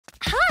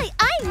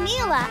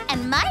Paula,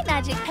 and my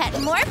Magic Pet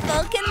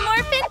Morphle can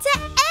morph into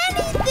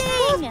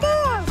anything!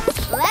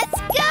 Let's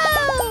go!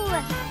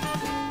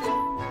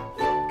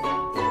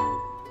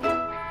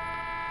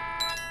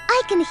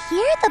 I can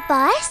hear the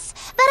bus,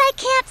 but I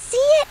can't see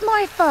it,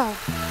 Morphle.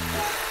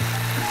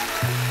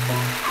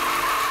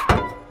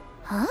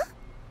 Huh?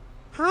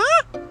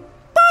 Huh?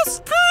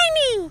 Bus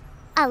Tiny!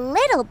 A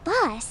little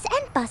bus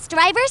and bus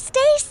driver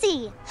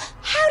Stacy.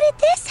 How did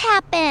this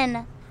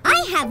happen?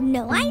 I have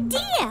no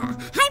idea.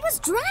 I was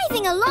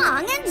driving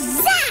along and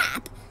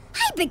zap!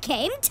 I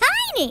became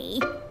tiny.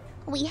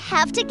 We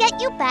have to get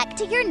you back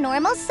to your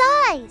normal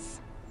size.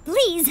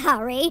 Please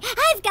hurry.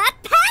 I've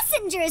got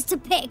passengers to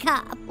pick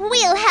up.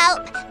 We'll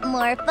help.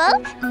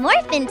 Morphle,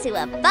 morph into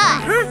a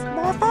bus.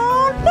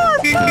 Morphle,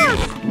 bus, bus!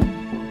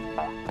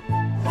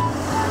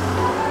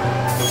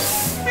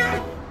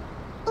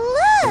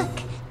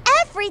 Look!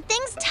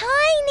 Everything's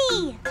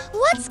tiny!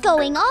 What's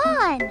going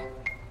on?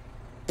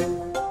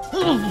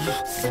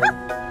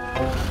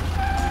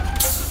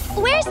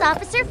 Where's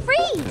Officer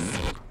Freeze?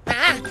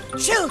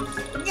 Shoo!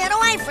 Get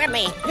away from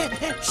me!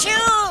 Shoo!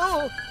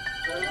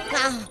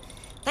 Oh,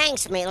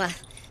 thanks, Mila.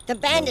 The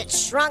bandits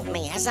shrunk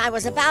me as I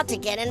was about to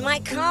get in my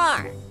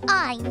car.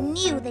 I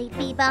knew they'd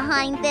be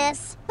behind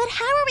this. But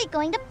how are we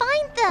going to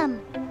find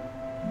them?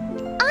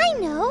 I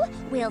know!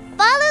 We'll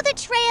follow the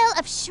trail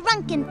of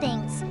shrunken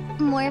things.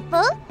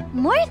 Morphle,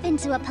 morph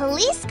into a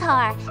police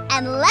car,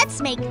 and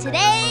let's make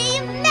today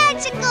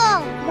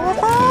magical!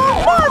 Morphle,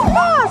 bus,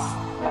 bus!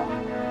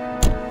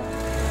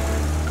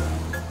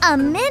 A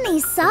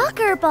mini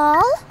soccer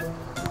ball?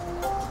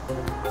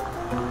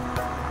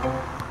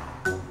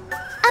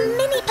 A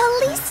mini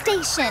police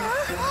station!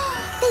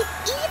 They've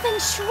even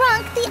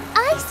shrunk the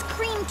ice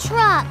cream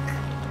truck!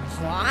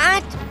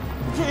 What?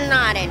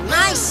 Not in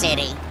my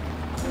city.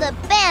 The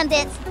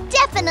bandits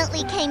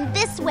definitely came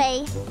this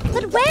way.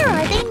 But where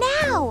are they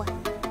now?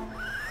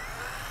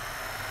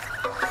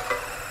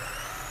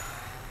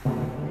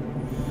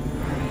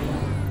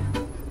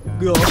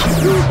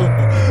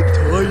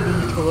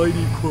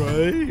 Tiny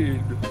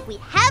crane. We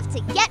have to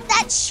get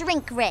that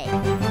shrink ray.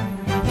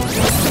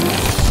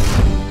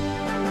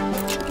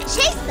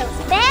 Chase those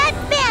bad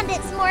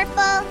bandits,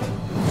 Morphle.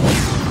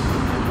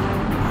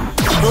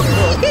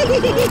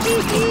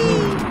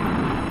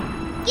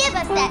 Give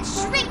us that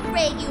shrink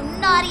ray, you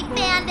naughty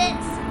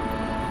bandits!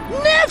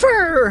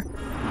 Never!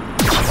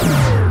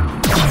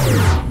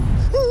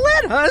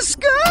 Let us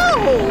go!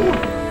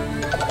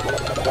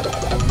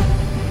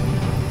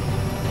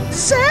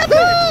 Zap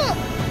it!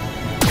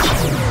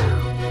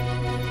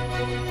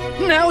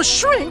 Now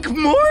shrink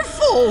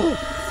Morphle!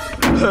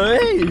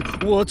 Hey,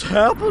 what's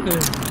happening?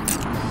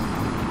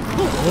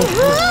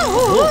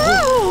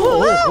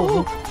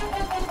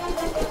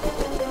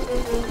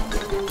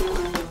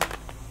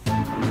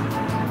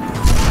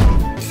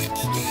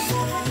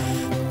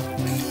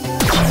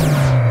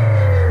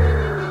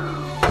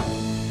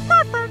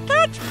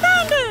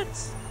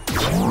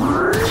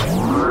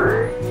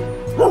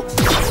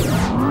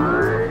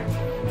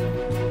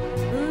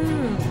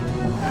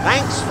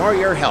 Thanks for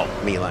your help,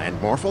 Mila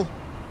and Morphle.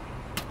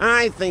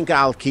 I think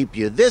I'll keep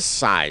you this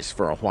size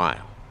for a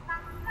while.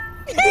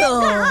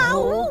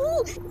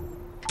 No.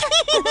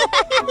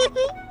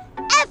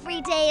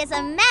 Every day is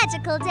a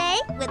magical day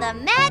with a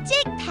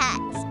magic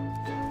pet.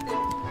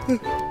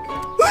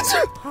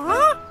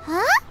 Huh?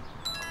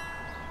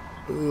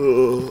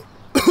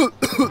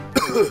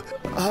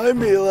 Hi,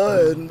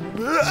 Mila and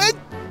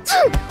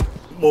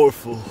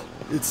Morphle.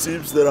 It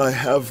seems that I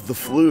have the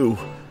flu,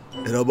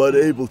 and I'm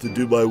unable to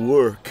do my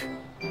work.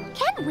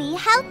 Can we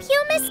help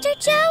you, Mr.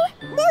 Joe?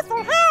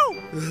 Morphle,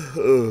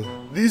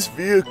 help! These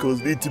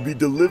vehicles need to be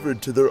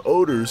delivered to their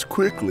owners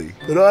quickly,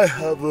 but I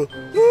have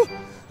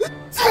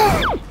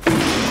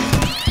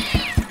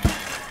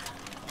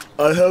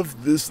I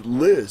have this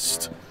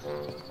list.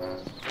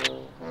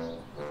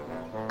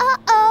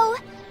 Uh-oh!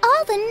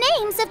 All the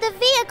names of the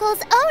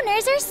vehicle's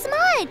owners are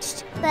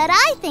smudged. But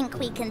I think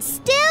we can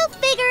still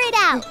figure it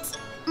out.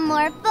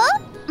 Morphle,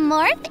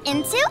 morph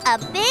into a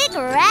big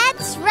red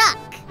truck.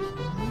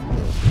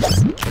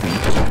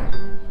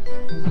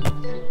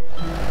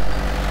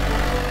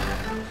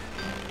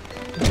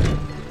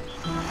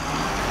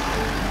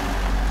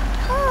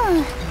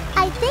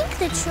 I think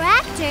the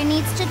tractor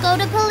needs to go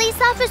to Police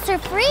Officer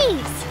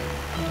Freeze.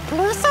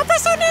 Police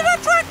officer need a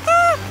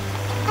tractor?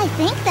 I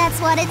think that's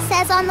what it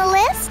says on the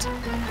list.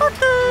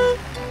 Okay.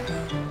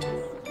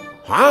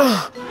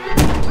 Huh?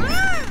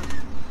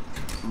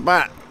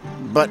 But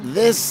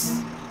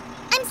this...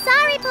 I'm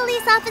sorry,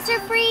 Police Officer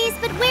Freeze,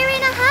 but we're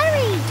in a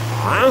hurry.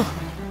 Huh?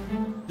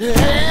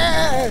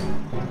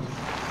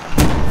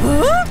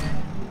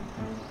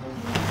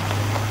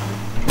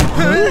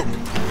 Huh?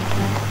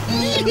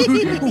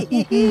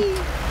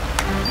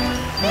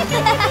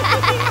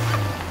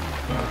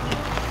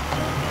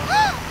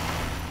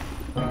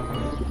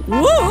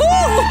 Whoa!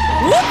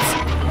 Whoops!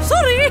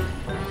 Sorry!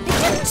 I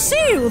didn't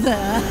see you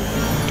there.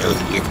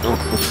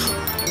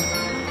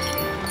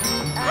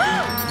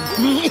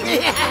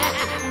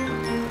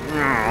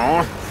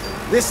 Oh,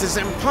 this is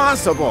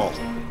impossible.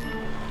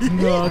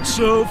 Not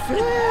so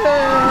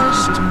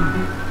fast.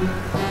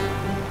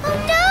 Oh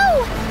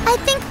no! I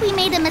think we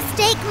made a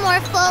mistake,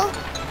 Morphle.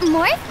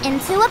 Morph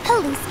into a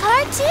police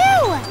car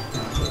too!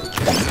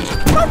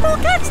 Morphle,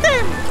 catch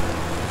them!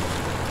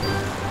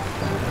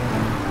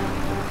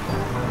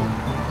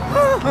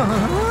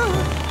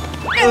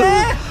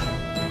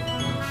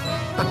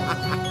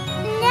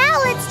 Now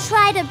let's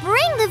try to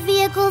bring the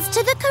vehicles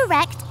to the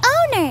correct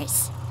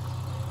owners.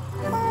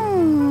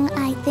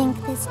 I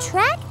think this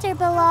tractor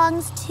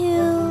belongs to...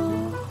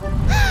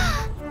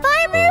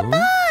 Farmer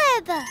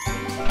Bob!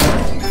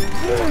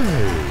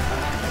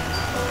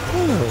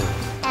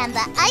 And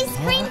the ice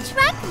cream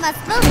truck must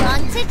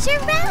belong to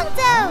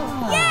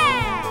Geraldo!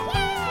 Yeah!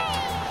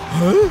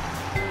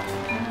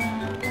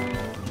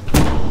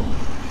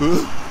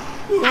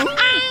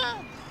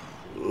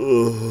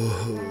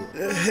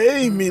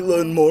 Hey, Mila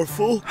and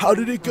Morphle. How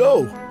did it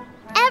go?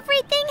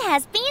 Everything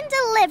has been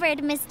delivered,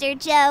 Mr.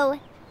 Joe.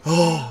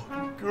 Oh,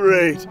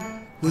 great.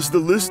 Was the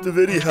list of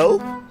any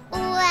help?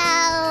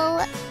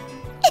 Well...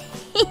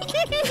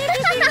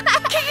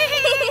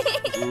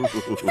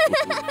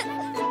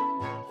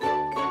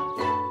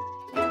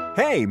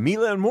 Hey,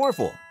 Mila and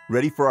Morphle.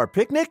 Ready for our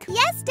picnic?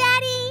 Yes,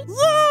 Daddy!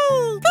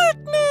 Yay!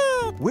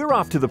 Picnic! We're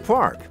off to the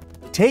park.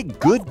 Take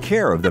good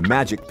care of the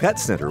Magic Pet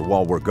Center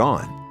while we're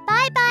gone.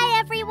 Bye-bye,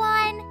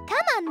 everyone.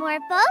 Come on,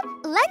 Morphle.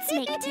 Let's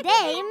make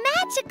today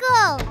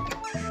magical.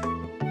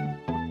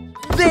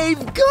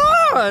 They've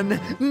gone!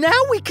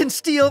 Now we can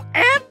steal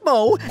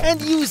Atmo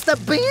and use the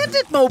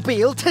Bandit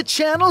Mobile to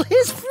channel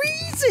his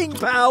freezing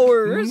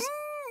powers.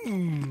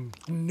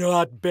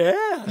 Not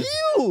bad.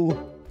 You!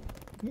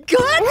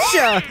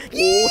 Gotcha!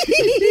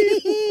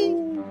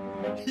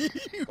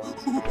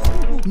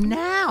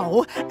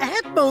 Now,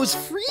 Atmo's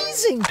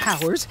freezing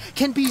powers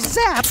can be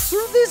zapped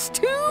through this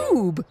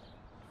tube.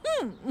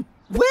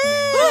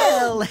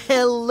 Well,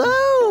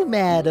 hello,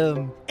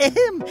 madam.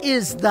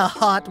 Is the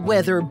hot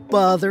weather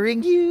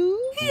bothering you?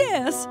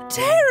 Yes,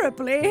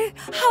 terribly.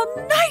 How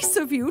nice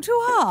of you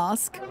to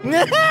ask.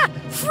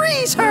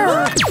 Freeze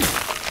her!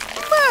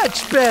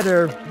 Much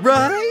better,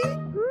 right?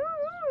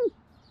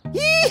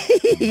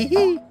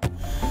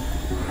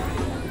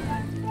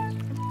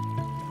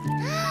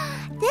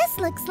 This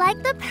looks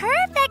like the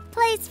perfect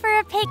place for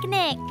a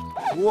picnic.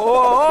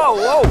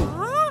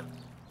 Whoa!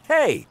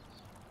 Hey,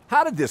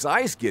 how did this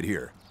ice get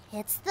here?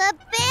 It's the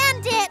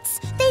Bandits.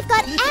 They've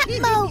got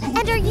Atmo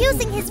and are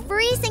using his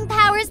freezing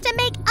powers to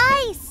make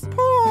ice.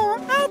 Poor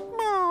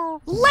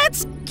Atmo.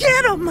 Let's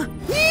get him!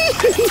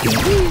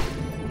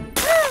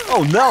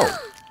 Oh no!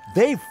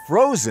 They've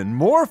frozen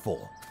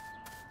Morphle.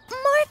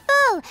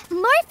 Morphle,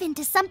 morph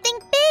into something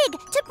big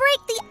to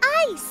break the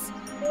ice.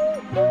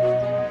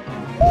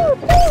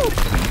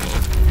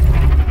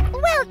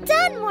 Well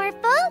done,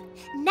 Morphle.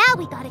 Now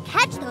we gotta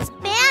catch those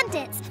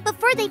bandits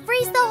before they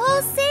freeze the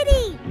whole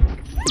city.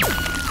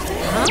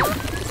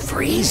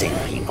 Freezing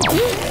people?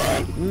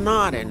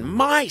 Not in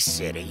my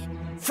city.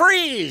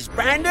 Freeze,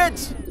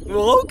 bandits!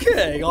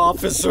 Okay,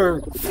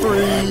 officer.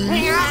 Freeze.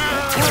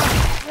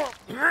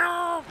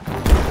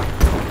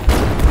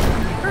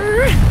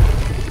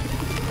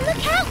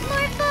 Look out,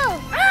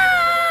 Morphle!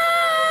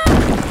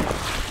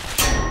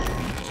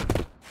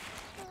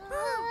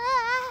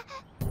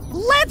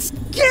 Let's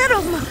get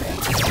him!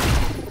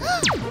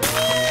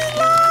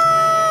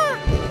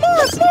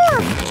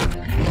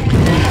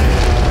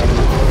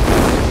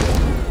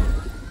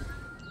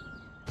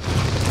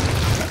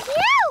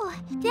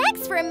 Phew!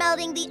 Thanks for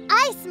melting the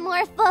ice,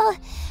 Morphle.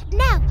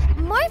 Now,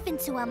 morph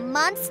into a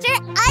monster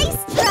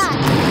ice truck.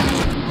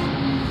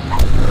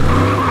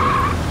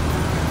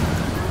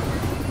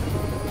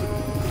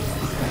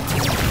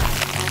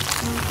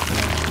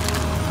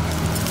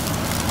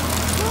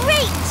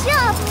 Great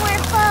job,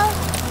 Morphle!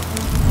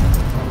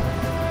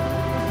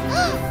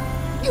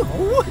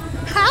 Oh,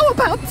 how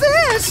about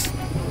this?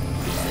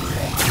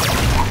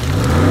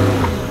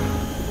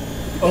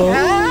 Oh.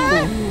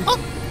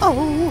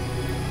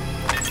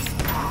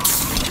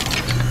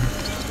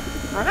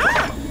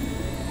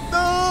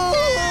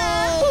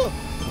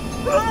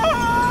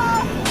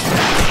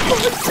 My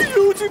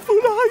beautiful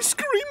ice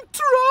cream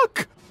truck!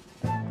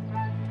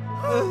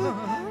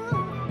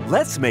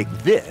 Let's make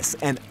this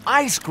an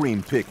ice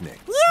cream picnic.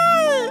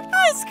 Yay!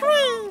 Ice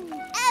cream!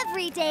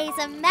 Every day's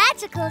a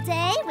magical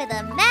day with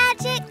a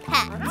magic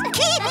pet.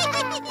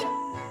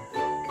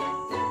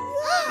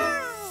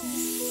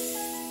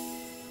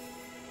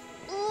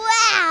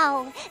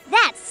 Wow!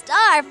 That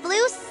star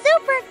flew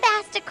super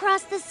fast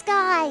across the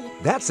sky.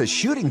 That's a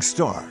shooting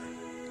star.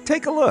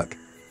 Take a look.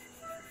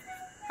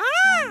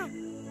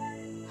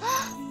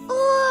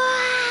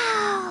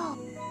 Wow!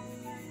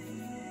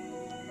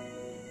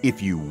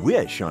 If you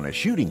wish on a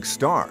shooting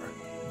star,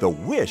 the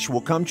wish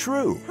will come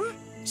true.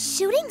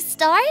 Shooting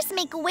stars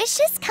make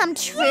wishes come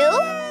true?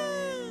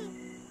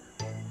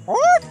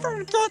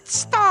 Orphle gets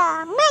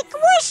star, make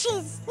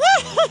wishes.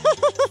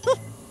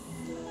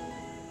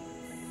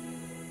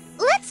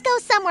 Let's go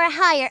somewhere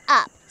higher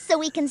up so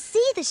we can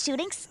see the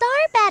shooting star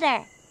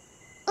better.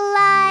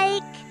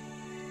 Like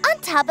on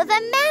top of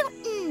a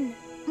mountain.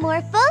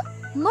 Morphle,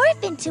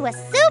 morph into a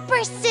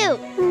super suit.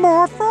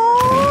 Morphle!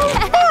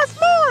 Morph,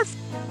 morph!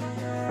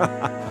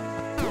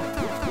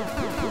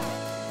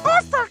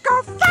 Orphle,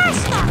 go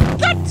faster!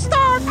 Get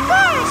Star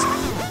first!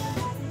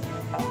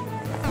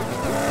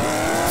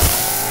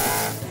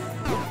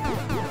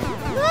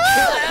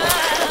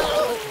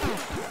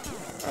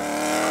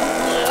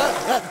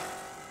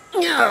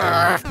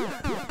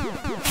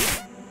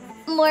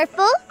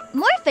 Morphle,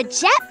 morph a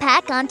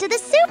jetpack onto the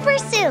super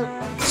suit.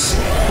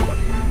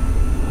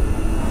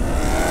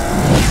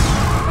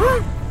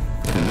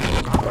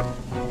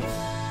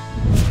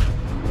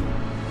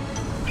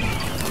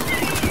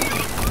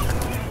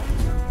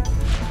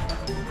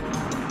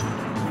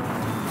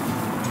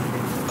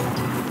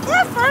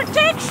 Orphle,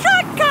 take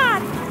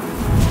shortcut!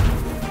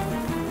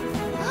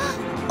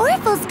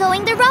 Orphle's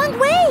going the wrong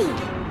way.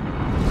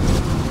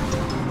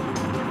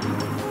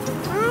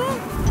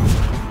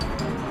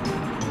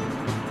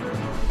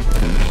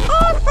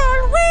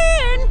 Orphle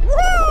win!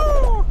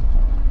 Woo!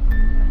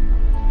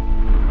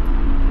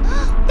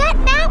 That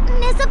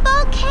mountain is a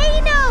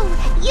volcano.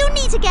 You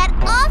need to get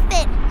off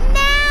it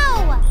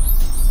now.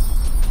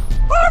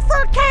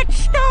 Orphle catch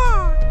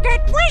star!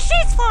 Get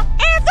wishes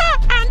forever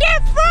and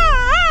ever!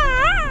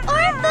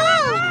 Orphle!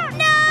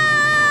 No!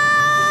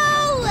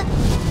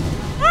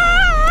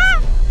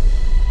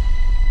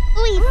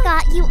 We've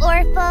got you,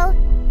 Orphle.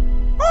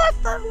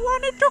 Orphle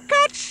wanted to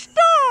catch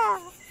star!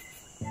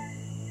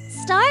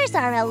 Stars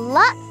are a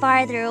lot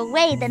farther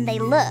away than they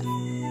look.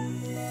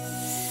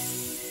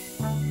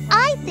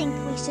 I think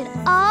we should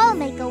all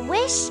make a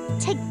wish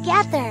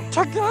together.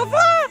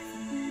 Together?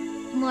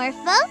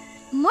 Morphle,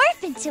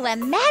 morph into a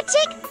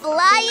magic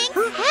flying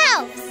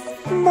house.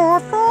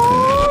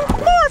 Morphle!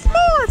 Morph,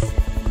 morph!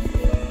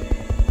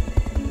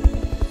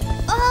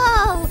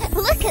 Oh,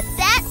 look at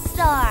that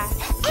star.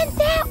 And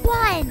that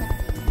one.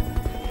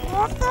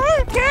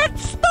 Orphle, get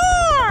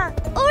star!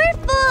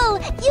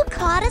 Orphle, you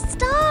caught a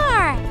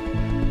star.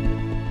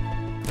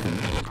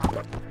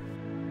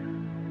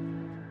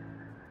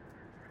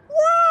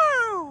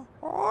 Wow!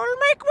 All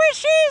make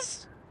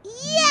wishes?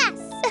 Yes!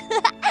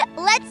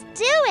 Let's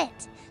do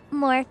it.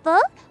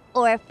 Morphle,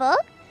 Orphle,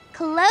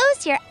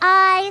 close your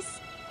eyes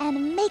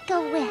and make a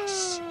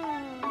wish.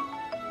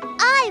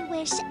 I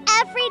wish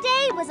every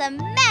day was a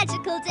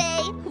magical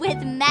day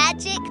with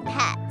Magic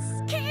Pets.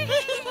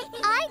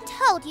 I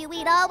told you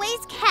we'd always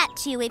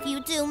catch you if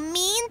you do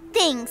mean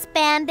things,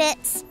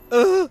 bandits.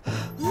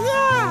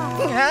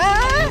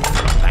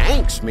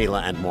 Thanks,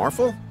 Mila and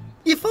Morphle.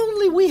 If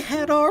only we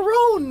had our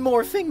own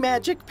morphing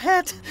magic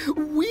pet,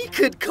 we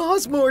could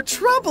cause more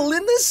trouble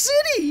in the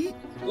city.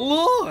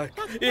 Look,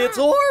 it's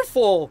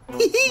Orphle.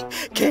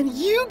 Can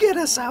you get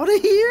us out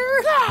of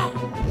here?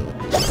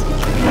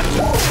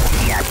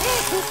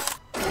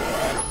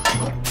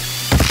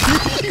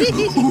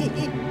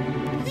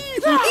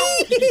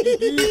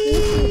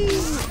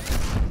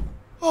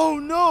 Oh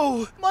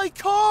no, my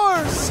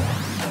cars!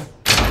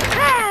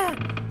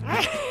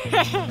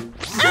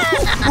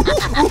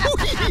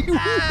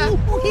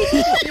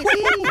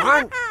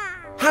 What?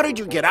 How did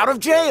you get out of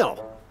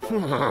jail?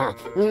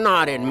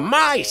 Not in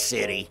my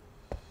city.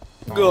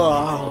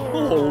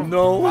 Oh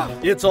no,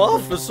 it's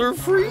Officer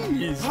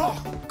Freeze.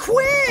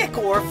 Quick,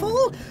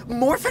 Orphle!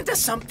 Morph into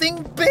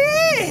something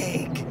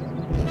big!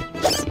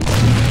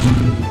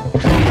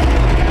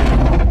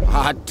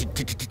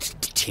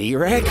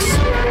 T-Rex?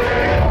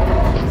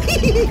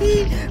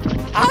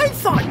 I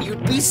thought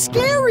you'd be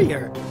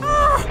scarier.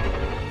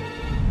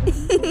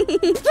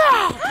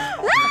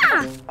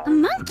 A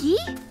monkey?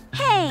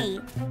 Hey,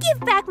 give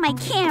back my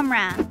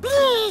camera.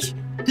 Please.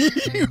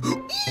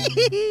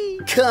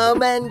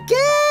 Come and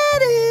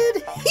get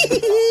it!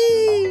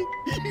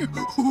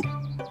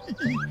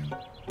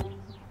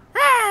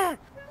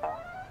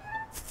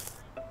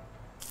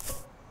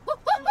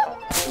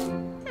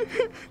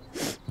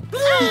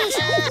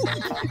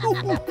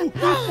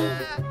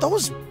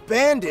 Those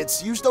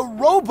bandits used a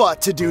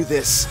robot to do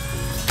this.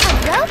 A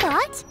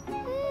robot?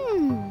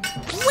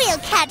 We'll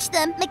catch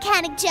them,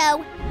 Mechanic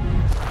Joe.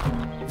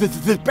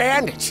 The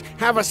bandits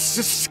have a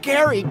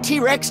scary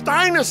T-Rex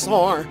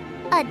dinosaur.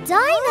 A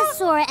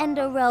dinosaur and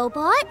a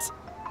robot?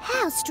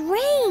 How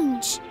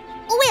strange.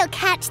 We'll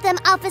catch them,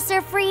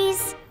 Officer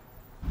Freeze.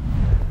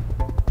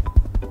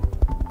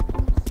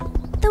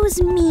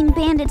 Those mean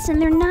bandits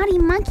and their naughty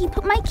monkey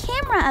put my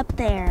camera up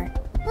there.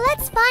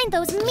 Let's find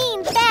those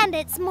mean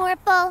bandits,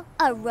 Morphle.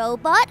 A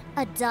robot,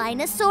 a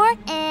dinosaur,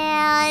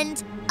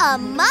 and a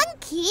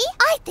monkey?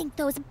 I think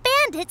those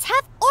bandits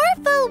have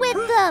Orphle with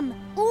them.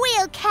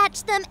 We'll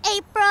catch them,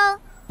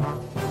 April.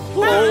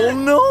 Oh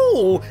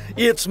no!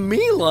 It's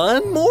Mila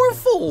and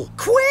Morphle!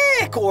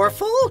 Quick,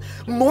 Orphle!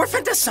 Morph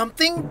into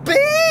something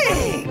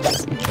big!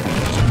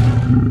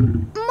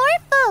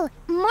 Morphle!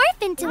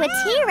 Morph into a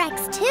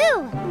T-Rex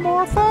too!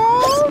 Morphle!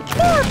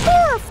 Morph,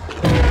 morph!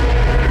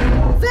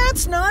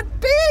 That's not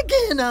big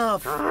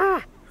enough!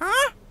 Morphle!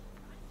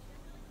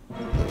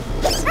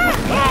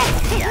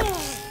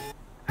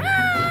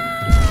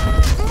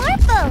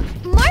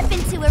 Morph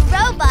into a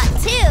robot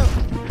too!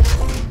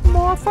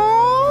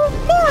 Morphle!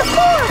 Morph,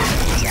 morph!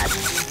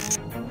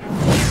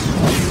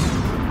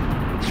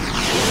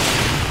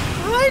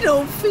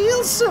 don't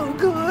feel so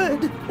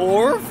good.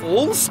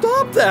 Orphle,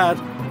 stop that.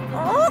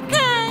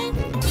 Okay.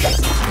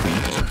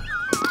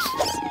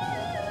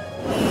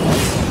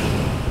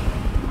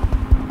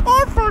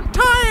 Awful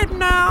tired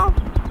now.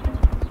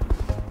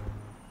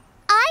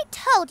 I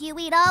told you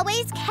we'd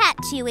always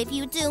catch you if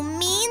you do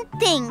mean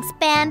things,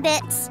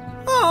 bandits.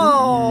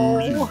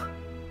 Oh.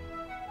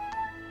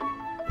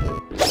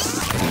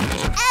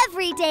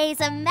 Every day's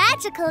a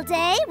magical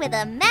day with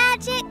a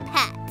magic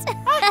pet.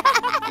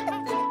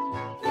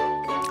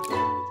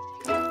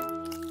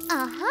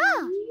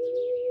 Uh-huh.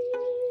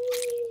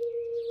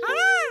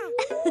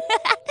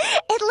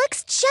 It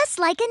looks just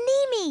like a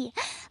Nimi.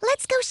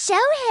 Let's go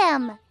show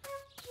him.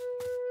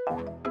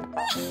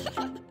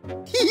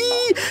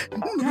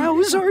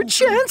 Now's our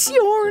chance,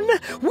 Yorn.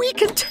 We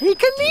can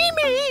take a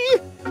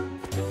Nimi.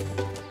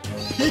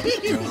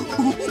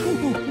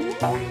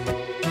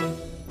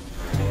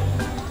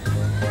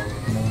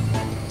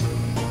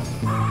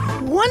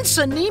 Once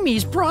a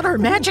Nimi's brought our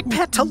magic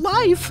pet to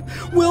life,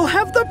 we'll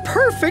have the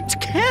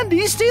perfect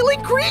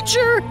candy-stealing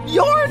creature.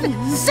 Yorn,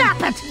 zap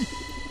it!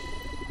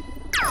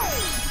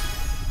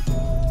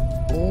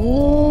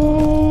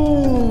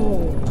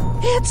 Oh,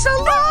 it's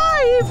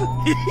alive!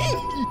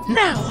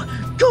 Now,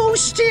 go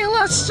steal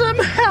us some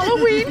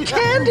Halloween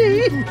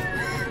candy!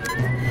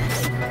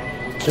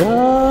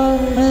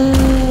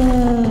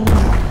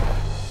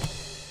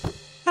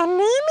 A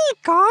Nimi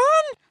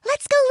gone?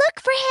 Let's go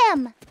look for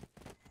him.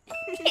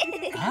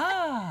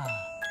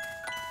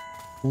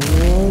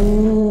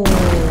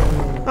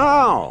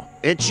 Oh,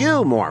 it's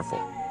you,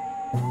 Morphle.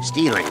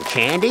 Stealing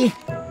candy?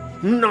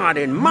 Not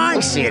in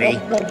my city.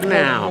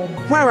 Now,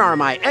 where are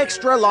my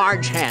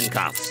extra-large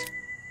handcuffs?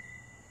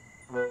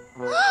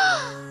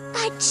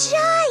 A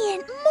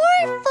giant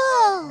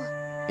Morphle!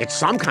 It's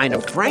some kind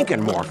of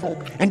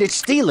Frankenmorphle, and it's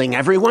stealing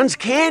everyone's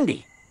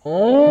candy.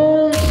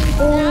 Morphle!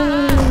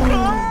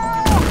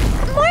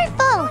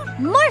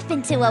 Morph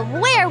into a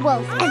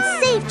werewolf and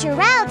save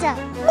Geralda.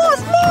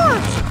 Morph,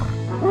 morph!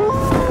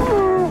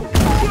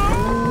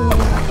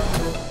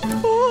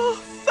 Oh,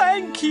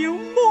 thank you,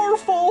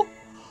 Morphle.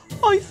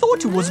 I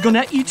thought you was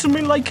gonna eat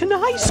me like an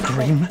ice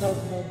cream.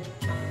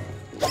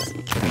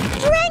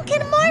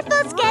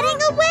 Frankenmorphle's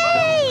getting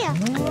away!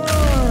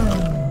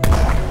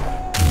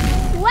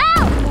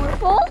 Wow,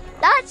 Morphle,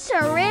 that's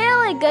a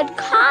really good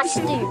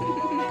costume.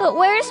 But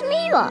where's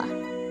Mila?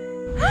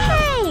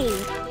 Hey!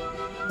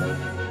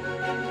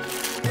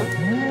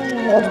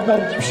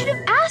 You should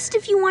have asked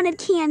if you wanted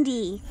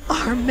candy.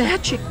 Our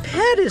magic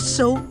pet is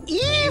so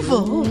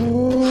evil.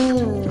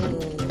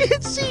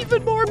 It's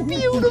even more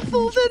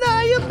beautiful than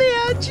I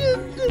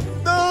imagined.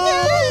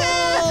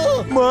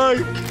 No! My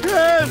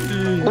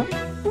candy!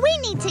 We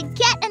need to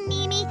get a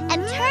Nimi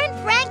and turn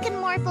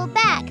Frankenmorphle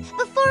back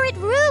before it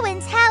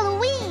ruins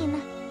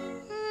Halloween.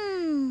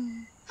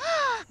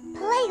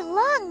 Play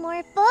along,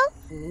 Morphle.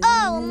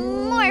 Oh,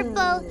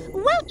 Morphle,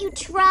 won't you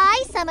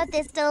try some of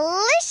this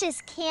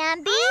delicious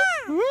candy?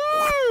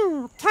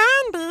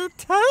 Candy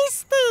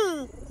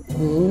tasty.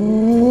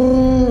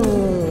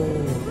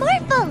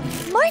 Morphle,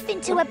 morph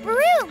into a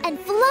broom and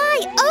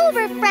fly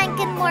over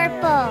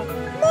Frankenmorphle.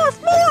 Morph,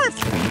 morph!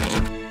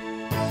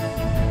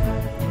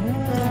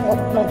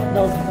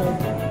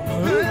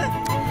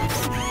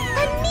 A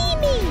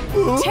Nimi!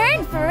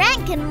 Turn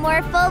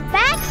Frankenmorphle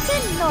back to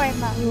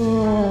normal.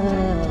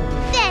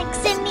 Thanks,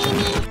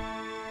 Nimi.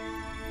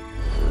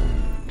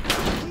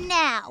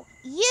 Now,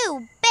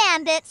 you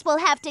bandits will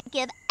have to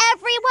give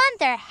everyone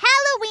their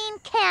Halloween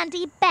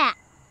candy back.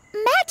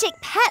 Magic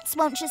pets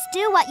won't just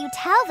do what you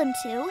tell them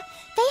to.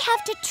 They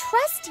have to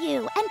trust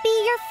you and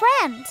be your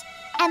friend.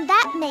 And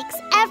that makes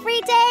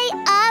every day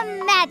a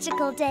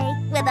magical day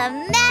with a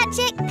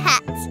magic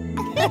pet.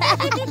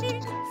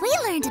 We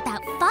learned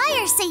about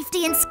fire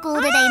safety in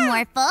school today,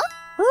 Morphle.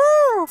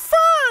 Ooh,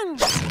 fun!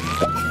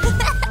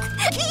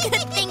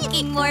 Good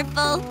thinking,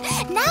 Morphle.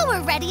 Now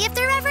we're ready if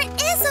there ever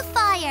is a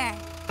fire.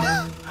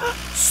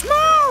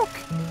 Smoke!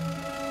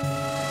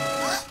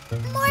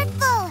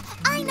 Morphle,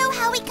 I know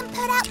how we can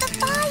put out the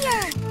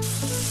fire.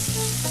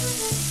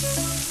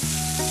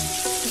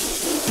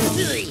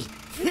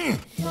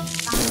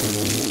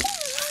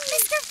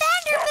 Mr.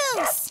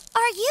 Vanderboos,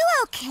 are you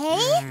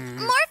okay?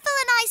 Morphle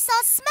and I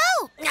saw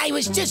smoke. I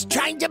was just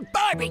trying to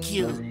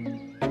barbecue.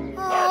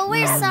 Oh,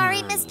 we're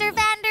sorry, Mr.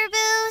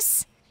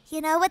 Vanderboos.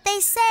 You know what they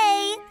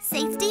say,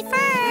 safety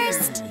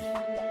first.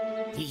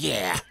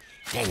 Yeah,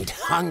 and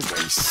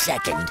hungry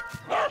second.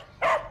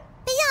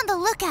 Be on the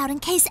lookout in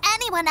case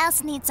anyone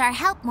else needs our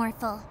help,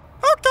 Morphle.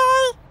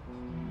 Okay.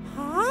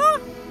 Huh?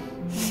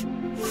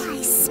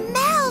 I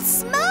smell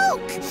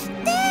smoke!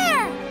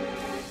 There!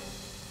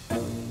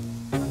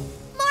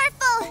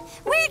 Morphle,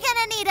 we're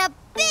gonna need a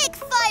big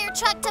fire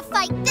truck to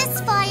fight this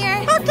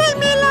fire. Okay,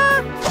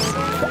 Mila!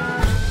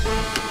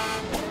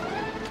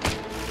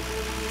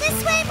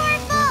 This way,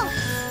 Morphle!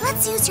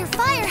 Let's use your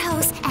fire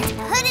hose and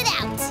put it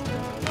out.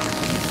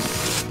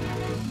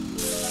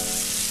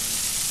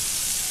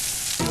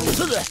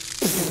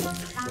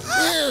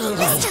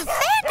 Mr.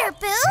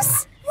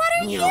 Vanderboos, what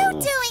are you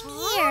doing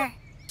here?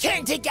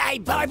 Can't a guy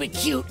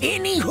barbecue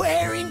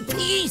anywhere in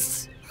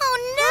peace? Oh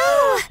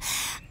no!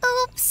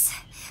 Oops.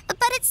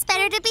 But it's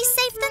better to be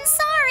safe than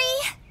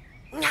sorry.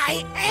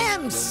 I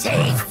am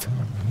safe.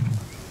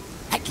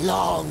 At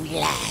long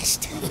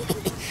last.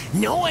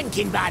 No one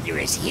can bother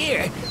us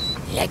here.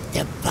 Let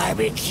the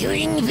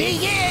barbecuing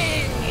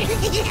begin!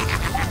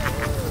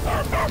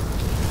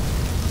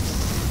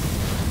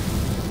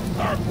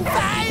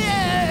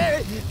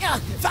 Fire!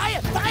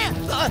 Fire! Fire!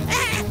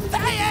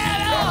 Fire!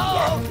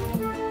 Oh!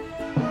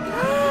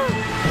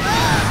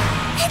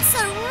 It's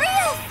a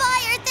real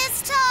fire this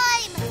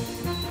time!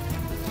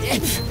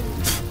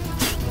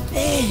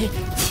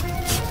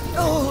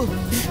 Oh!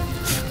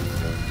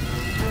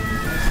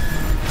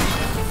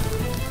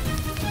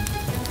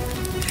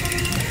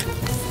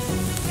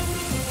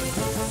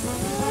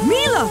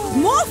 Mila,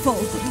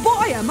 Morphle!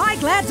 Boy, am I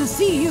glad to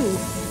see you!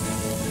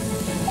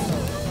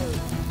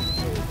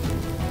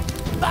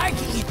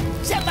 Barky!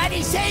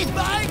 Somebody save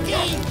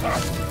Barky!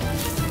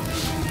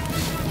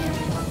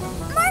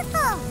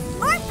 Morphle!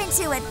 Morph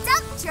into a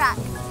dump truck!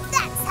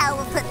 That's how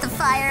we'll put the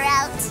fire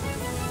out!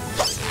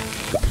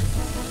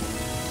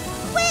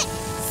 Quick!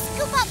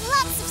 Scoop up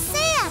lots of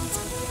sand!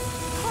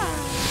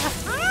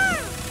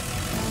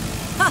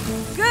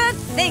 Good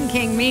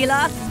thinking,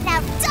 Mila. Now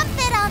dump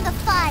it on the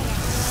fire!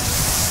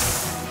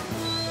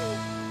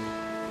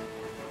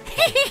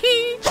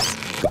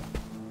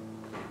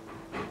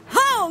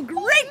 Oh,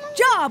 great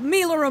job,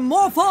 Mila and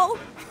Morphle!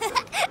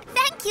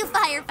 Thank you,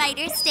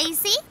 firefighter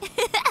Stacy.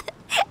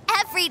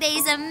 Every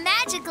day's a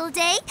magical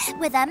day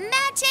with a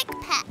magic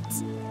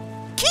pet.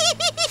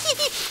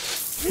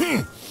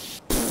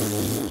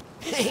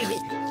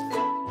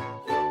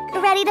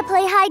 Ready to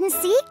play hide and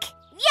seek?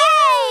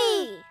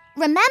 Yay!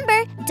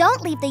 Remember,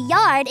 don't leave the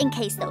yard in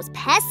case those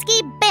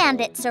pesky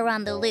bandits are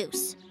on the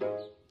loose.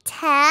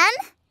 10,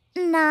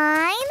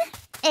 9,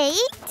 8,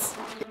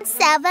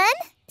 7,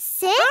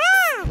 6,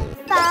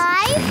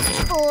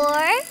 5,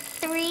 4,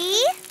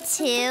 3,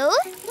 2,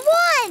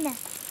 1.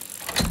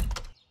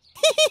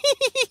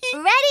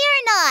 Ready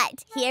or not,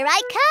 here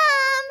I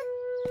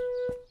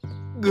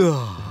come.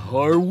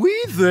 Are we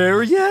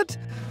there yet?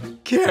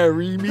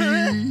 Carry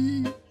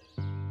me.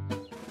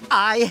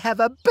 I have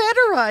a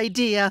better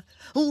idea.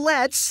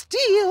 Let's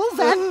steal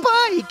that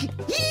bike.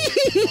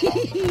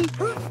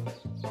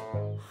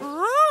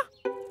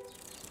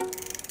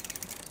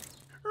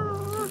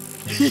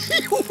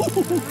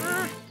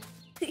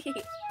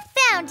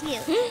 Found you.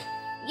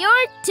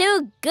 You're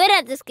too good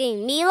at this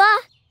game, Mila.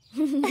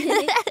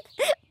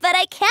 But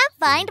I can't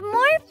find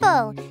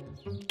Morphle.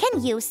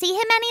 Can you see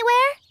him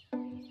anywhere?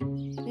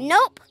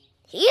 Nope.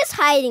 He's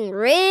hiding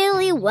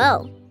really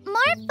well.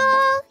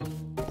 Morphle!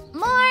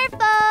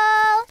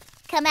 Morphle!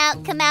 Come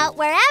out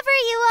wherever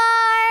you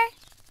are.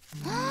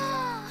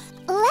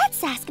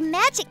 Let's ask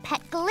Magic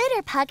Pet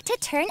Glitterpug to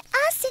turn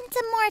us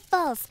into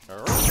Morphles.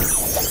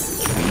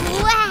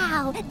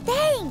 Wow,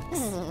 thanks!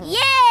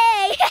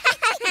 Yay!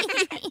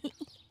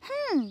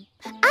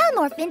 I'll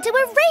morph into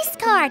a race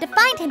car to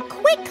find him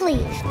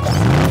quickly.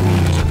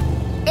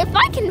 If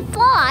I can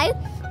fly,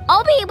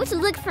 I'll be able to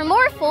look for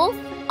Morphle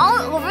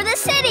all over the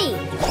city.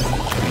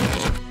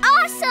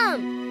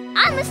 Awesome!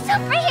 I'm a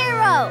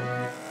superhero!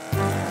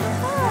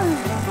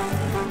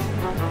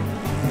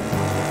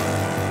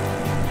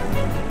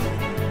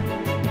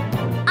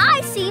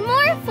 I see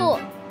Morphle!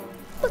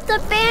 But the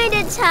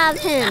bandits have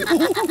him!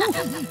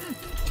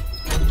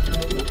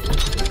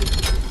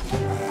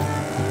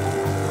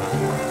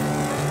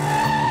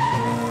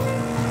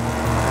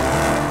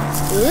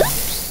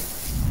 Oops!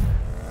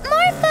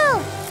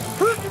 Morphle!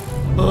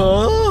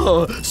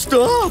 Oh,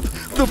 stop!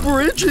 The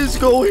bridge is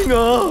going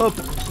up!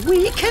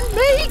 We can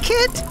make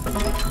it!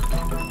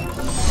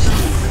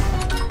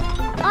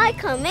 I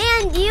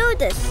command you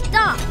to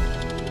stop!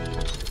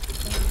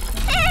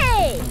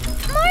 Hey!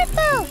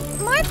 Morphle!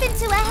 Morph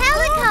into a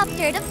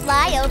helicopter to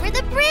fly over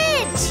the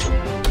bridge!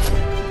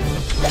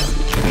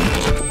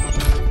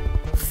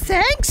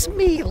 Thanks,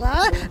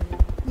 Mila!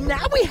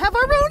 Now we have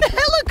our own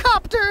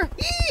helicopter!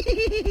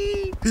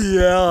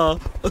 Yeah.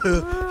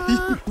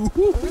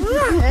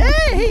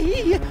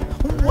 Hey!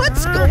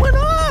 What's going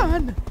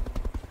on?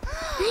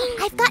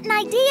 I've got an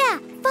idea!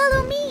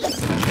 Follow me!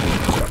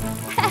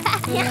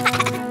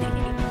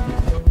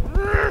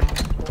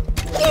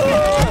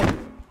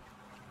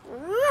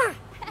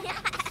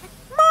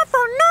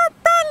 Morphle, no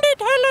bandit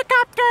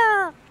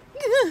helicopter!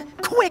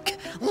 Quick!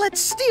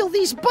 Let's steal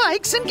these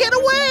bikes and get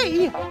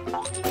away!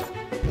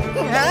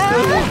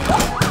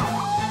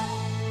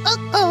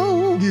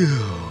 Uh-oh!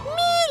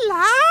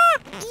 Mila!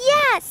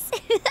 Yes!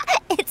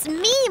 It's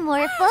me,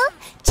 Morphle.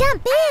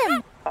 Jump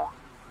in!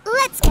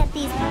 Let's get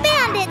these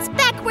bandits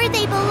back where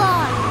they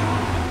belong!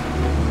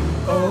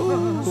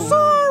 Oh,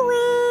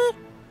 sorry!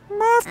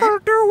 Morphle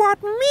do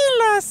what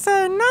Mila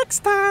say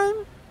next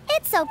time.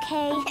 It's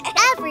okay.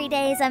 Every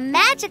day is a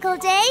magical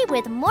day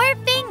with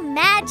morphing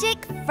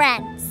magic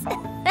friends.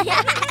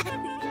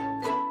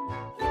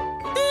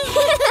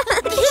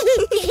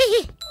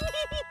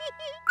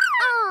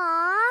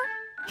 Aww.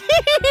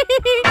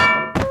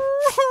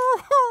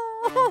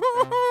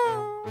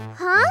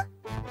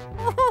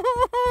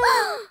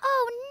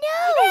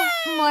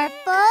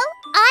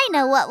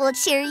 will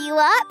cheer you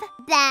up.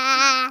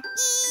 Blah.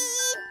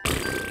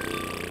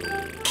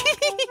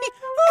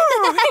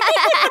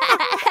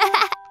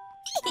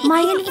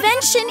 My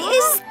invention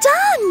is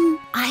done!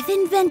 I've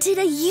invented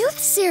a youth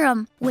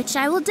serum, which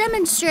I will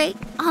demonstrate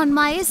on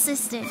my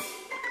assistant.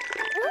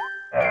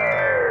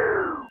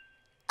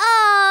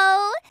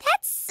 Oh,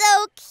 that's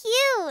so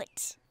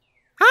cute.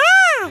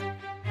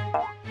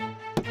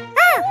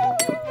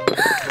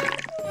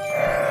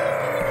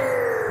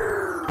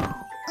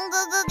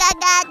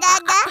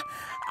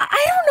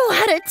 I don't know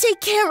how to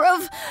take care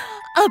of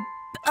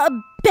a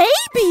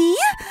baby.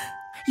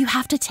 You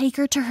have to take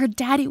her to her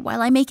daddy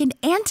while I make an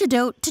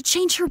antidote to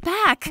change her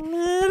back.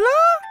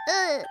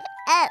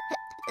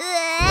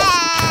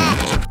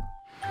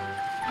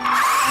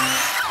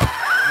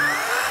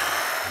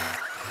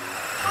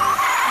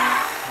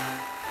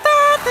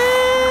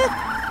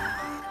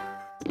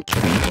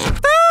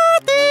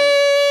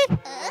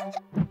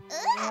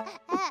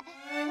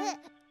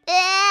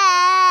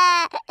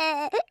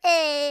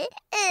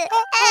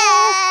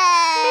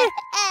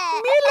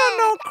 Mila,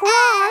 no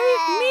cry.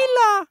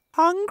 Mila,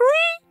 hungry?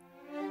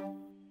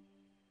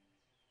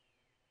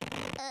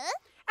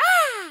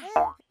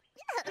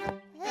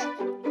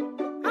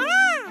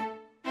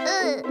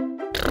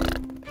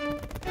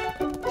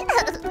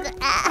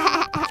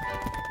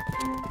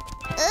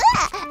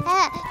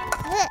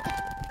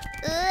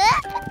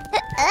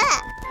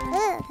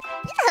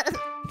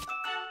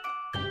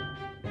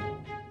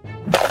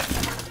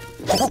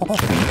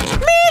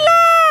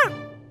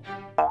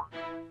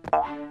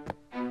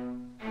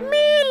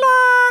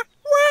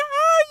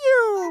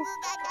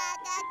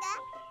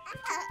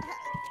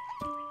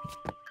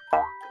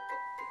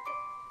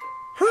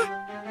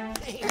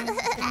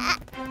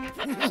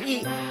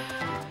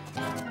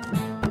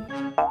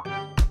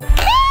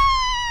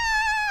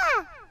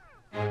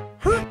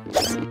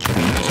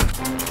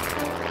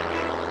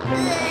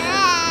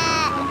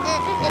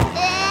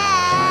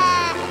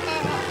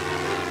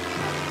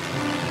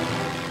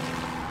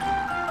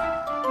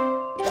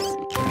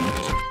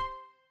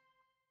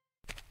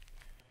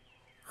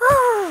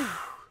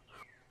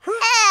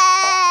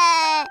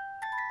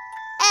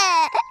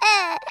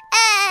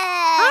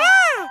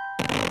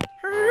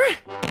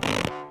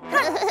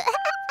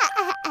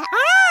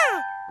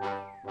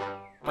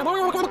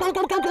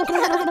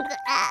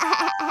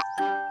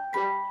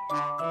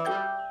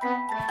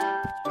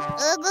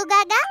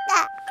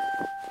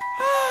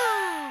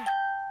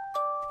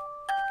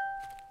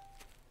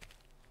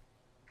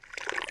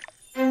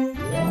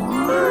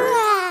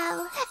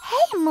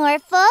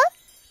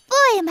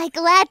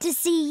 Glad to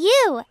see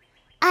you.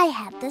 I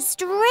had the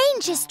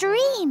strangest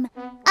dream.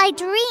 I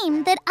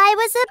dreamed that I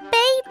was a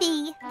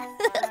baby.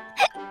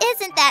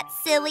 Isn't that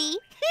silly?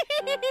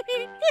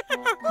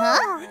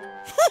 Huh?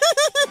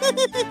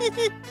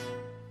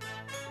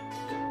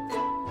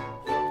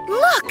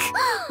 Look!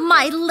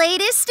 My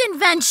latest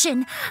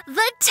invention,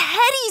 the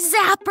Teddy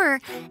Zapper.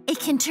 It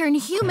can turn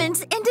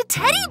humans into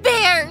teddy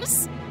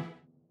bears.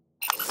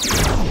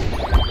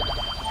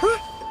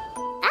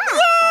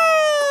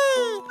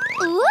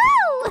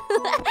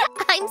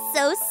 I'm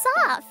so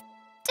soft.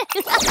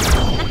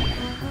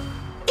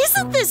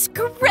 Isn't this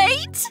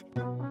great?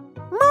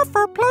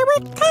 Morphle, play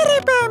with teddy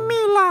bear,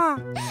 Mila.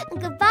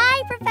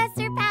 Goodbye,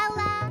 Professor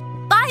Paula.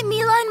 Bye,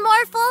 Mila and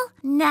Morphle.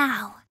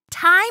 Now,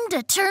 time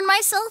to turn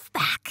myself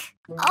back.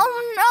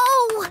 Oh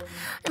no!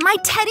 My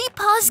teddy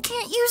paws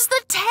can't use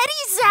the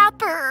Teddy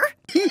Zapper.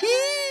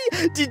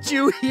 Did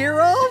you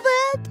hear all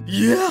that?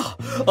 Yeah,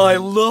 I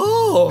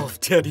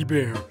love teddy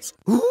bears.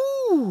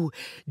 Ooh,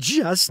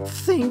 just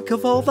think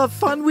of all the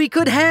fun we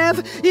could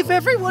have if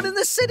everyone in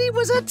the city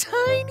was a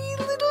tiny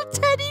little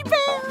teddy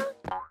bear.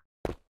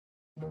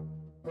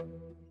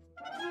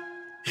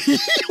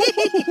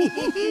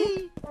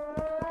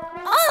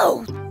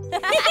 Oh!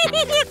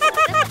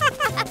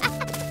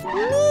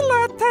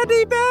 Mila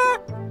teddy bear,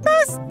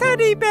 best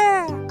teddy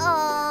bear.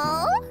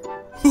 Oh.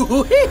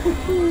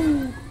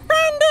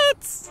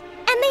 Bandits!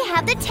 And they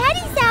have the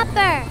Teddy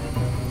Zapper.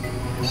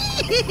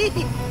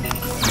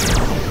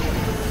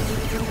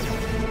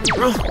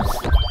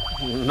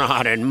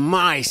 Not in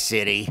my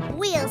city.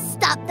 We'll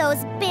stop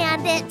those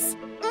bandits.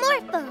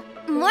 Morphle,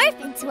 morph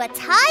into a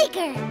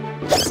tiger.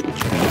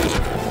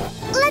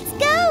 Let's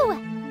go.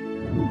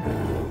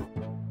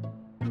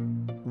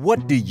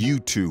 What do you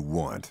two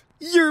want?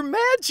 Your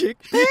magic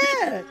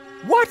pet.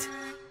 What?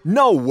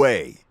 No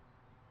way.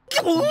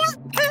 Huh?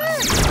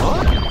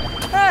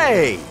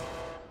 Hey!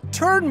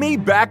 Turn me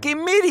back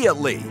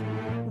immediately.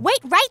 Wait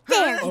right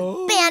there,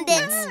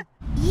 bandits.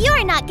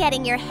 You're not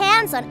getting your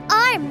hands on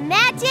our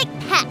magic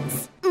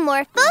pets.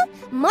 Morphle,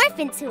 morph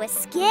into a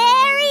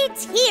scary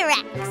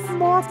T-Rex.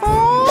 Morphle,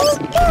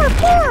 morph,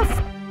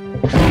 morph.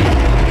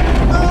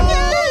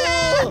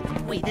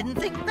 We didn't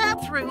think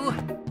that through.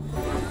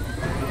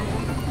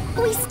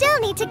 We still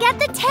need to get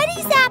the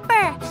Teddy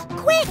Zapper.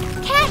 Quick,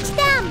 catch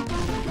them.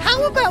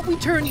 How about we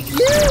turn you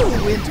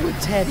into a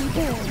teddy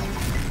bear?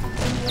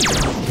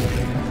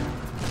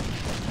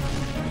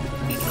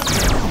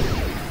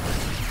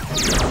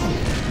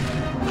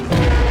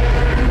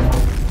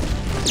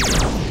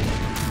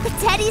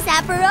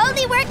 zapper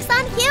only works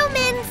on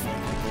humans.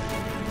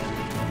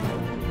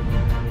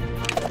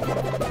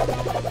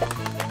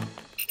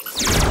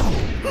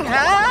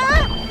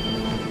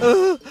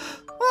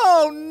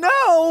 Oh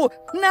no!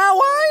 Now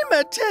I'm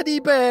a teddy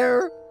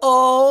bear!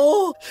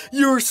 Oh,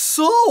 you're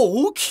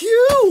so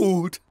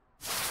cute!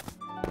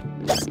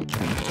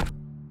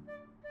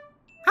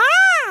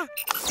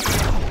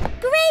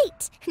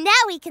 Great! Now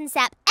we can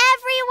zap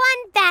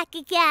everyone back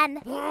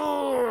again.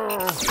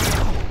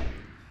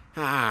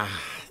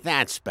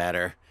 That's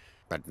better.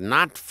 But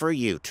not for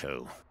you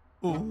two.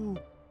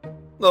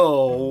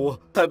 Oh,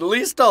 at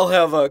least I'll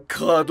have a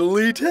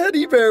cuddly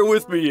teddy bear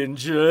with me in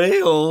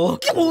jail.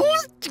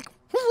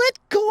 Let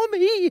go of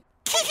me!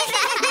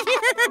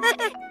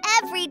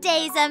 Every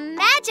day's a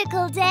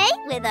magical day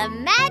with a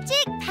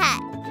magic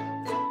pet.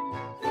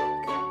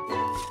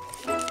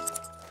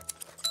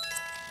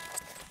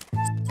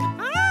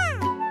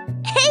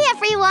 Hey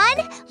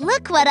everyone!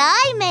 Look what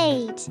I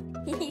made!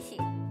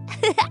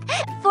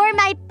 For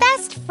my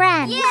best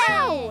friend.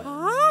 Yay!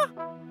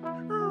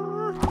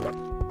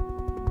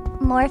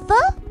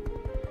 Morphle?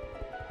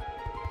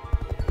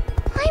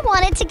 I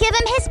wanted to give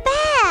him his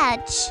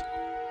badge.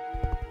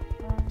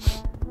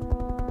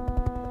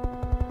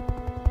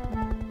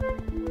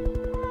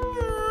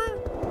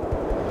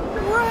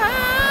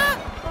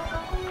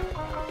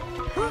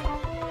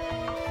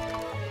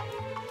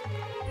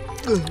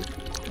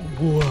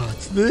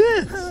 What's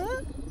this?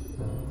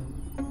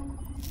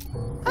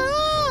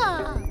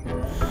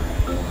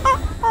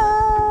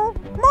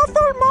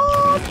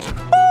 Morphle!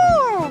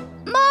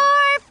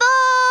 Morphle!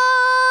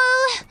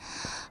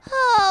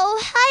 Oh,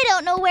 I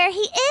don't know where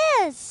he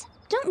is.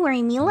 Don't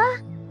worry, Mila.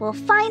 We'll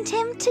find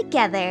him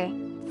together.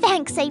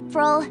 Thanks,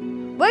 April.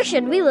 Where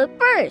should we look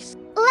first?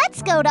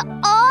 Let's go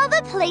to all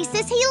the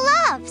places he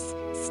loves,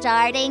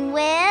 starting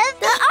with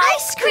the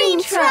ice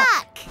cream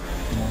truck.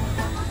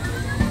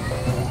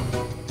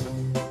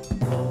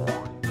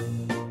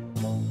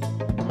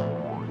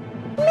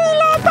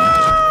 Mila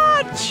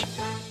badge!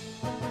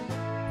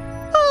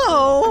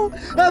 Oh,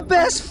 a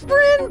best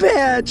friend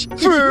badge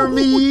for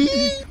me!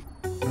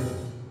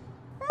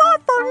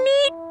 Morphle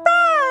need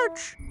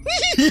badge!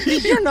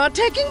 You're not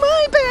taking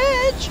my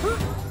badge!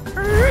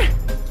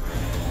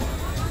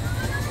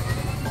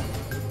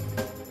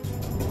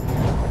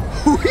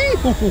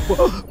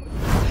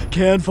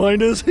 Can't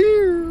find us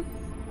here.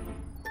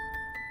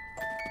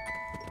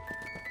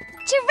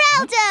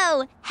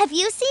 Geraldo! Have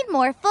you seen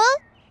Morphle?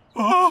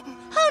 Oh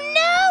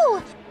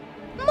no!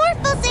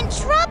 Morphle's in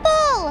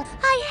trouble!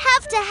 I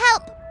have to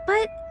help.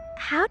 But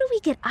how do we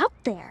get up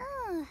there?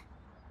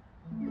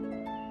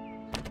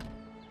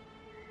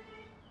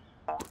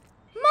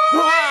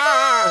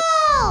 Morphle!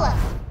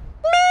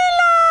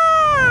 Mila!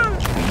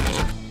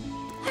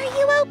 Are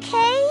you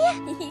okay?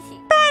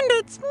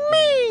 Bandits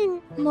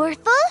mean!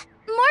 Morphle,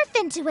 morph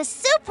into a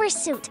super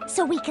suit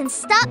so we can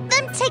stop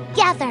them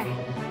together.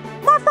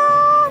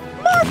 Morphle!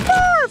 Morph,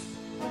 morph!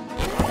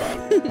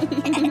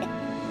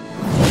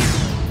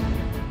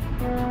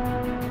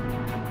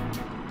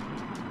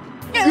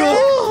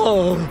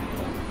 Oh!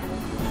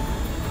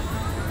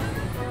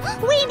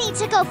 We need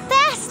to go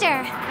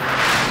faster.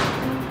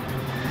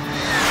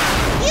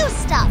 You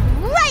stop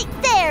right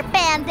there,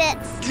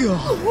 bandits.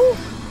 Oh,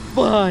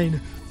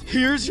 fine.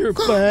 Here's your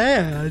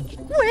badge.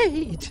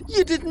 Wait,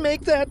 you didn't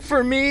make that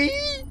for me?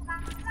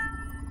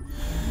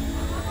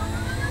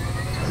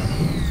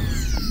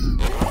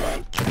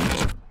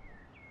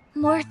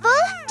 Morphle,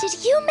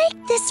 did you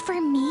make this for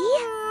me?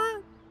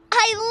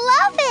 I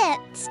love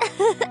it!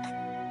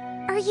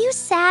 Are you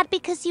sad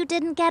because you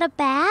didn't get a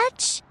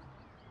badge?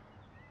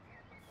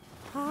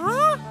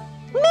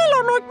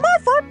 Mila make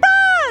Morphle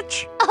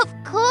badge! Of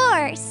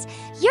course!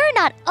 You're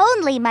not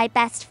only my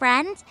best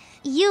friend,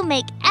 you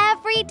make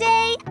every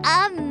day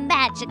a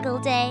magical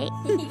day.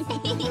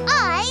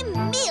 I'm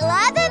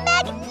Mila the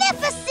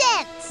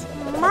Magnificent!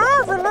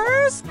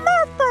 Marvelous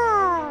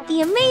Morphle!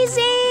 The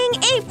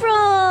amazing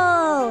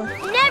April!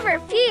 Never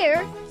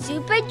fear,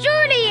 Super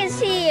Julie is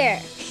here.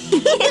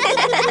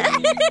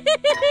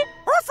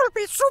 Orphle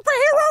be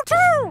superhero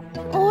too!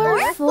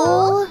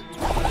 Orphle?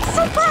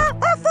 Super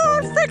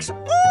Orphle fix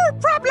all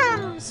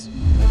problems!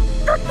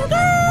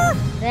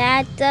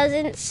 That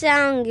doesn't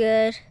sound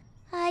good.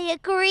 I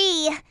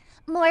agree.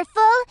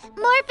 Morphle,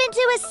 morph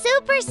into a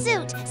super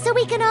suit so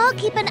we can all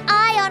keep an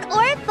eye on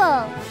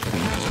Orphle.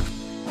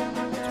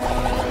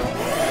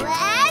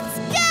 Let's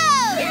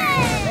go!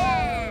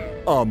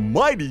 Yeah! A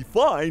mighty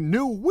fine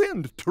new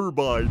wind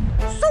turbine.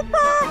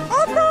 Super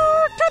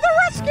Orphle to the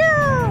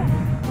rescue!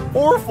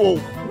 Orphle,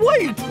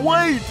 wait!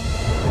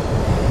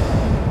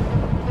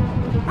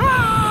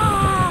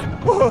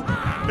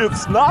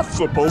 It's not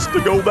supposed to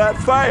go that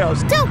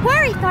fast. Don't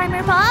worry,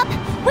 Farmer Bob.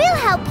 We'll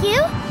help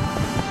you.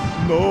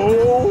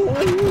 No.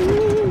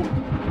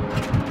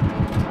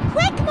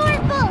 Quick,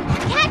 Morphle!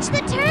 Catch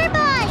the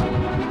turbine!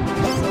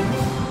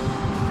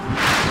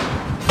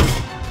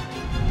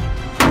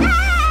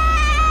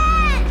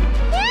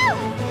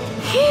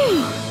 Phew!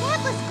 That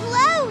was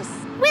close!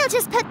 We'll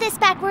just put this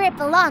back where it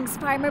belongs,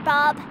 Farmer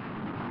Bob.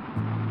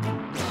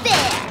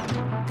 There!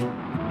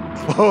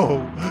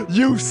 Oh,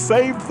 you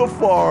saved the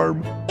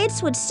farm.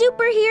 It's what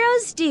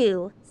superheroes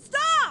do.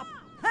 Stop!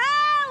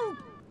 Help!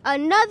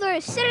 Another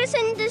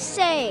citizen to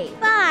save.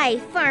 Bye,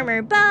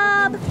 Farmer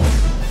Bob.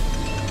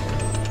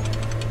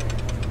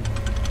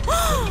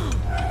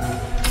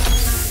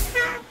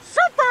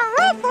 Super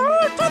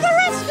Orphle to the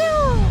rescue!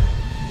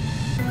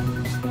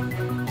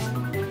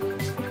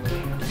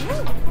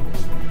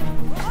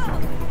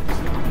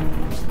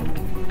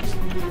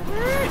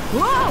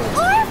 Whoa!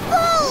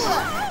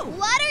 Orphle!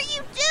 What are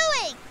you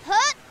doing?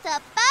 Put the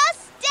bus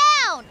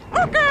down!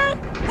 Okay!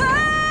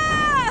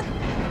 Ah!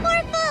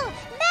 Morphle!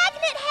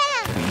 Magnet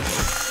hand!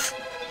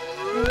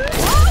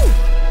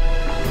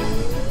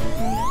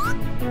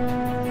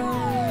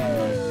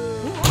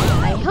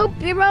 I hope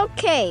you're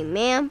okay,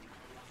 ma'am.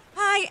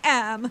 I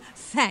am.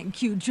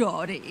 Thank you,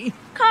 Geordie.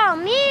 Call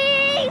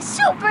me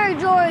Super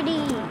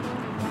Geordie.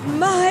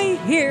 My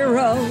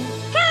hero.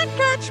 Can't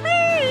catch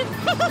me!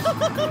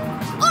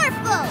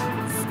 Orphle!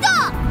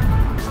 Stop!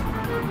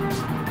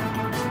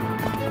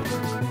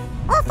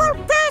 Orphle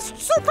best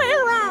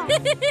superhero!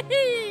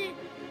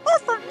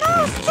 Orphle no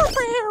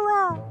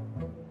superhero!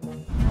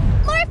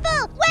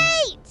 Morphle,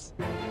 wait!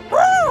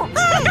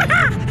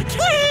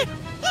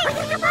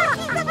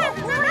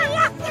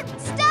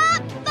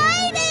 Stop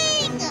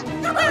fighting!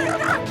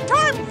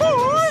 Time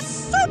for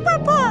super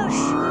push!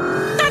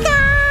 Ta-da!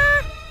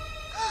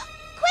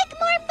 Quick,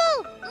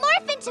 Morphle!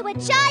 Morph into a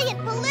giant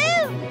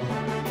balloon!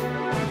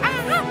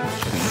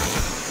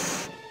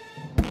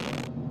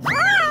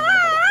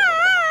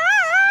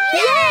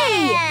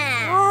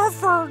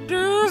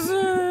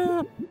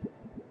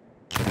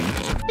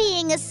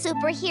 Being a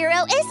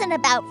superhero isn't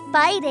about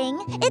fighting.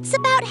 It's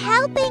about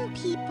helping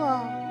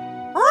people.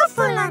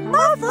 Orphle and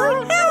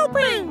Morphle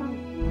helping!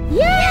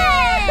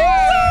 Yay!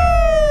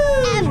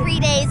 Every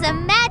day's a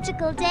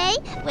magical day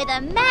with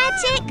a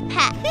magic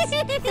pet.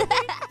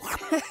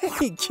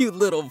 Hey, cute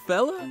little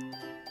fella.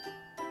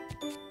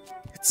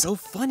 It's so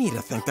funny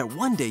to think that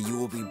one day you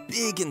will be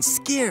big and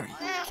scary.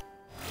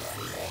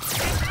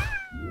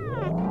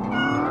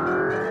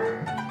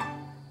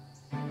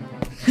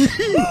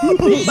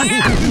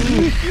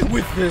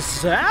 With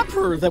this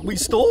zapper that we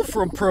stole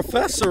from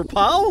Professor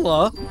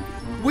Paula,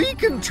 we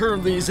can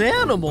turn these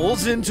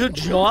animals into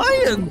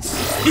giants.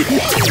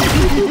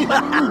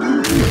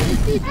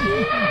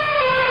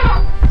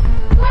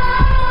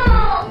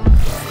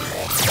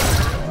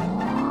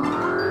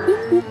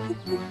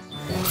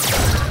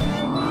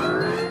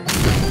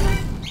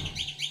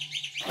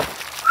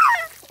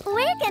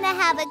 We're gonna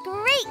have a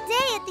great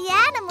day at the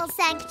animal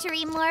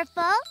sanctuary,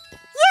 Morphle.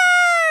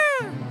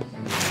 Yeah!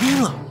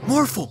 Mila,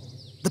 Morphle,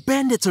 the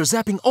bandits are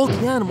zapping all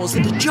the animals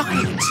into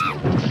giants.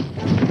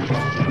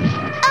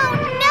 Oh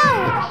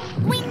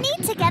no! We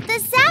need to get the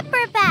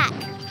zapper back.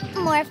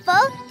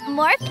 Morphle,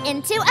 morph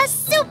into a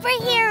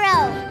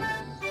superhero.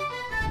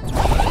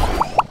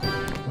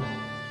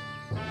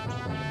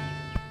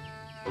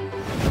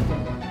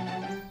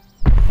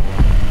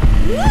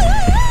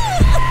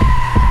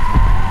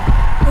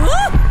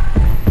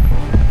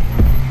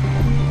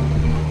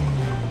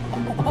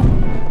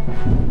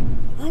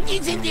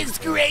 Isn't this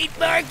great,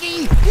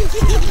 Marky?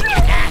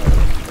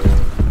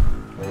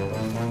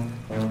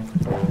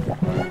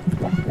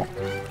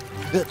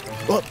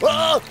 Oh,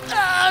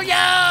 no!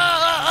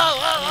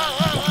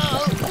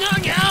 No,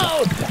 no!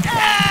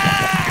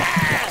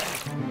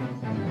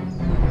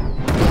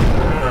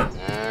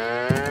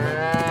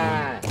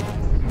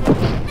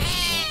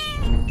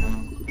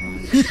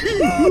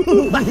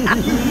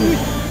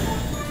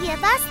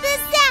 Give us the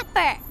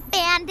zapper,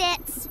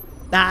 bandits.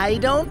 I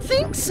don't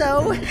think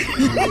so.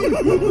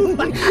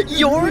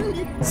 Yorn,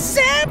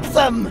 zap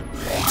them!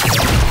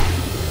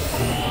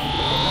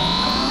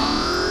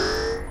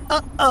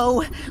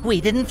 Uh-oh,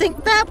 we didn't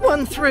think that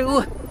one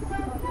through.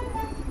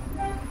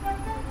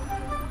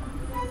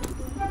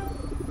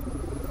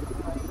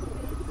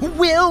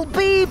 We'll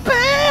be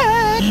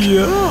back!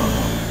 Yeah!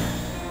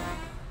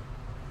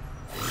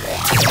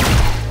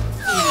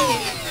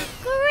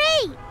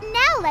 Great!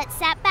 Now let's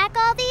zap back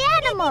all the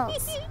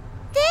animals.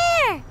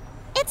 There!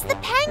 It's the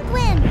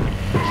penguin!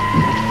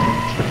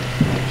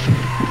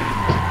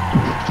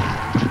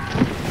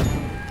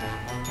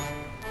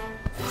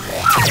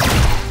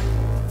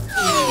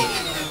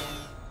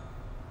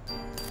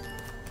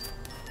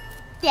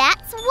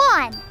 That's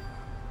one.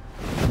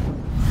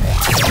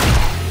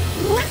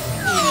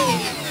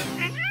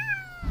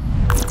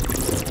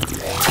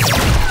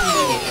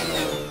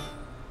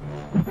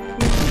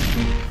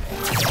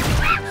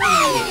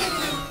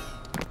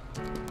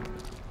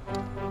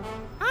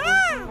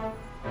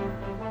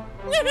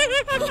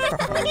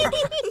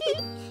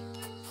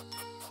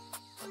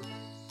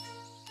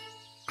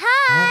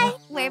 Hi,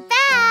 we're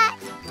back.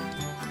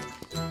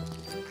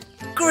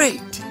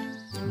 Great,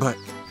 but...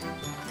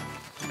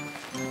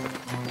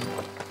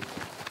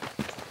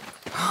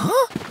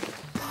 Huh?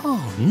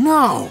 Oh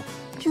no,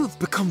 you've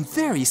become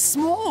very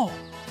small.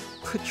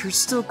 But you're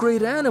still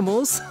great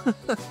animals.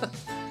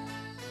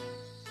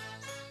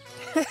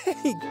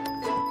 Hey.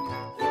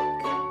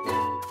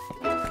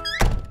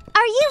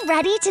 Are you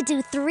ready to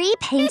do 3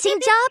 painting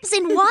jobs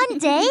in one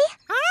day?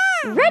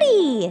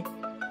 Ready!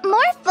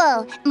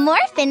 Morphle,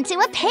 morph into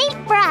a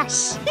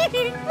paintbrush.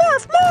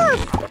 Morph,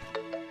 morph!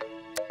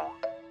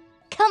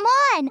 Come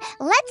on,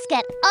 let's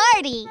get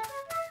arty.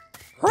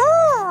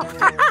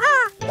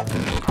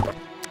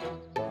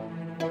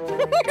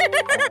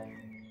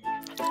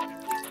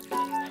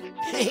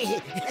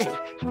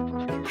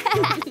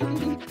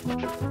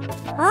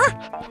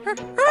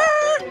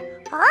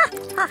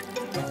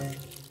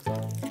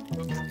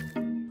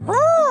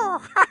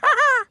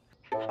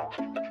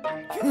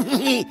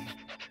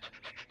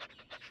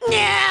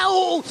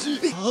 No!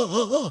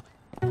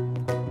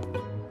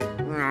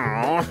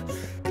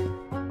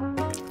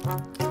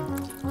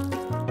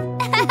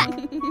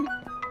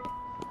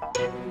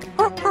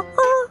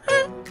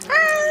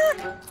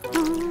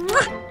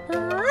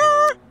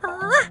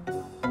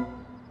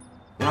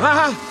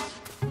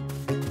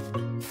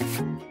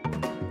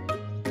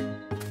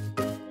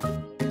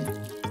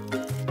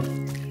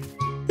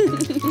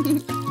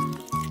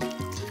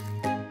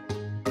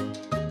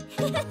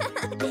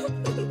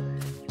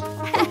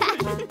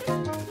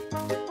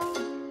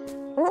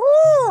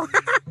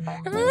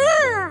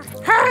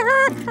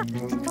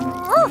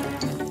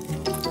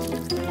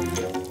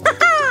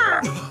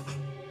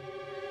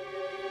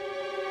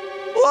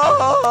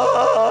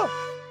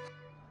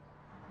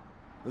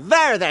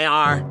 There they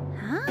are.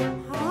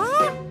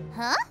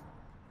 Huh?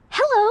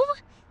 Hello.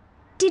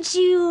 Did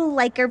you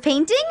like our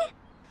painting?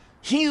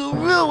 You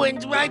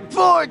ruined my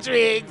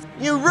portrait!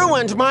 You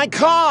ruined my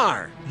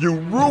car. You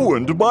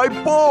ruined my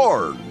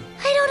barn.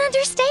 I don't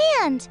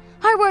understand.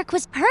 Our work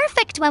was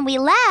perfect when we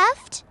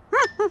left.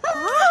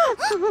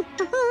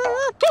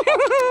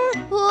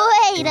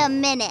 Wait a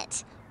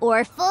minute.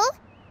 Orphle,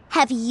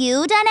 have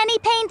you done any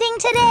painting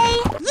today?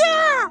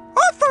 Yeah!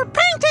 Orphle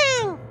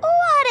painting!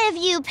 What have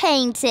you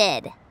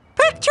painted?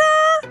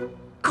 Picture!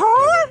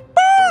 Car!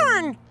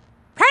 Barn!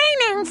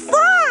 Painting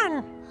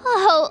fun!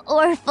 Oh,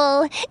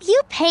 Orphle,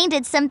 you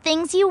painted some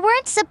things you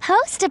weren't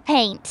supposed to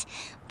paint.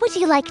 Would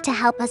you like to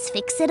help us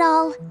fix it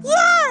all?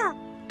 Yeah!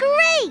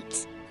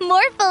 Great!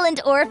 Morphle and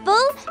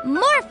Orphle,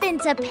 morph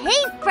into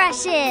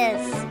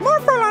paintbrushes!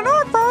 Morphle and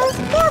Orphle,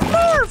 morph,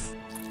 morph!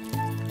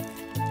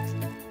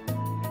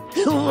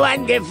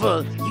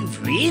 Wonderful!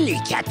 You've really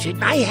captured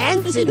my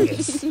hands in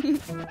this.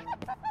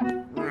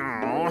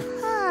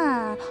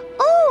 Huh.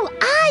 Oh,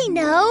 I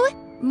know!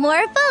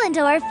 Morphle and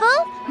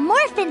Orphle,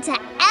 morph into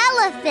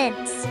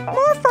elephants!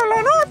 Morphle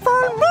and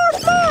Orphle,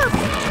 morph, morph!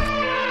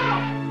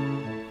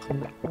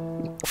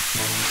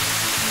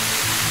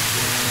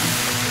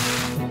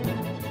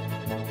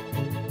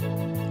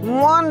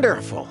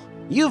 Wonderful.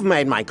 You've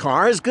made my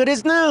car as good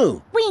as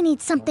new. We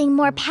need something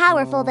more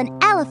powerful than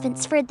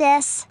elephants for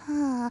this.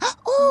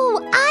 Oh,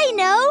 I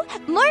know!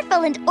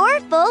 Morphle and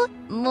Orphle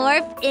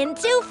morph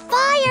into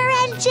fire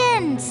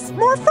engines!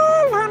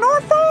 Morphle and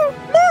Orphle,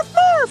 morph,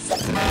 morph!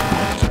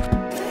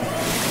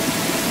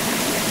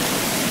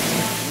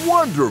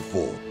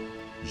 Wonderful.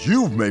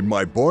 You've made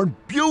my barn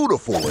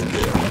beautiful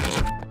again.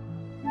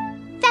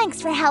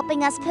 Thanks for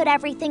helping us put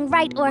everything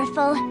right,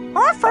 Orphle.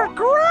 Orphle,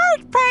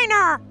 great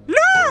painter!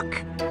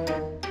 Look!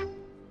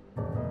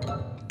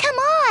 Come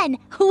on!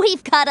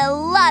 We've got a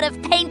lot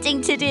of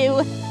painting to do.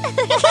 Yay!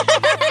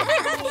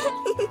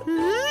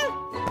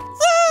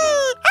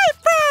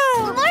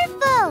 April!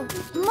 Morphle!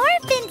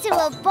 Morph into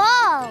a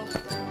ball!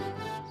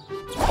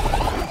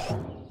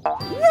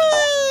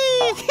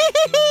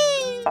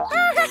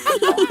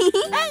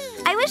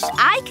 I wish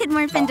I could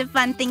morph into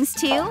fun things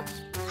too.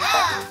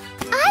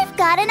 I've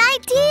got an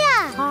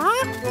idea!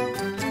 Huh?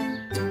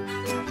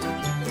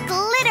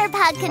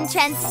 Glitterpug can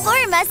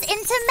transform us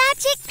into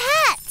magic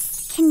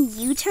pets! Can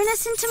you turn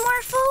us into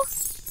Morphle?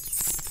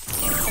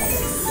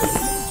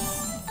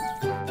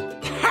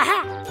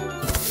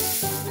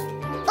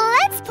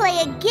 Let's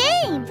play a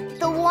game!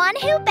 The one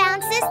who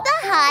bounces the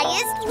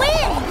highest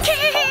wins!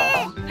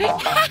 Make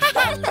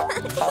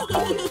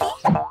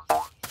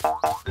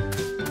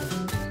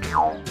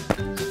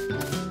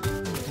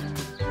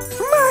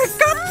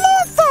a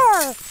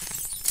morphle!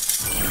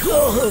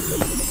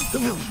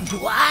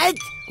 What?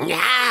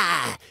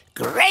 Ah,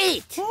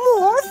 great!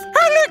 Morph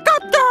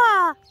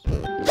helicopter!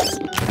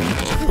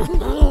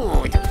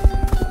 Whoa!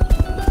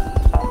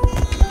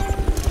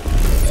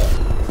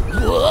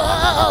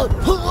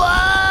 Whoa!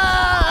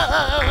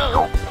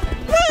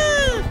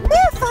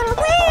 Morphle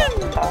win!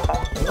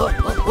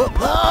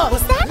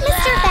 Is that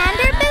Mr.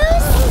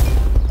 Vanderboos?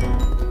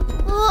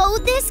 Oh,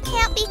 this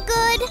can't be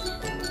good.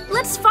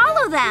 Let's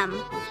follow them.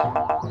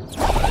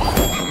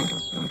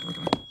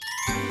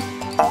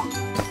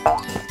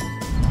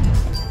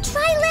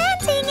 Try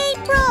landing,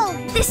 April!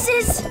 This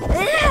is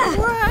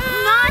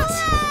not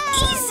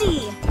easy.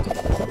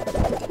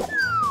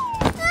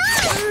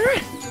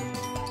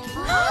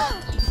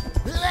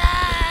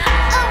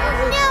 Oh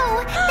no!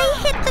 They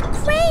hit the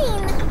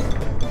crane!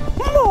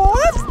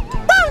 Morph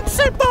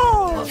bouncy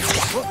ball!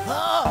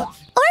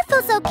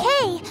 Orphle's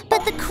okay,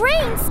 but the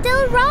crane's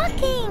still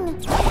rocking.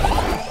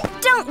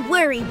 Don't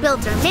worry,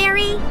 Builder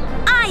Mary.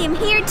 I am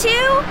here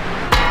to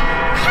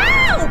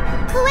Help!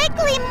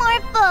 Quickly,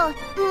 Morphle!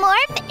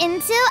 Morph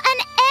into an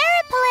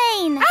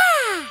airplane!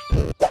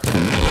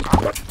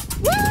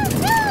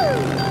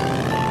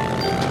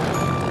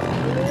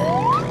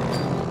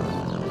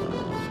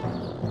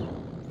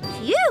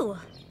 Phew!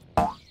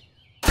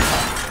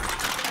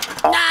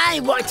 I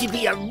want to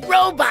be a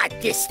robot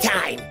this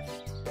time.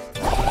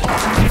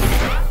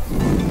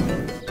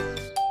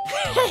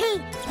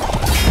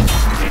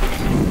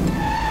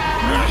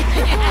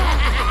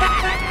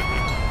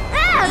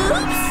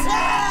 Oops!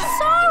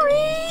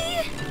 Sorry!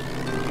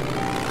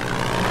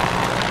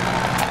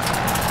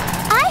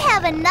 I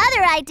have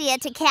another idea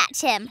to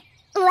catch him.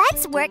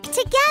 Let's work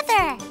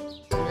together.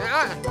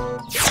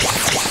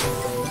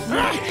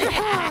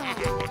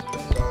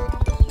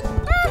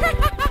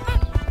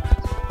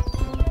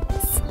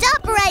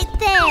 Stop right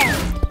there.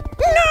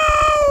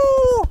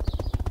 No!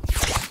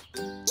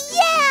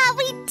 Yeah,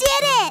 we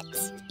did it!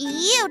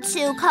 You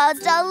two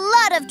caused a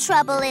lot of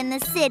trouble in the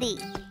city.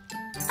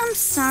 I'm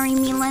sorry,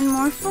 Mila and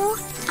Morphle.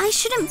 I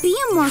shouldn't be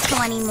a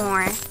Morphle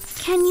anymore.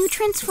 Can you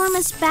transform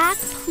us back,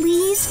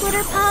 please,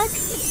 Glitterpug?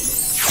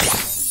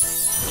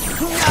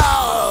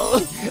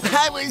 No!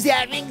 I was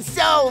having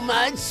so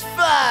much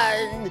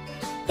fun!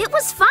 It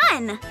was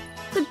fun,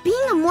 but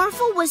being a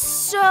Morphle was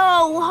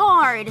so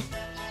hard.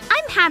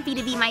 I'm happy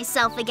to be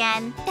myself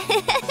again.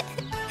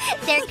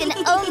 There can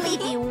only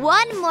be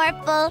one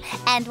Morphle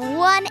and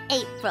one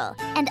April,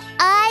 and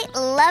I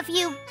love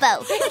you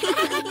both.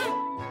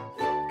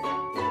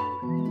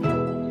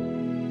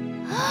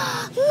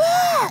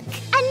 Look!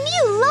 A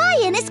new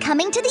lion is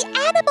coming to the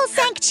animal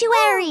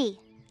sanctuary!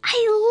 I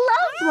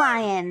love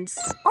lions!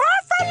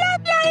 Orphle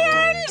love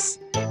lions!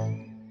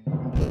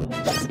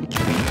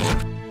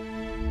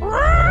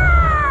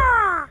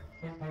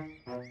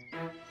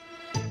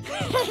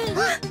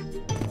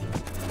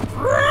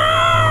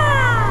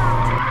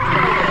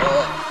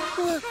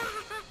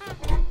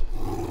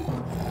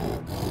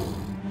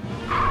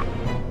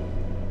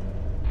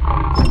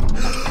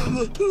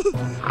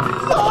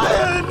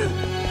 Lion!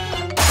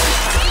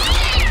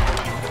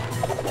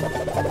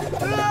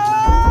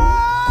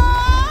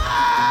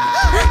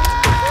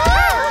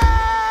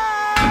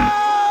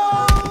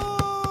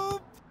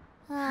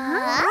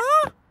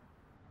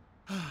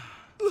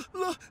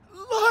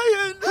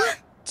 Lion!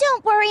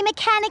 Don't worry,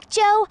 Mechanic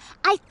Joe.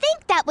 I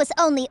think that was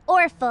only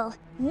Orphle.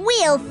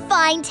 We'll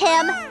find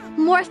him.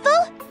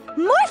 Morphle,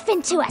 morph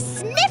into a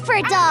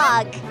sniffer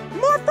dog.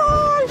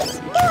 Morphle!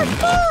 Morph,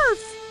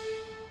 morph!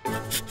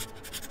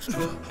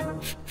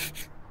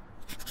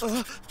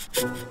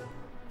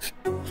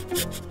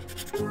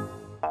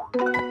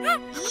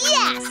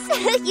 Yes!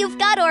 You've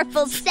got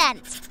Orphle's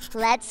scent.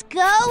 Let's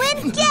go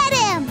and get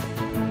him!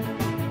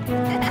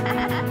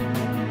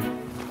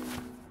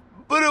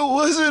 But it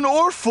wasn't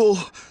Orphle.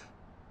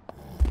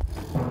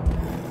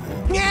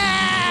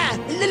 Ah!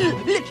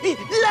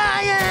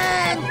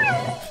 Lion!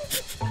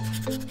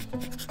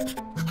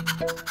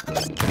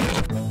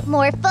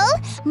 Morphle,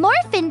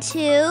 morph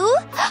into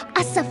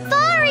a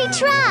safari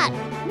truck.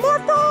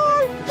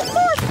 Morphle!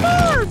 Morph,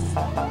 morph!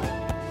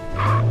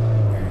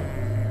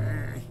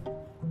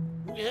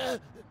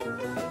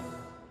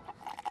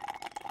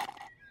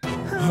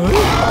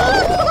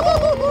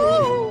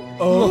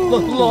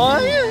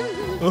 Lion?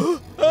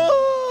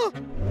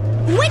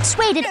 Which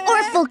way did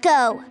Orphle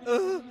go?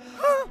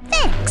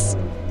 Thanks.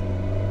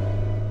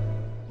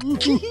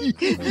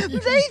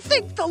 They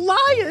think the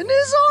lion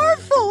is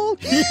Orphle.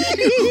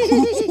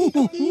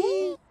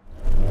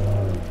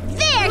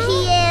 There he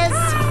is.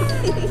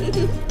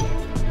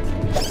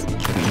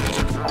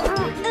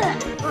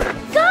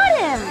 Got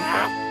him!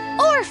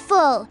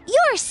 Orphle,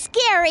 you're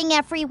scaring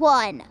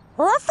everyone.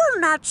 Orphle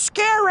not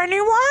scare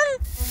anyone?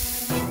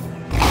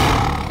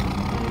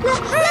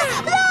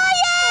 Lion!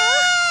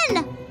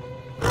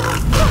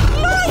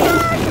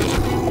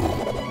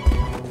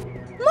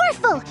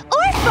 Morphle,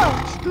 Orphle,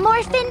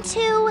 morph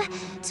into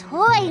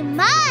toy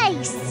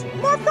mice.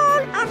 Morphle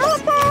and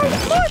Orphle,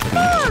 morph,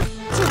 morph!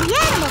 To the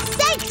animal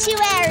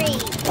sanctuary.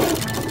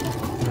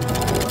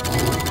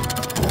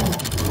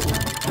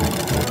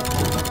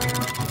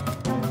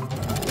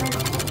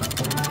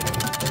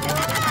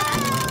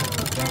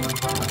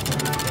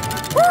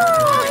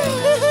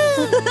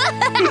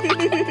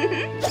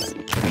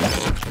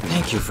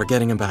 Thank you for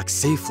getting him back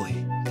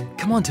safely.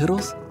 Come on,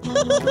 Toodles.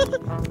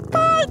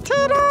 Bye,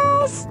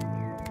 Toodles!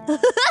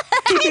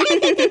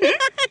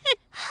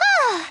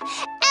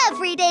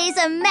 Every day's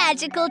a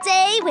magical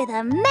day with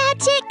a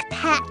magic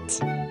pet.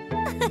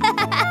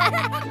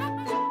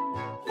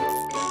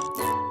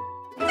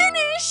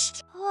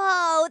 Finished!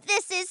 Oh,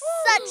 this is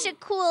such a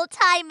cool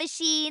time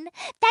machine.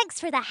 Thanks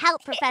for the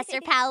help,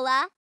 Professor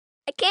Paula.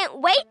 I can't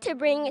wait to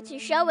bring it to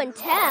show and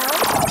tell.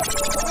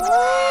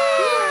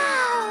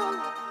 Wow!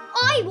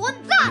 I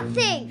want that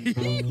thing!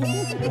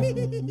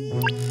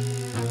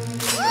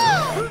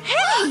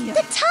 Hey!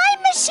 The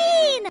time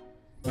machine!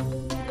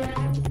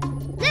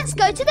 Let's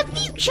go to the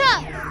future!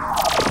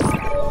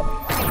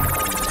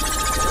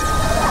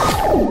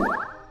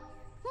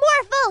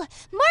 Morphle!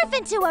 Morph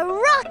into a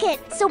rocket rocket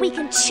so we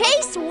can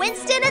chase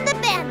Winston and the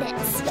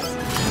bandits.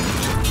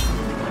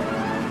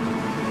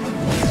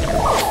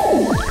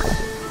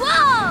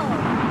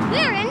 Whoa!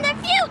 We're in the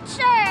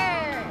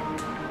future!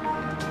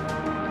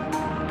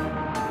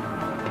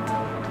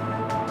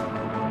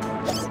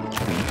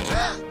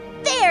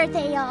 There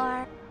they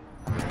are.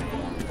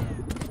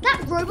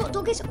 That robot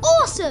dog is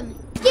awesome!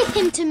 Give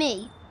him to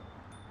me.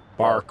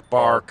 Bark,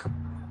 bark.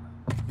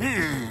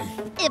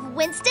 If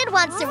Winston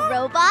wants a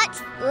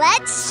robot,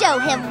 let's show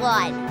him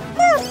one.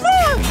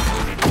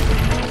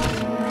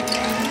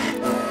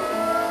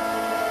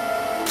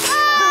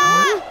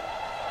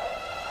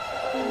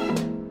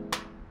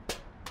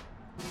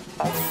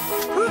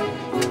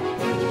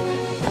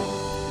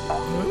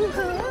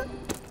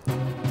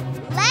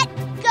 Let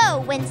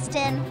go,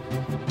 Winston.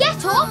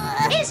 Get off!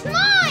 It's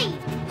mine!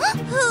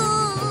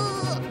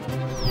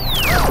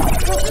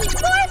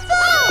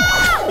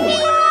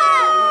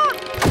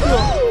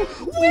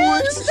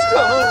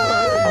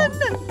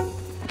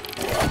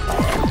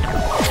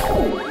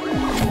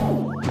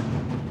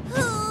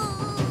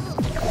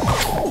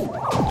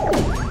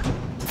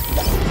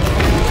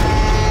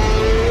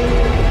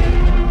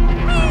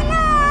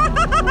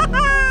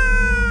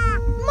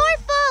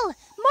 Morphle!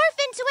 Morph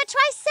into a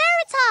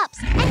Triceratops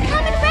and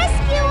come and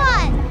rescue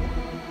us!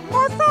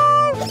 Morphle!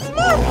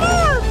 Morph,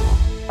 morph!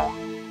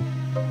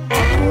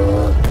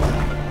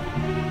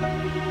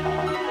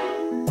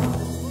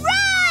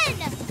 Run!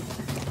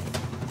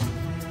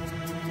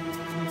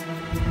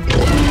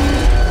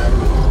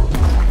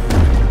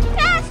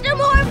 Faster,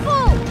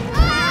 Morphle!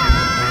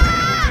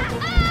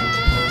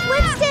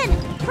 Winston,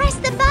 press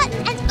the button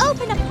and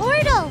open a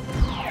portal.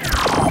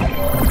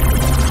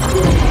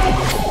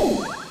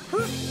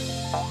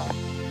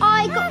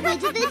 I got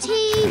rid of the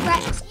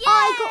T-Rex.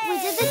 I got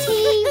rid of the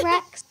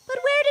T-Rex. But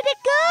where did it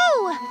go?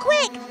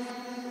 Quick!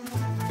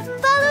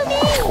 Follow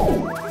me!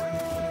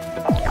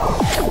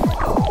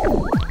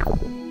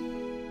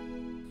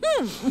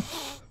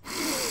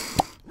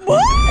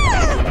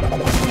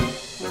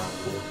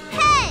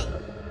 Hey!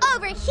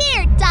 Over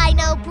here,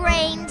 Dino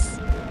Brains!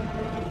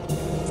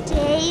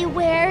 Stay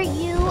where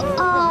you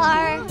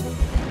are.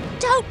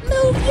 Don't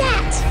move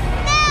yet!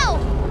 Now!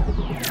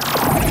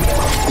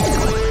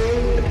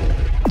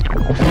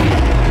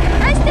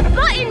 Press the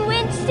button,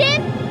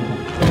 Winston!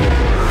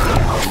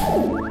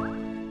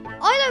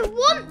 I don't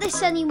want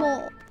this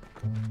anymore.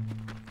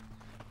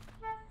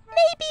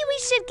 Maybe we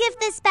should give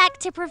this back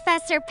to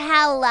Professor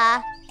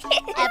Paula.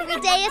 Every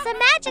day is a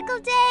magical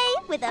day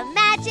with a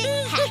magic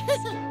pet.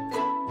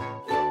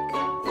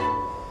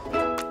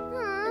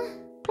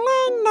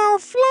 Plane no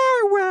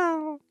fly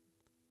well.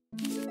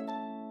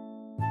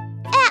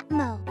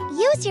 Atmo,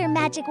 use your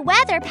magic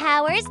weather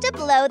powers to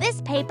blow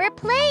this paper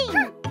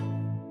plane.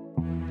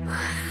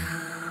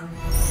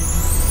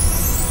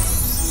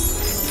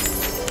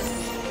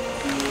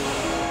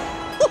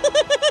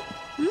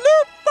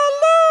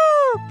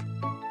 Loop-a-loop!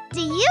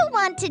 Do you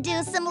want to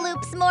do some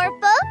loops,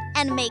 Morphle,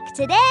 and make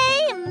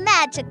today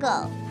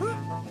magical?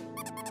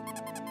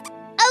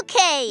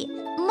 Okay,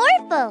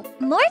 Morphle,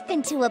 morph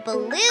into a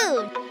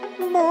balloon.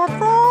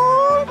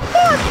 Morphle,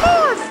 morph,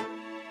 morph!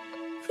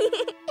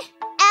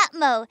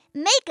 Atmo,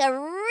 make a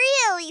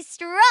really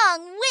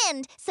strong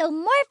wind so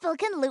Morphle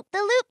can loop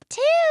the loop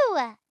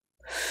too.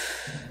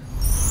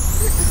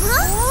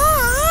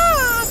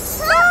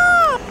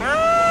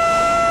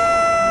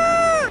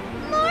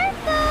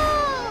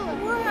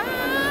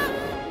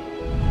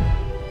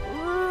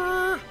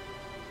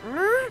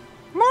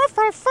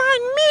 Morphle,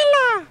 find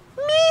Mila!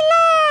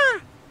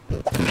 Mila!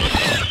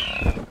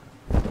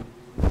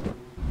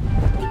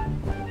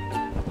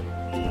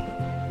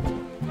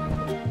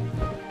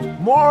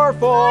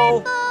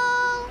 Morphle!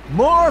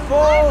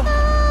 Morphle!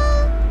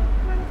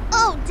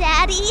 Oh,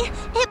 Daddy,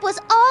 it was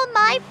all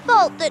my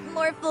fault that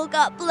Morphle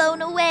got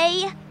blown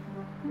away.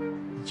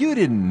 You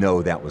didn't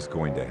know that was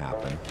going to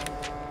happen.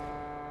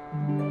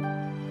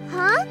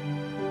 Huh?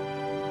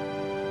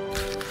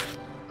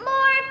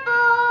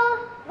 Morphle,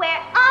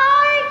 where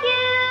are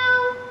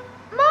you?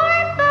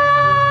 Morphle!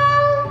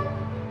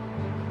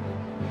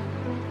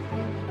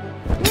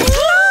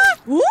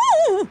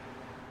 Woo!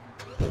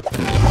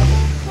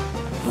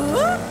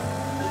 Huh?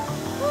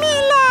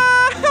 Mila!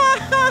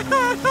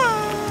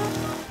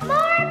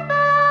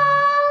 Morphle!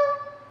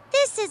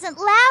 This isn't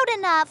loud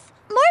enough.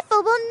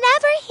 Morphle will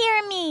never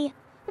hear me.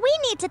 We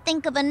need to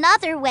think of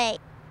another way.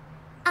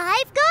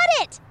 I've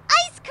got it!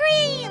 Ice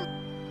cream!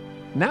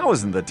 Now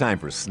isn't the time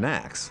for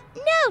snacks.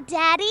 No,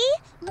 Daddy.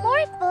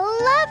 Morphle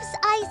loves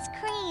ice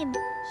cream.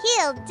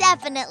 He'll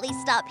definitely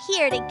stop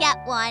here to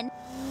get one.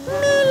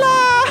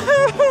 Mila!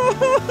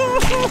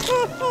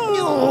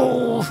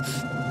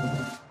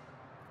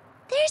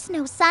 There's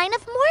no sign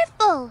of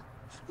Morphle.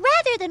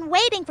 Rather than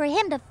waiting for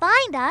him to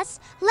find us,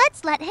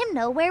 let's let him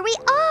know where we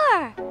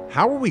are.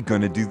 How are we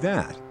going to do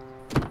that?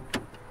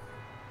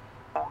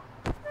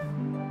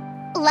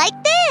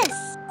 Like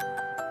this.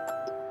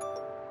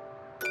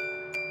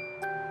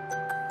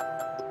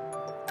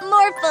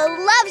 Morphle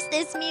loves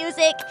this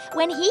music.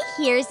 When he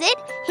hears it,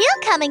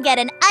 he'll come and get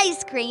an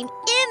ice cream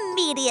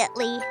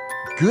immediately.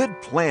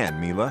 Good plan,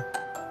 Mila.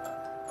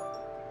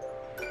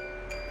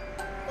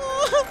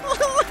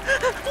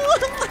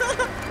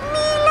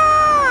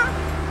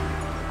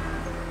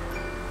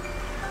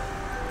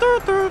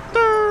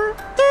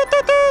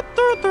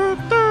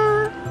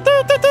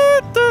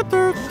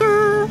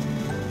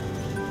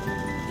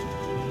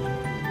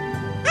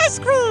 Ice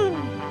cream!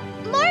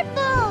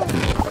 Morphle!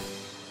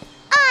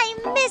 I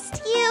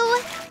missed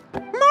you!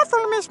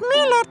 Morphle missed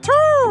Mila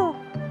too!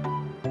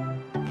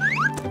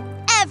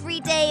 Every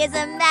day is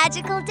a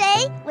magical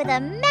day with a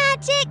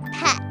magic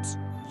pet.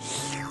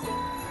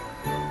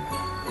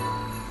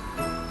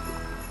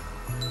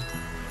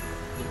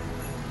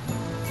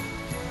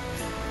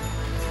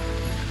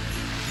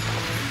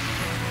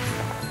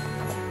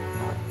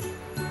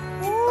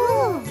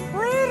 Ooh,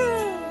 pretty!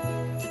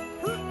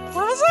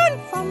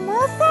 Present from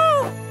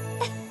Morphle?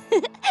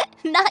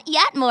 Not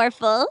yet,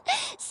 Morphle.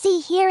 See,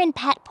 here in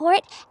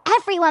Petport,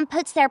 everyone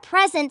puts their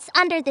presents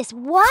under this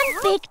one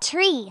big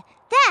tree.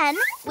 Then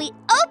we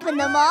open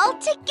them all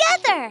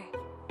together.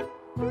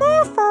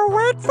 Morphle,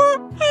 wait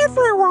for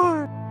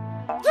everyone.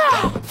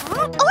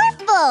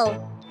 Orphle,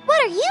 what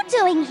are you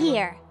doing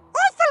here?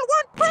 Orphle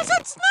want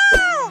presents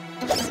now!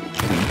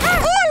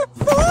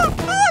 Orphle!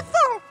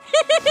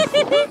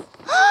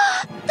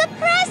 The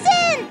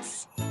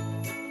presents!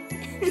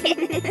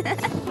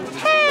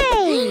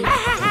 Hey!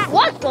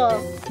 Orphle!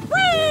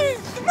 Whee!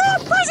 More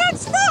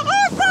presents for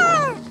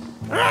Orphle!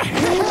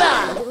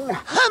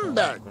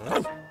 Humbug!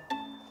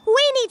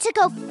 We need to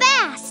go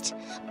fast!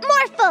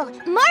 Morphle,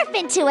 morph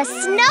into a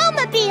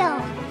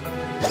snowmobile!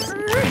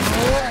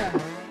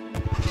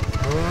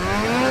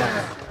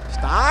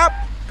 Stop.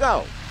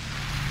 Go.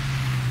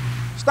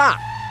 Stop.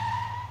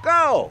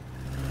 Go.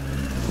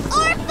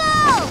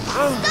 Orphle!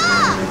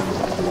 Stop!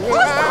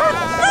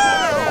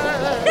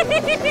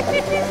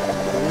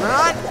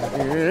 Not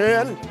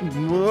in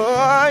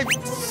my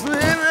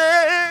city.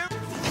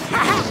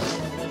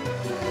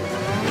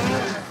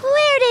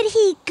 Where did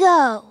he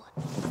go?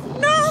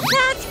 No,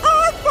 that's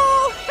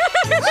Orphle!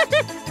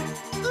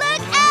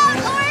 Look out,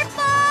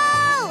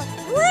 Orphle!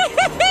 Whee!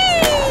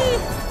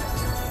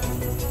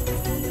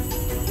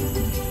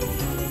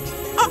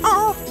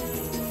 Uh-oh!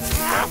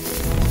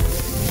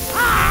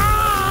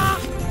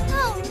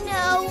 Oh,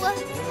 no.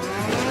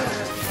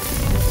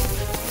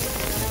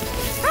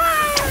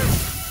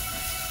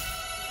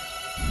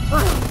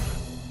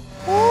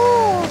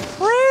 Oh,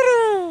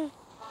 pretty!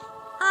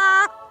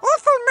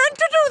 Orphle meant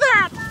to do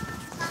that!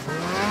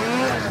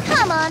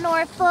 Come on,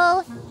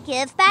 Orphle.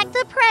 Give back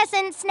the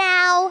presents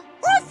now.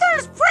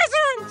 Orphle's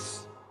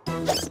presents!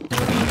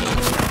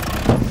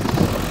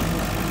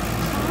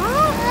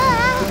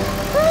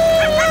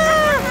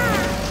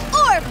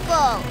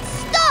 Orphle,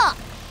 stop!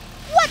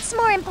 What's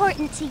more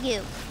important to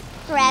you?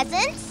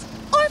 Presents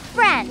or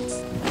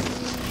friends?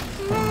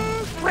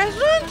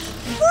 Presents?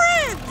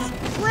 Friends!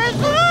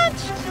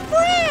 Presents!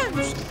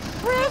 Friends!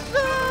 Presents!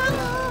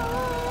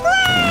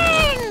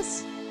 Friends!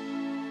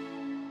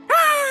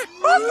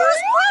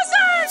 Orphle's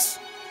presents!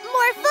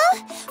 Morphle,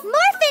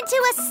 morph into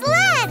a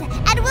sled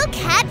and we'll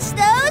catch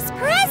those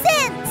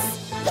presents!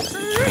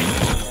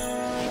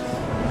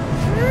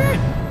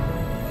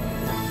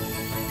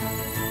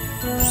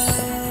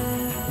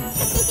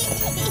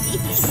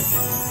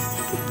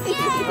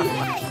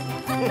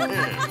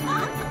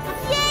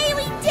 Yay,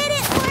 we did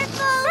it,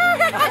 Orphle!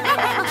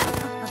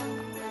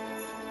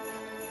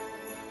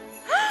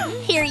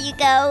 Here you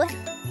go.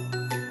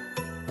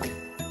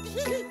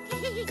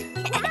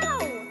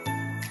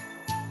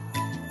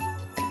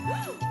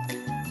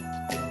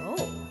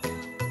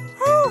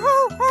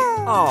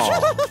 Oh.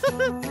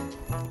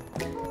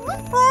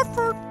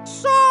 Orphle,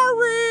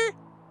 sorry.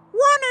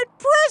 Wanted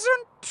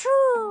present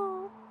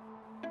too.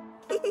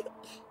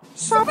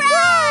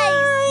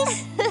 Surprise!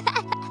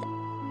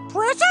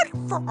 Present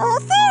for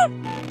Orphle?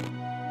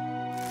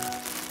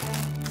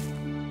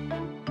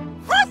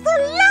 Orphle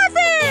love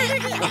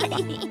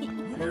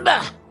it!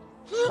 Bah!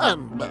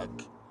 Humbug!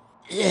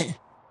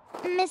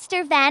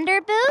 Mr.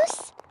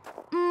 Vanderboos,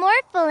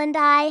 Morphle and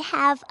I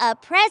have a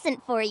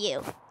present for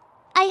you.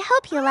 I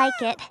hope you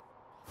like it.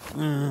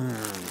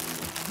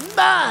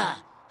 Bah!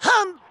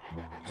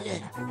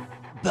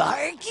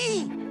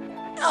 Barky?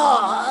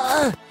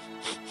 Aww!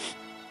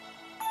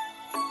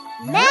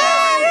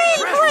 Merry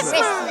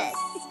Christmas!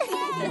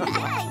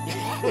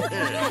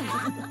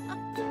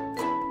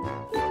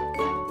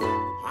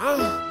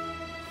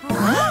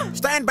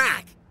 Stand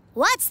back.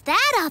 What's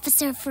that,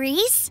 Officer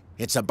Freeze?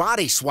 It's a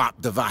body swap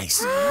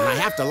device, and I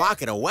have to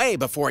lock it away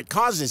before it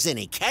causes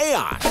any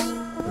chaos.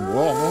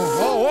 Whoa, whoa,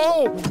 whoa,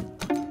 whoa!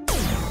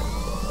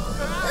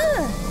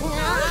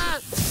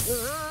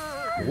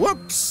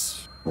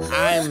 Whoops.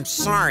 I'm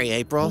sorry,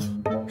 April.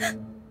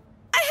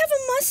 I have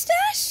a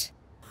mustache?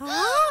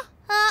 Huh?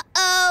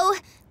 Uh-oh.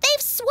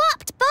 They've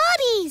swapped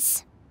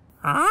bodies.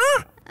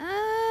 Huh?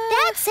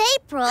 That's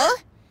April.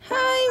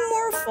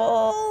 Hi,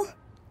 Morphle.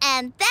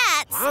 And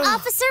that's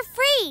Officer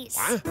Freeze.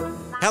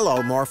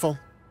 Hello, Morphle.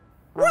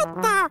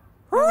 What the?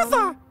 Who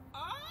the?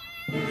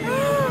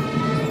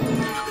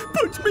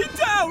 Put me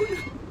down!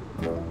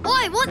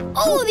 I want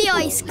all the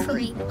ice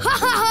cream. Ha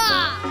ha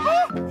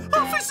ha!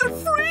 Officer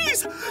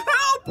Freeze!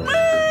 Help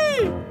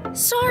me!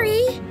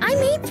 Sorry, I'm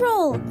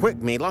April. Quick,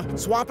 Mila,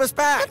 swap us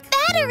back. The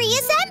battery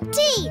is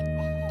empty.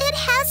 It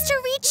has to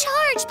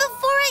recharge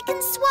before it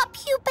can swap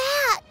you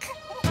back.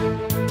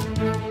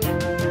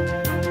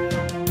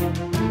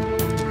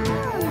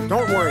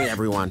 Don't worry,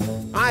 everyone.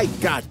 I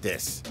got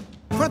this.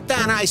 Put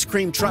that ice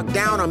cream truck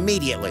down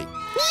immediately.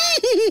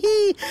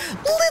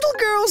 Little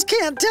girls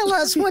can't tell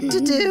us what to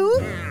do.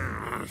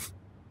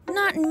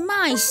 Not in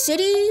my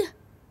city.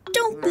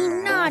 Don't be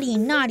naughty,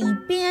 naughty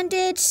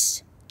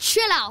bandits.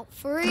 Chill out,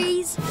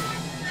 Freeze.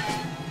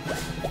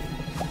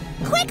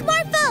 Quick,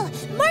 Morphle!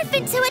 Morph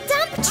into a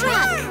dump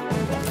truck!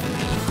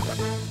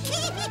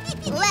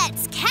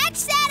 Let's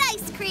catch that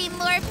ice cream,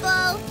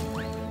 Morphle!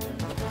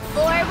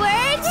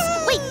 Forwards,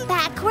 wait,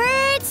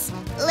 backwards,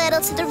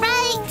 little to the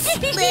right,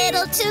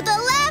 little to the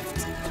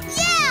left,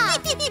 yeah!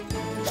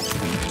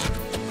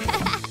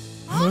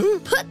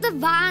 Put the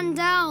van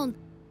down.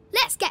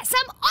 Let's get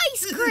some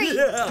ice cream.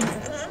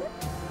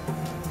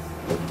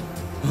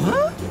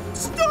 Huh?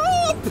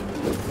 Stop!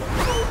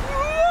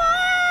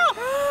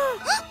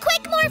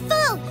 Quick,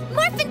 Morphle!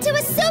 Morph into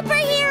a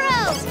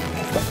superhero!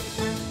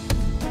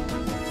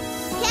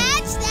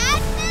 Catch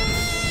that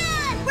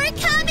man! We're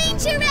coming,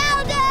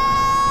 Geraldo!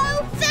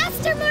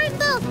 Faster,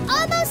 Morphle!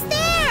 Almost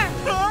there!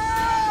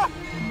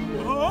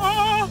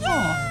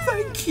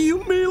 Thank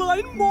you, Mila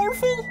and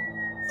Morphle.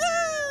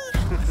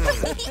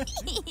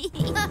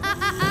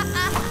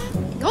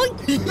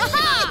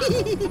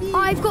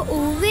 I've got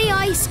all the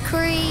ice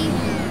cream.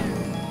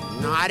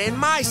 Not in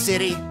my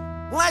city.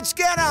 Let's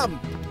get them.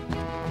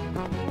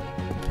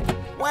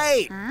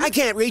 Wait, I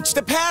can't reach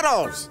the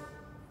pedals.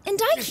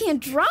 And I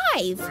can't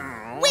drive.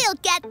 We'll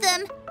get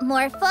them.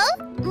 Morphle,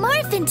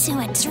 morph into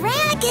a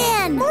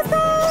dragon!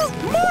 Morphle!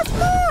 Morph,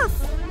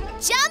 morph!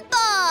 Jump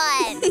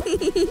on!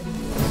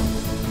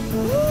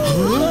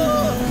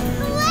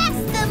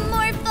 Blast them,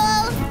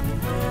 Morphle!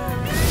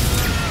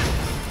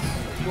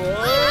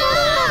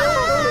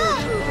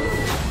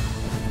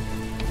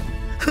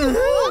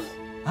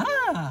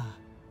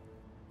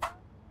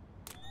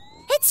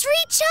 It's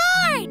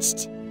recharged!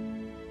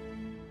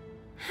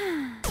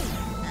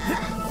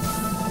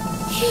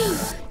 Phew,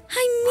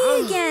 I'm me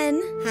again.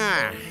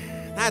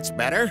 That's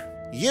better.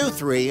 You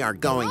three are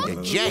going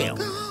to jail.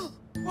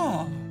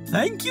 Oh,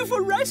 thank you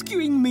for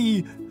rescuing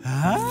me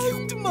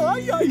and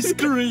my ice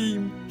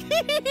cream.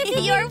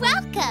 You're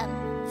welcome.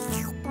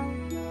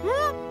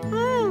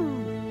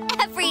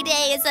 Every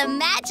day is a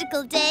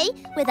magical day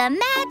with a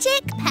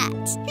magic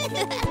pet.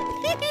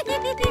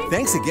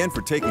 Thanks again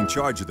for taking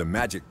charge of the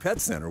Magic Pet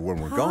Center when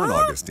we're gone,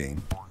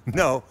 Augustine.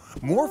 No,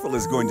 Morphle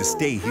is going to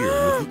stay here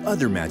with the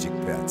other magic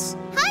pets.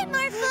 Hi,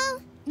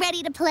 Morphle.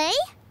 Ready to play?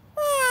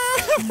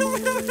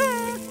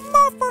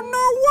 Morphle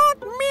no want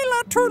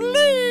Mila to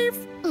leave.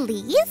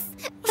 Leave?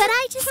 But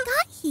I just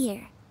got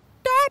here.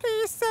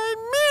 Daddy say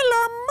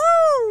Mila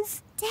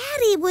move.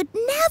 Daddy would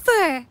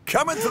never.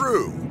 Coming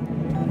through.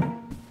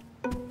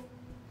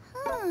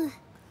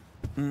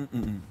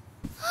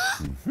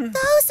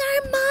 Those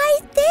are my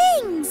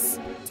things.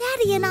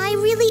 Daddy and I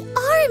really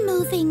are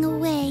moving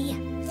away.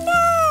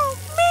 No,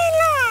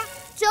 Mila.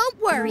 Don't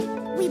worry.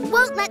 We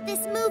won't let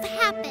this move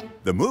happen.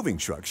 The moving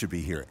truck should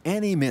be here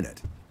any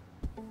minute.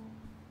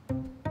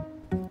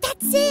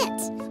 That's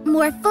it.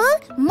 Morphle,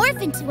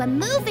 morph into a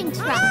moving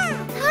truck.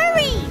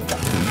 Hurry!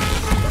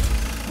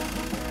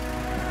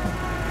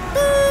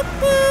 Boop,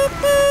 boop,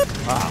 boop.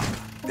 Ah,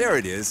 there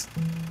it is.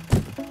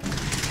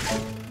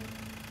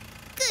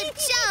 Good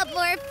job,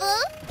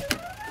 Orphle.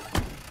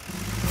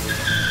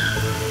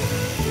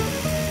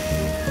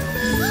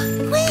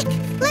 Quick,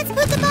 let's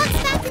put the box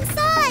back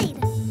inside.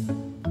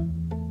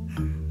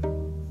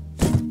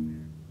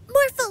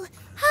 Morphle,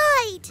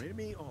 hide.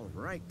 Maybe all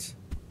right.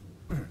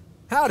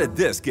 How did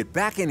this get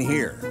back in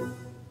here?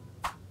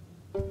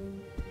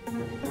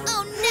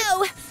 Oh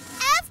no!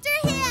 After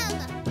him!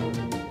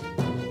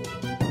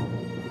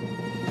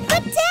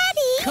 But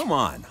Daddy! Come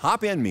on,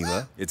 hop in,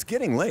 Mila. It's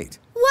getting late.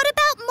 What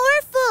about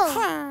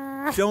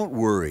Morphle? Don't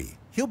worry.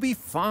 He'll be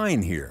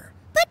fine here.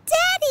 But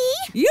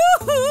Daddy!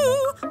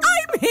 Yoo-hoo!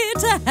 I'm here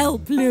to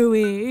help,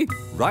 Louie.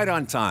 Right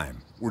on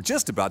time. We're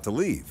just about to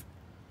leave.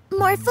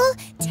 Morphle,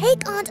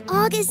 take Aunt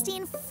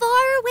Augustine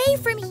far away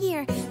from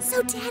here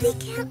so Daddy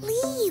can't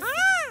leave.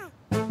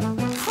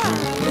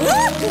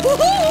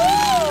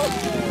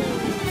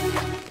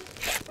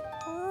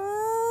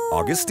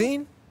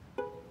 Augustine?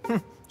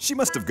 She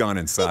must have gone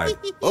inside.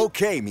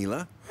 Okay,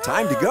 Mila.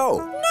 Time to go.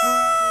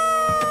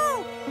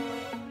 No!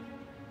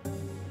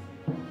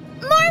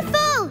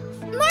 Morphle!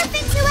 Morph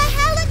into a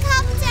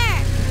helicopter!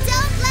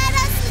 Don't let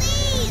us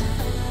leave!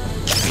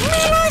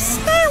 Mila,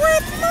 stay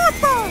with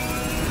Morphle!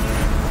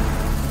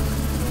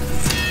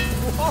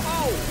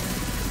 Whoa!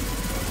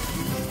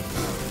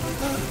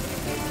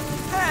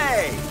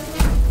 Hey!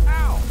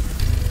 Ow!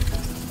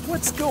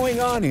 What's going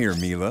on here,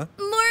 Mila?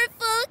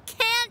 Morphle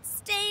can't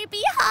stay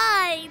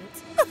behind!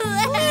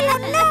 Mila,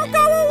 no,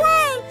 go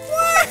away!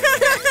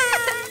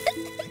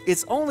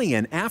 It's only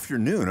an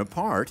afternoon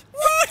apart.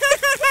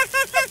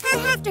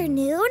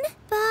 Afternoon,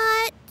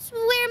 but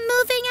we're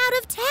moving out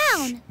of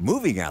town.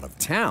 Moving out of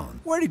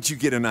town? Where did you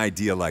get an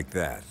idea like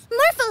that?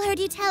 Morphle heard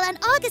you tell Aunt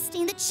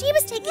Augustine that she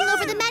was taking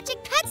over the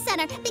Magic Pet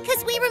Center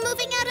because we were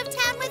moving out of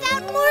town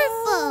without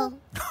Morphle.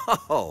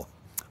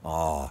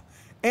 Oh,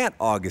 Aunt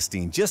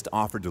Augustine just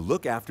offered to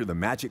look after the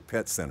Magic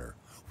Pet Center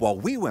while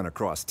we went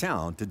across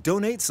town to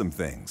donate some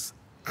things.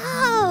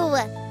 Oh,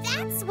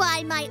 that's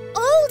why my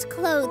old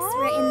clothes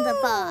were in the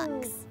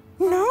box.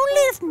 No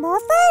leave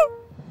Morphle?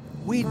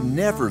 We'd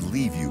never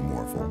leave you,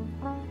 Morphle.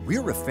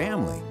 We're a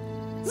family.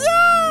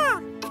 Yeah!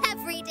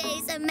 Every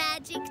day's a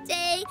magic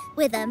day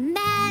with a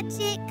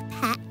magic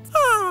pet.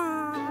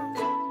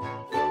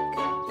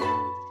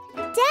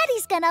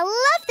 Daddy's gonna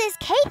love this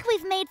cake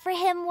we've made for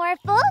him,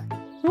 Morphle.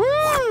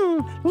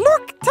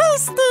 Look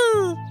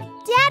tasty!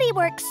 Daddy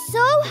works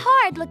so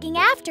hard looking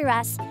after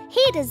us.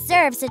 He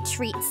deserves a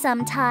treat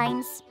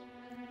sometimes.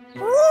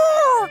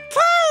 Whoa,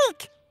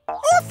 cake!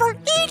 Orphle,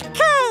 eat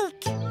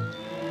cake!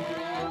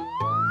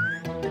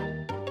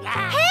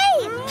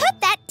 Hey, put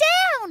that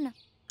down!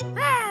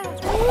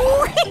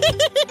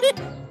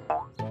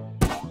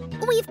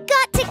 We've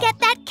got to get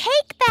that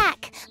cake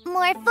back.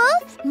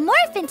 Morphle,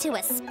 morph into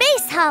a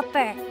space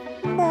hopper.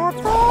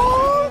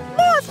 Morphle,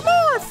 morph,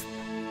 morph!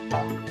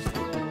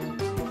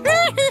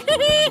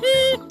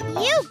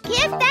 You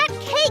give that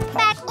cake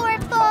back,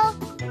 Orphle.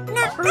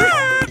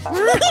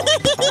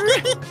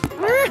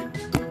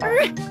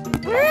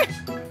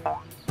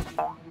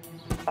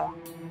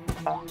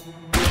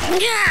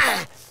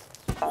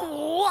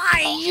 Why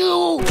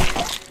you?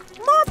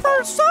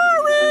 Morphle,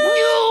 sorry!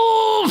 You!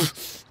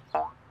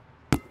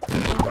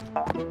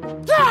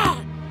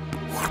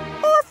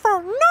 Orphle,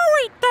 no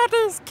eat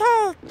Daddy's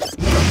cake!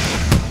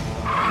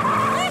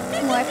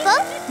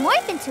 Morphle,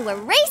 morph into a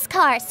race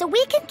car so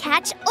we can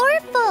catch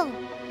Orphle.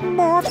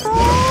 Morphle,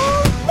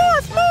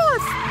 morph,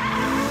 morph!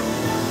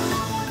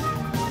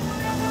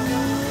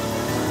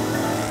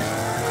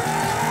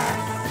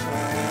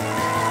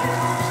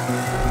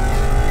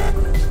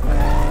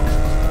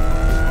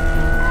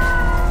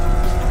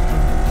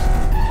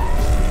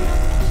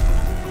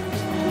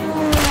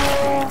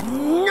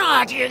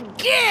 Not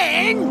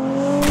again!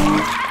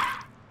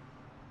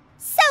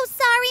 So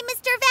sorry,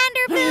 Mr.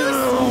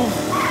 Vanderboos.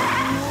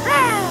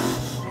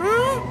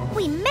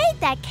 We made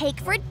that cake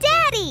for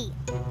Daddy.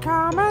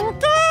 Come and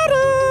get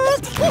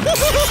it!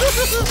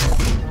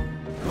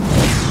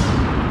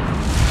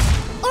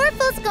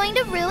 Orphle's going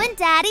to ruin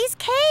Daddy's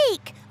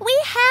cake.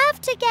 We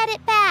have to get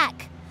it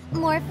back.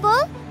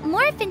 Morphle,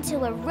 morph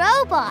into a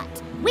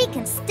robot. We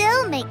can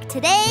still make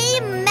today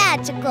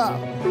magical.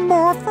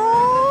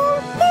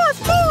 Morphle,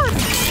 morph, morph!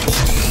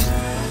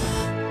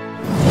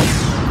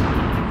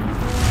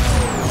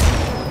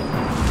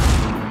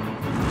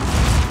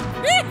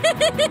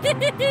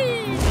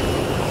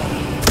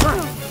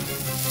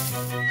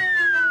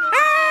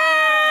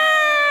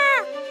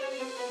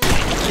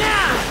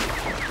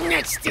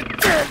 That's the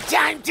third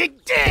time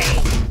today!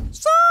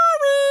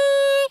 Sorry!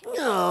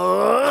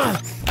 Oh.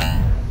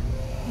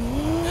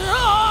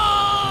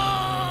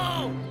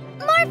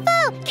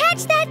 Morphle,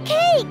 catch that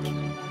cake!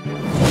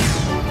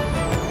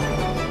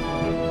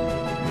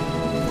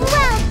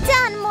 Well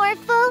done,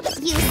 Morphle.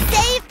 You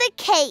saved the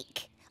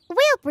cake.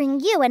 We'll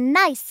bring you a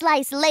nice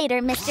slice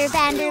later, Mr.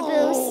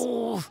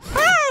 Vanderboos.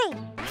 Hey!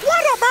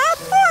 What about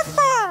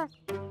Morphle?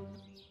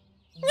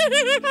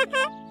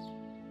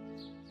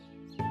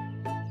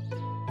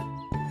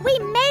 We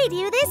made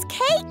you this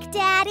cake,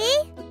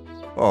 Daddy.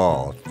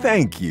 Oh,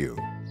 thank you.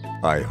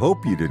 I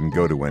hope you didn't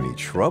go to any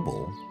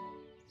trouble.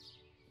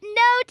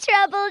 No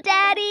trouble,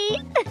 Daddy.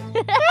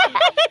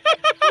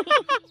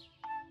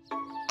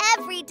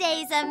 Every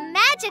day's a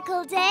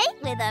magical day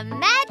with a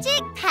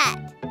magic pet.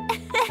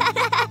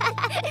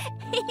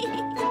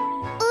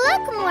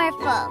 Look,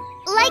 Morphle,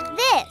 like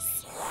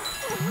this.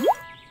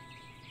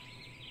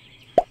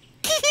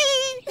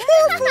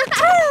 Morphle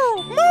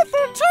too!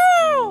 Morphle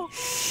too!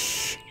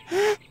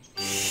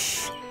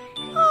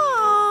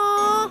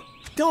 Aww.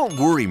 Don't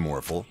worry,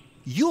 Morphle.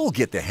 You'll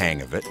get the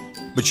hang of it,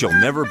 but you'll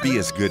never be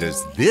as good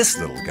as this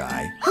little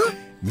guy.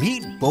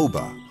 Meet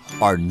Boba,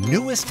 our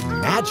newest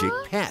magic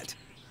pet.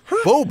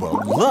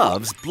 Boba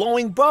loves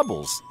blowing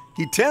bubbles.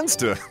 He tends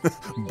to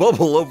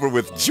bubble over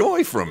with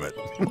joy from it.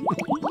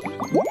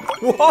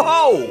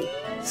 Whoa!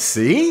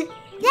 See?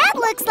 That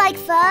looks like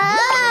fun.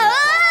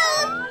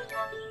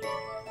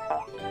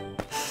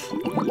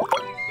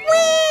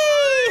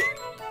 Whee!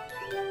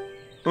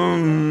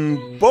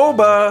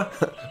 Boba,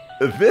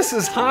 this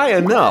is high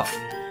enough.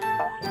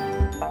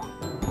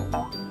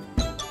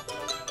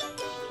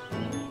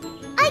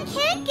 I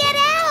can't get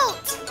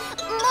out.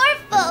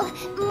 Morphle,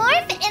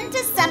 morph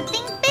into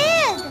something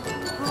big.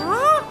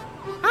 Huh?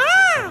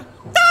 Ah!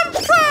 Dump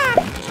truck!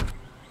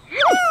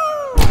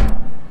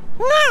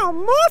 Now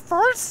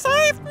Morphle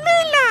saved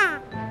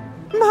Mila!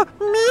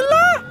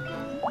 Mila?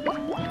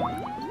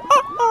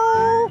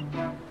 Uh-oh!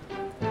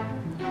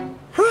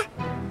 Huh?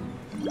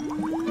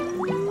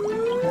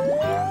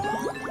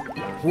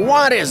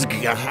 What is...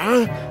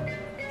 Huh?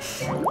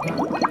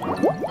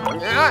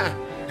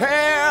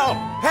 Help!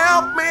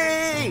 Help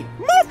me!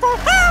 Morphle,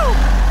 help!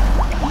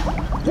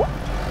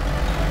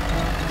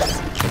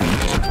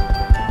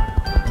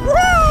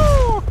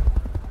 Whoa!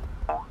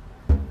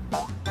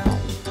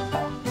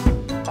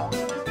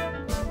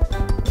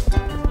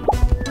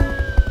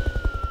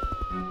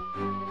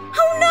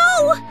 Oh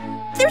no!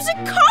 There's a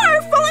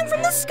car falling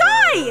from the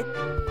sky!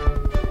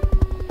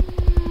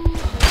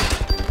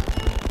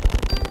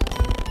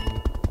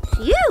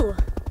 Phew!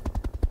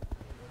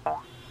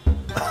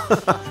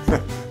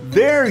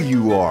 There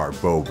you are,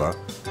 Boba.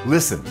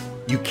 Listen,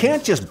 you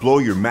can't just blow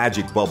your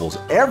magic bubbles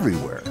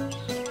everywhere.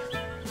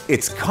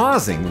 It's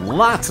causing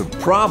lots of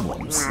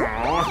problems.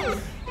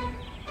 Daddy!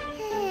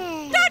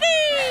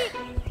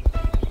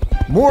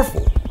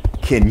 Morphle,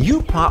 can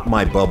you pop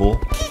my bubble?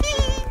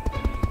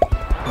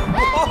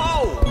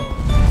 Oh,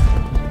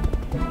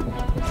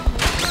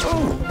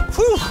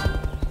 whew.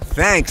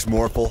 Thanks,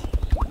 Morphle.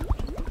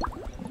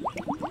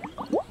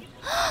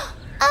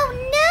 Oh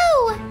no!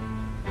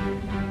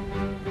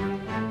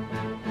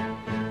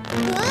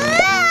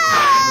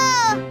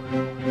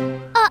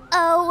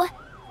 Uh-oh.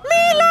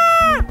 Mila!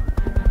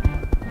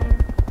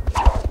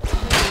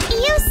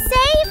 You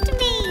saved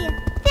me!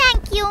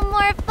 Thank you,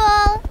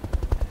 Morphle.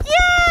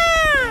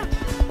 Yeah!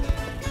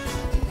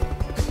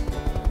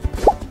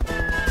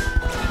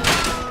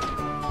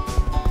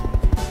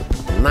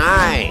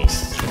 Nice.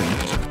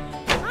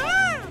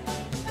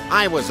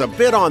 I was a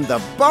bit on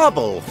the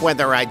bubble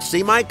whether I'd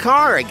see my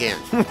car again.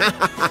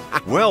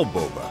 Well,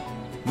 Boba,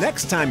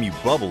 next time you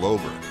bubble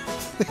over,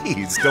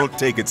 please don't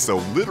take it so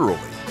literally.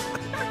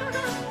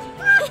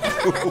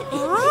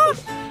 Over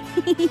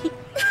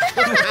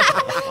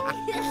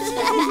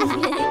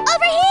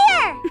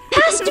here!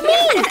 Past me!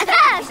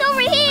 Pass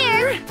over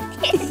here!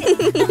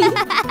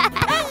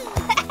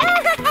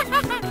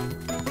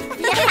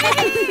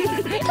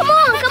 Come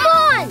on, come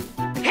on!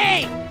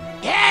 Hey!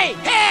 Hey!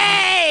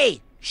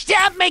 Hey!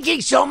 Stop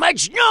making so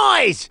much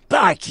noise!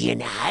 Barky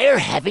and I are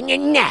having a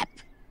nap.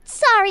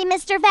 Sorry,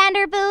 Mr.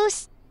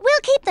 Vanderboos.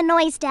 We'll keep the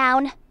noise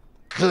down.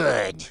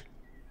 Good.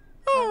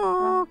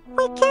 Oh,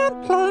 we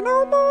can't play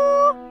no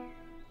more.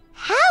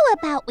 How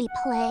about we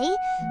play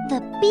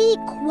the Be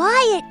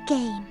Quiet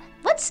game?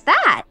 What's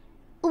that?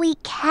 We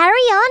carry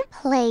on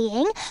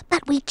playing,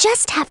 but we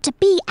just have to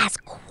be as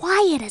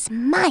quiet as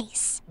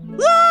mice.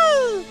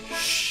 Yay!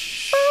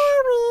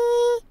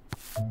 Sorry.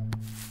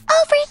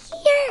 Over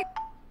here.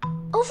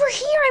 Over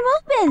here, I'm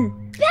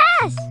open.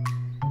 Pass!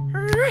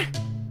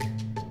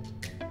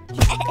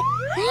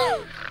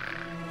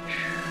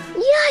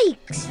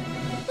 Yikes!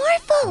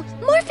 Morphle,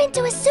 morph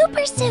into a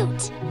super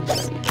suit.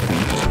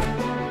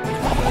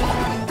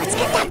 Let's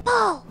get that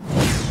ball.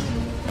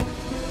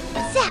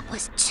 That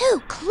was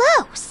too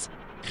close.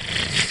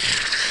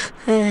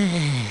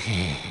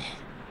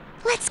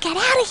 Let's get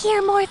out of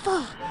here,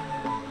 Morphle.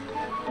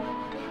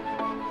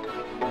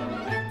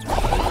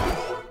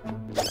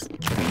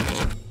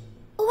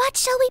 What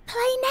shall we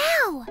play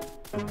now?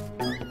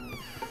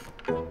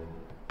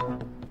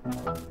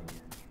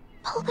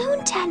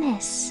 Balloon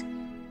tennis.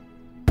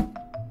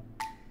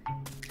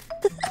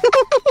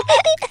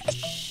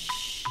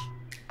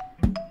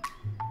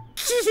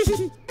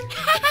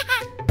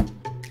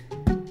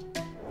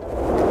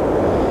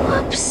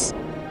 Whoops.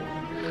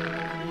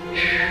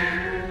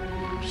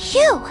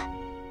 Phew.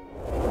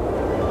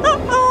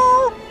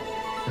 Uh-oh.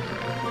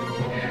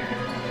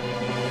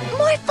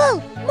 Morphle,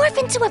 morph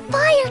into a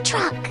fire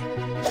truck.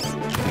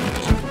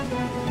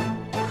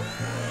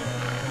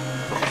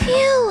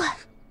 Phew.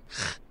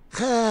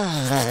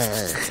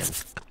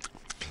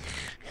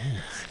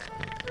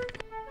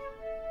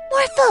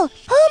 Morphle,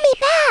 pull me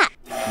back.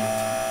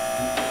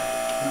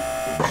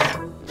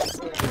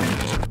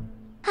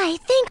 I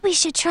think we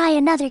should try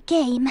another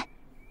game.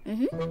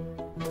 Morphle,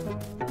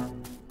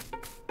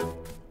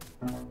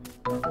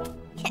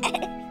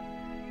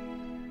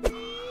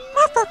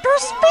 go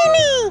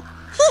spinny.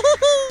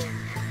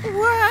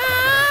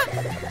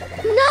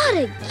 Not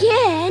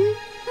again.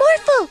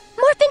 Morphle,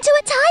 morph into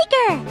a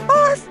tiger.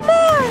 Morph,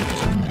 morph.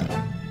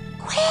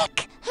 Quick,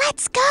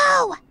 let's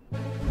go.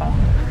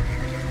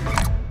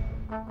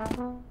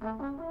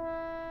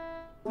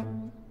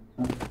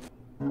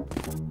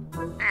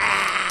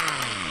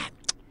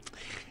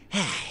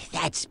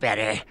 That's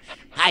better.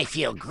 I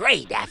feel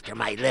great after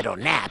my little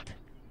nap.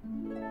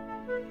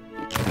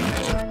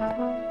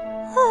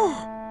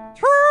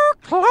 Too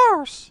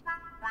close.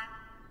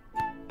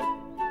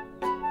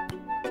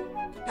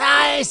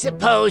 I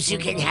suppose you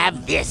can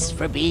have this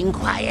for being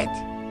quiet.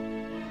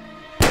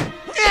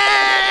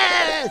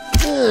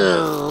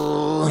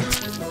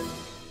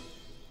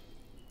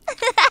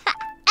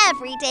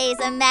 Every day's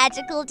a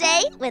magical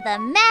day with a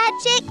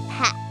magic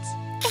pet.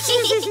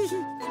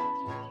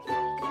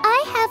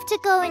 I have to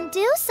go and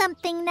do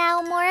something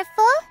now,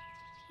 Morphle.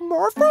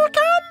 Morphle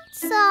come?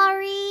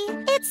 Sorry,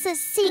 it's a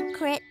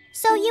secret,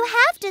 so you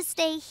have to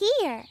stay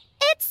here.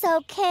 It's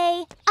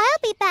okay.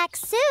 I'll be back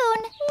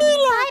soon.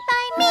 Mila!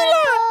 Bye-bye,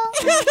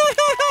 Morphle.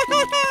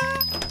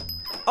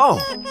 Oh,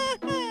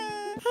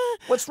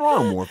 what's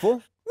wrong,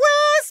 Morphle?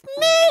 Where's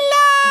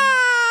Mila?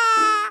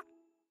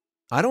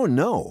 I don't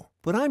know,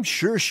 but I'm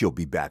sure she'll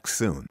be back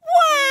soon.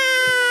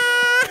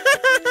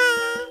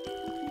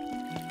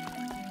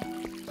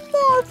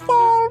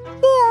 Morphle,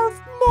 morph,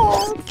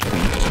 morph.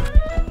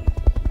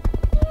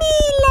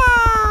 Mila!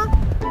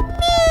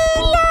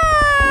 Mila!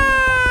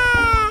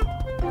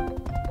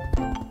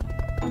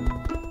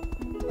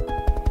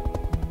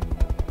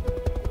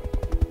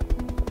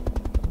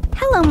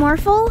 Hello,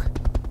 Morphle.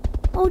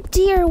 Oh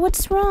dear,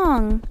 what's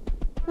wrong?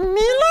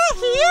 Mila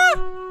here?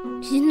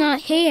 She's not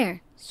here.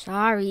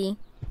 Sorry.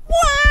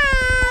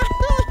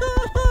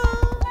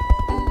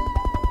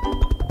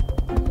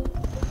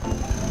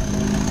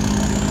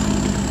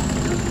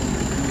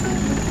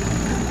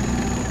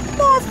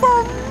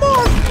 Morphle,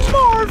 morph,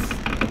 morph.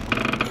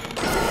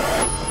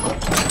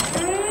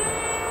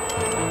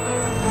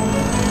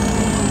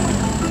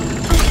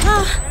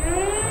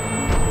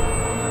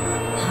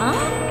 Huh?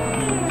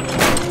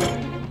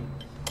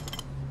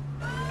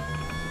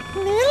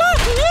 Mila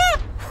here?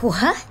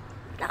 What?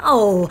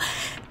 No,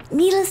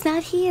 Mila's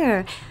not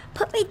here.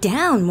 Put me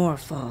down,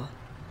 Morphle.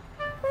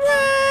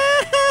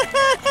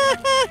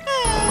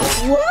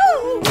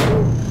 Whoa!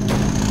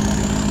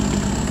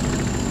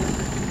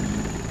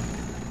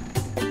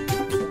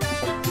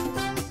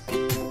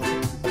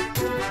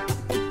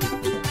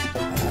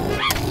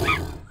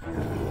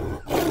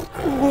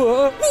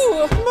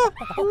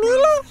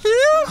 Mila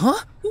here?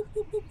 Huh?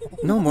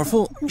 No,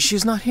 Morphle,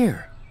 she's not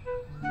here.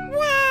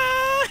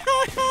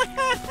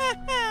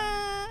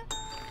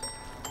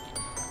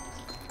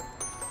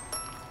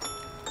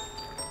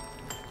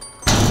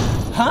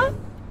 Huh?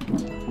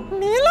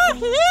 Mila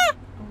here?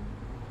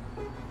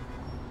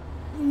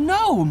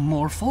 No,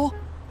 Morphle.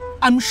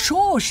 I'm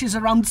sure she's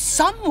around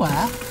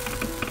somewhere.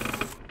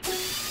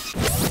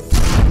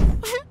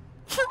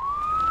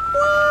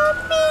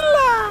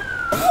 Mila!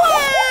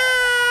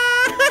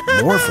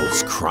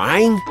 Morphle's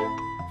crying?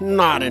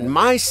 Not in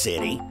my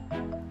city.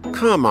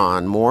 Come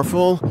on,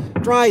 Morphle.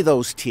 Dry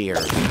those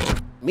tears.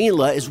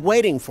 Mila is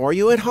waiting for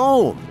you at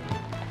home.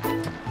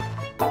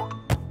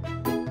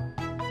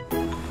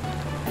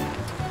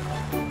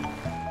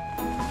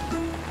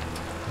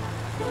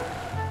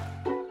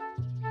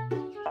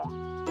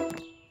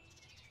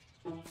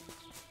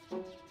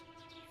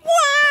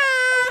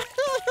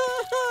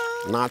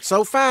 Not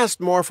so fast,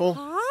 Morphle.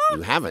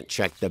 You haven't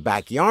checked the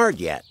backyard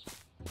yet.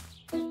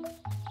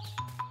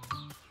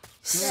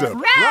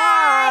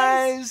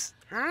 Surprise!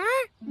 Huh?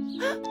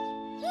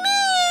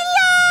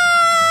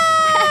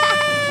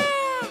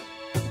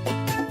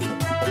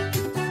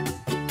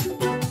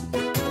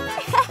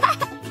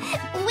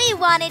 We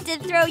wanted to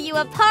throw you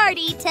a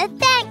party to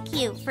thank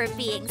you for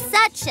being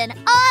such an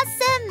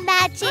awesome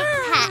magic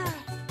pet.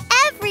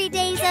 Every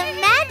day's a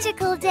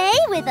magical day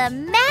with a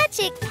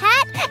magic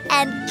pet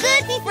and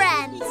good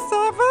friends.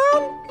 7,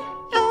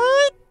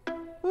 8,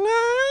 9,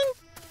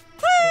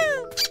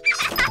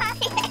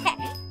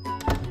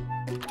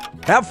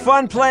 10. Have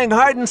fun playing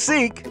hide and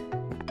seek.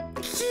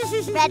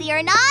 Ready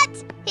or not,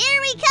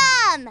 here we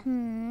come.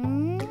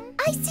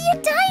 I see a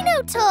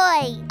dino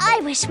toy.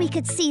 I wish we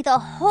could see the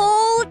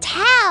whole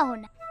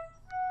town.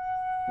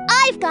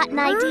 I've got an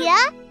idea.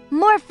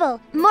 Morphle,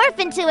 morph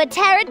into a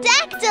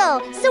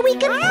pterodactyl so we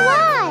can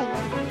fly.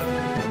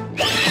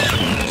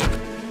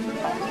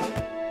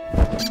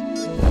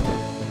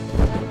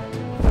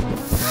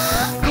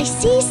 I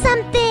see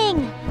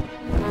something.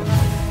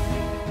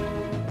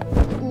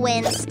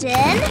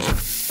 Winston,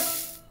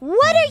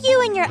 what are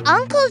you and your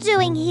uncle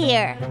doing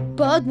here?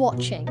 Bird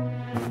watching.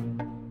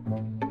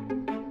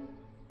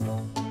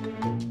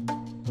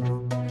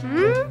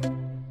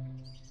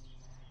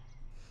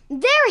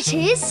 There it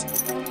is!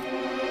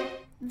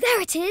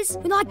 There it is.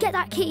 When I get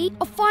that key,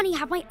 I'll finally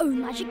have my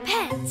own magic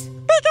pet.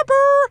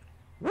 Peekaboo!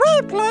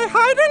 We play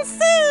hide and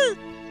seek!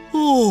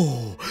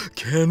 Oh,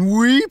 can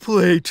we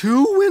play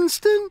too,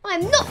 Winston?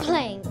 I'm not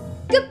playing.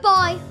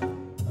 Goodbye.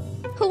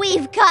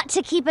 We've got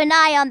to keep an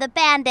eye on the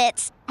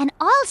bandits and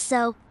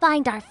also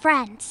find our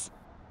friends.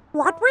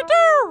 What we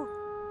do?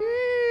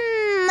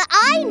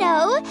 I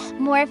know.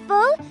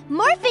 Morphle,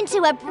 morph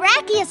into a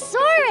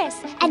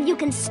brachiosaurus and you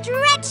can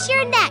stretch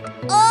your neck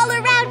all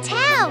around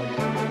town.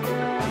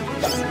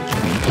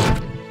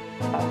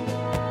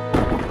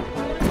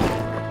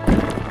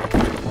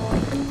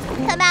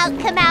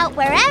 Come out,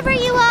 wherever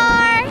you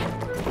are.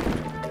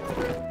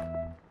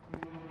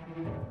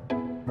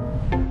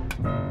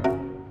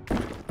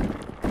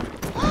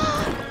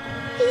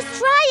 He's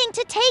trying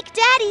to take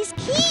Daddy's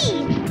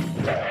key.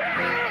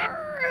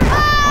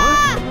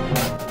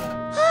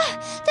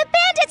 The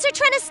bandits are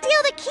trying to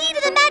steal the key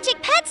to the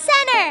Magic Pet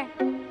Center.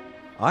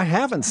 I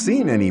haven't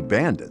seen any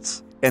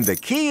bandits, and the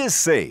key is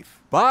safe.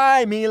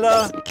 Bye,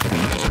 Mila.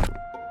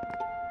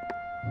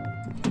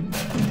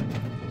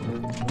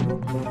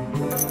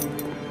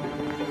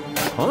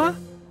 Huh?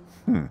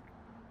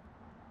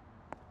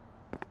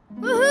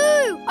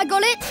 Woohoo! I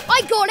got it!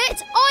 I got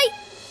it! I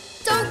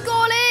don't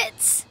got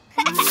it!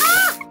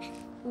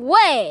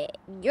 Wait,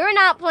 you're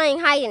not playing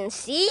hide and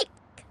seek?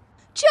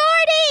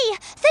 Jordy!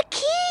 The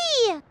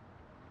key!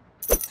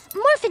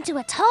 Morph into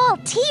a tall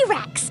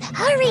T-Rex.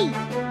 Hurry!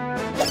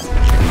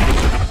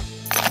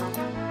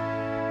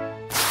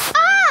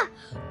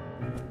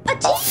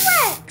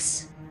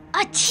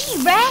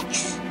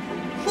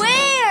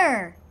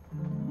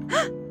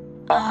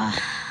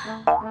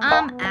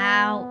 I'm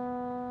out.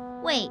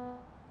 Wait,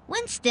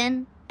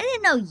 Winston, I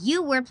didn't know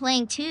you were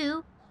playing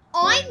too.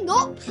 I'm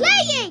not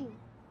playing!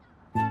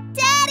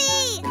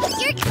 Daddy!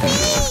 Your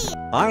key!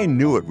 I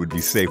knew it would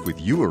be safe with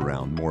you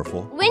around,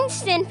 Morphle.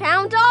 Winston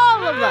found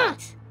all of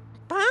us.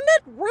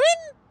 Bandit win?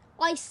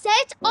 I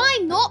said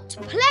I'm not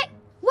playing.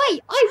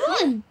 Wait, I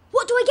won!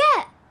 What do I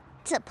get?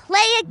 To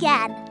play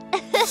again.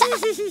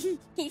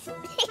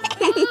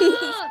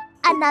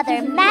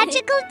 Another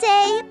magical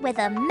day with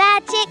a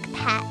magic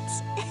pet.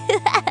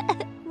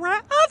 Where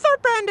other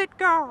bandit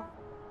go?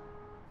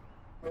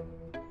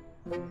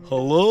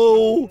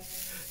 Hello?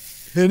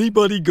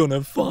 Anybody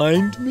gonna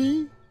find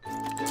me?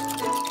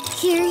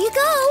 Here you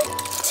go.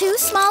 2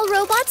 small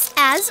robots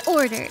as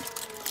ordered.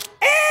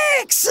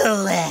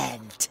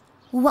 Excellent!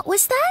 What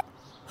was that?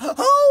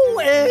 Oh,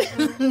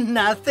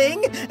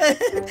 nothing.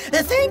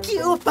 Thank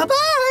you.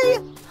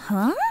 Bye-bye.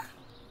 Huh?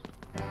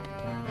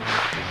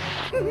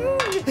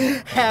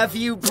 Have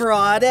you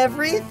brought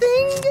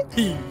everything?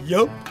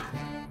 Yup.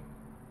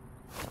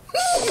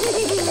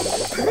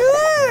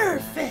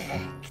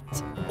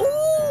 Perfect.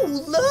 Ooh,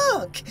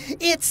 look.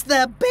 It's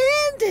the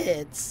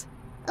bandits.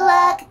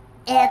 Look,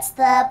 it's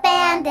the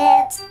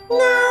bandits.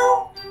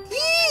 No.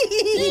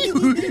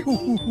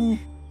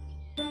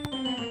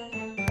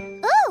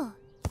 Ooh.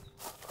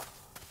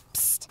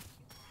 Psst.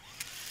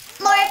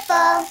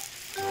 Morphle.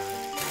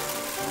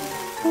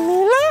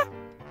 Mila?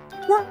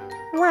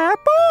 Where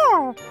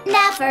ball?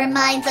 Never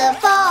mind the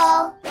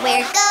ball.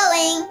 We're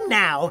going.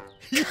 Now,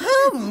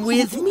 come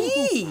with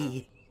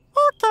me.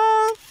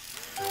 Okay.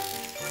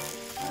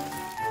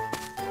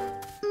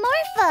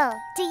 Morphle,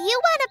 do you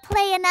want to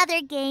play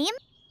another game?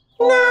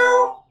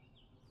 No.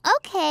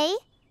 Okay.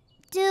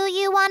 Do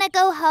you want to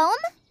go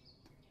home?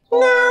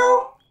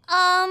 No.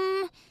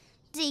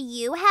 Do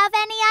you have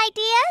any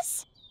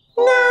ideas?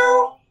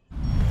 No.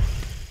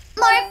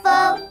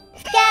 Morphle,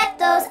 get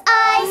those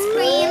ice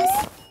creams.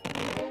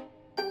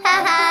 Ha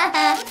ha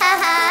ha ha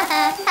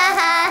ha ha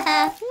ha.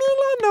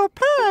 Mila no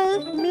pay,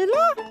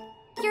 Mila.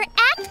 You're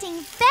acting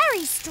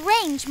very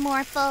strange,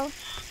 Morphle.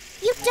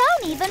 You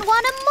don't even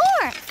want to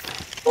morph.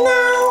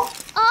 No.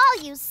 All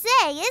you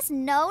say is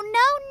no,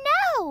 no,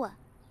 no.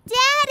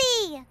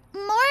 Daddy,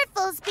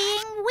 Morphle's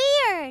being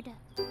weird.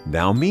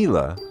 Now,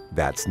 Mila,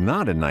 that's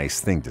not a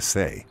nice thing to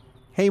say.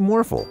 Hey,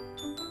 Morphle,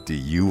 do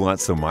you want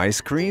some ice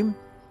cream?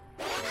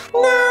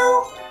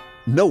 No.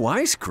 No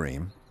ice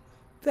cream?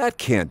 That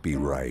can't be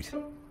right.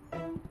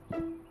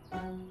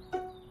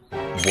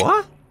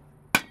 What?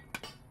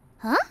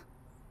 Huh?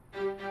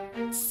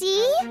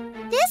 See?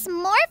 This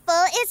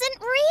Morphle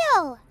isn't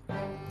real.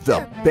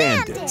 The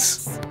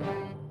bandits.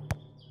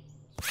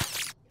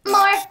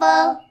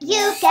 Morphle,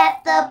 you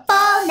get the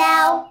ball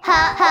now.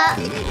 Ha ha.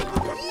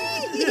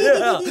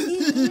 Yeah.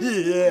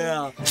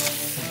 Yeah.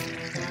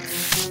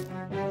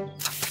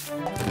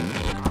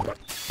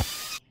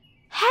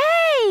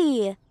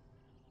 Hey!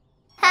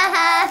 Ha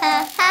ha ha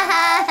ha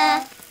ha ha.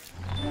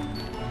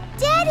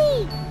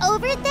 Daddy,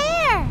 over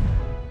there.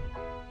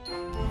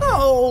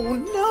 Oh,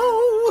 no.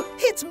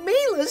 It's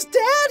Mila's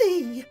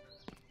daddy.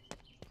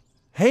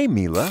 Hey,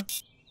 Mila,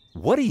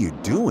 what are you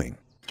doing?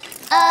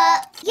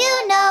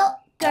 You know,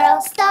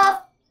 girl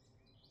stuff.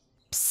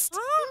 Psst,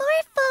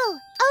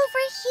 Morphle,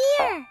 over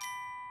here.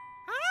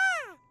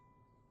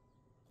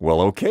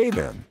 Well, okay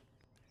then.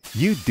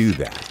 You do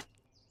that.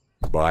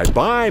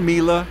 Bye-bye,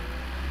 Mila.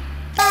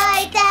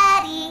 Bye,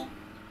 Daddy.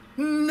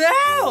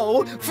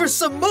 Now for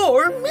some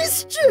more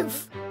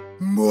mischief.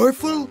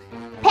 Morphle,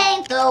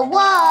 Paint the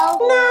wall.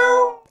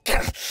 No.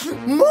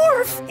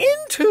 morph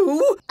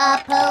into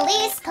A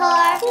police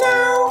car.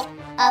 No.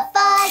 A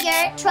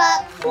fire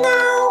truck.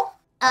 No.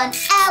 An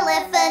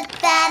elephant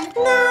then.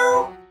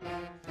 No.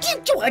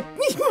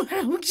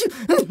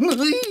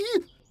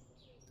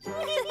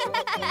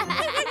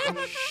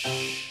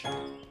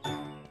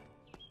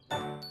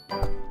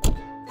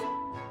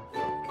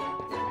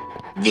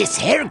 This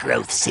hair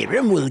growth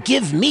serum will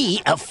give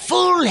me a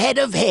full head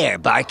of hair,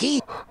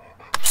 Barky.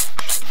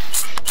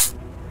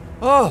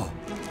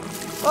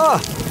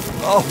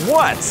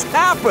 What's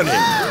happening?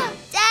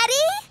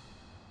 Daddy?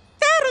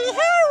 Daddy,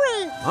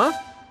 hurry! Huh?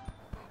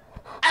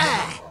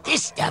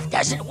 This stuff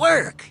doesn't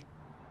work.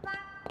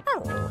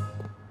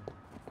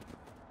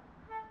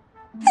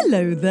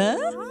 Hello there.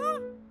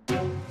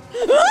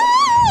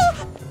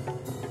 Ah!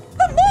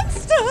 A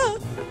monster!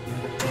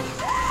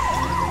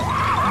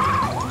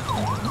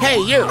 Hey,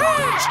 you!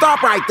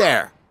 Stop right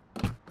there!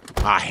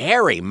 A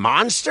hairy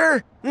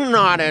monster?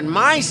 Not in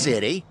my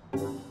city.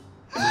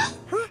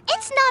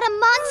 It's not a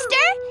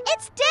monster.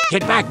 It's dead.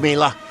 Get back,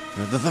 Mila.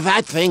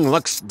 That thing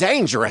looks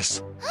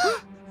dangerous.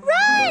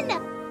 Run!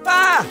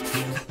 Ah!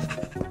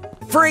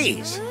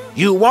 Freeze!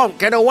 You won't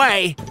get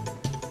away.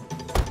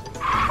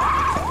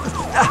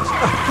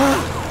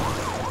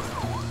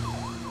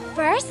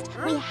 First,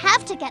 we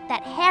have to get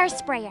that hair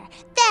sprayer.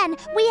 Then,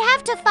 we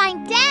have to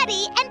find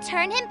Daddy and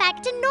turn him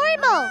back to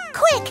normal.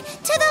 Quick,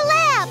 to the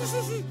lab!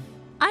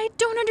 I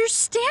don't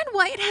understand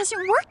why it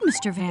hasn't worked,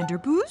 Mr.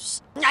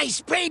 Vanderboos. I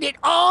sprayed it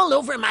all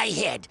over my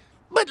head.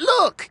 But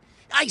look,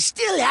 I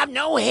still have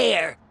no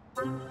hair.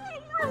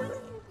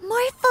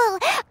 Morphle,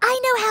 I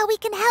know how we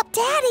can help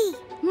Daddy.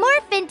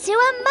 Morph into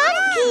a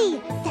monkey!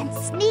 Then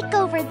sneak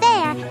over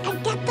there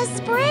and get the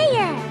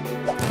sprayer.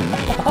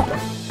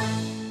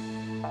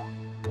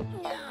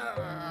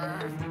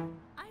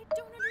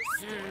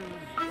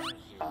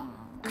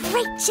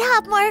 Great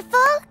job,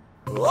 Morphle.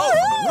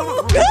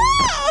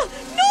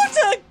 Not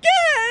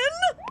again!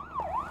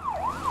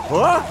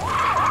 What?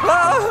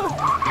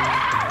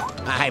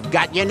 I've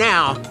got you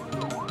now.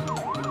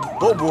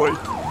 Oh boy.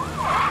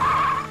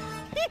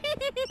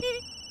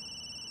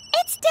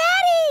 It's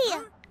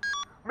Daddy!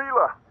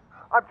 Mila,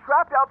 I'm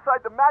trapped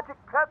outside the Magic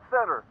Pet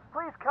Center.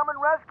 Please come and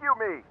rescue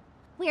me.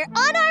 We're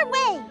on our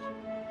way.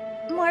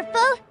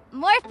 Morphle,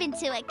 morph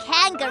into a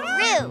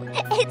kangaroo.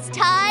 It's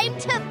time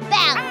to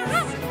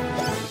bounce.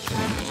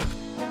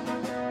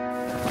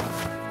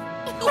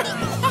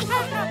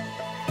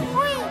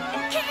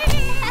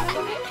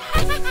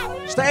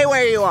 Stay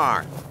where you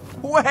are.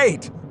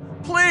 Wait,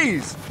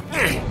 please.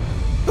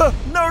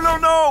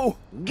 No.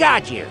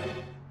 Got you.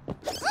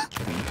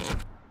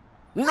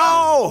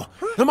 No!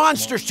 The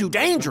monster's too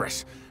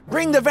dangerous.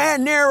 Bring the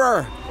van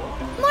nearer.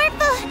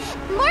 Morphle,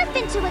 morph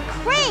into a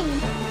crane.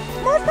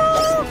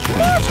 Morphle!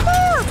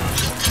 Morphle!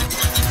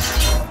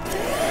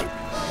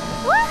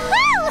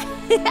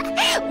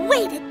 Woohoo!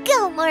 Way to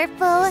go,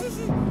 Morphle.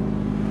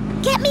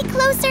 Get me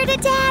closer to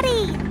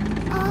Daddy.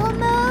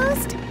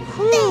 Almost.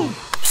 There.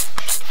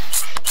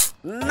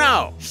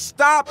 No,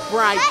 stop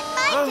right. Let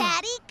my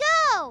daddy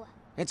go.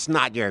 It's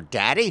not your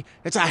daddy.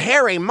 It's a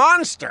hairy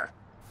monster.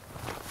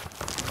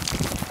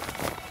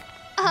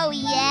 Oh,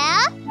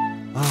 yeah?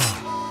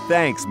 Oh,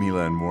 thanks,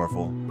 Mila and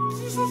Morphle.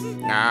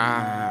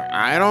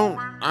 I don't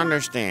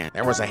understand.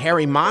 There was a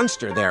hairy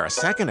monster there a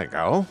second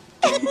ago.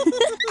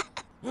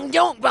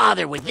 Don't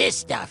bother with this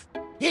stuff.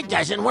 It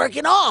doesn't work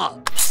at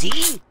all.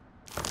 See?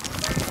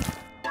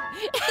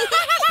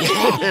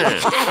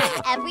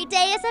 Every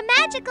day is a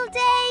magical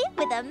day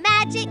with a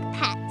magic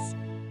pet.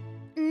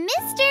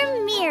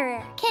 Mr.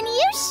 Mirror, can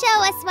you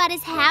show us what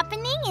is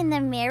happening in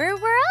the mirror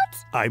world?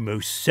 I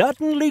most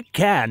certainly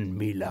can,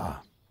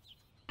 Mila.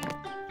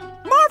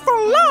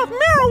 Morphle love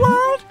Mirror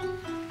World!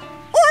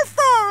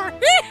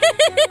 Orphle!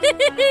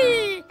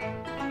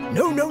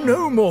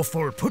 No,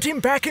 Morphle. Put him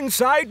back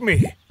inside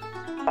me.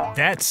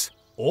 That's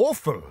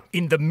awful.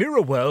 In the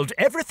mirror world,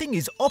 everything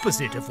is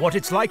opposite of what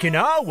it's like in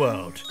our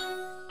world.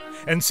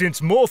 And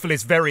since Morphle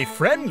is very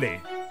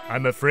friendly,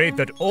 I'm afraid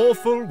that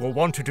Orphle will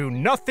want to do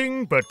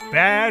nothing but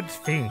bad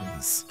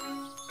things.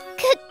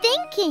 Good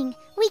thinking.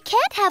 We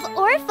can't have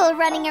Orphle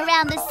running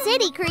around the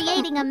city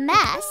creating a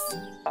mess.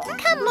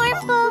 Come,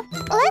 Morphle.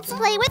 Let's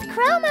play with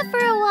Chroma for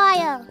a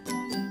while.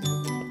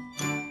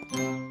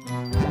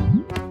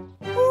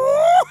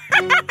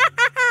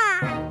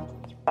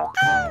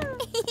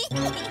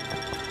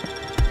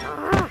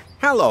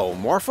 Hello,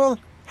 Morphle.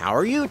 How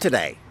are you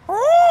today?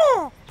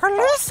 Oh,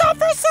 police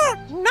officer,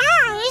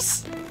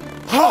 nice!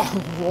 Oh,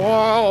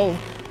 whoa!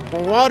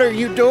 What are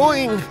you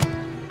doing?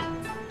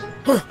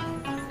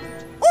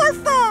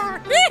 Orphle!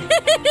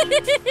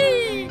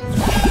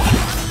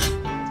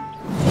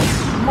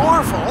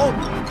 Morphle,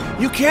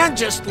 you can't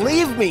just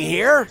leave me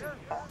here.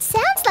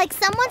 Sounds like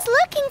someone's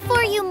looking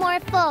for you,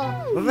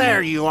 Morphle.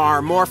 There you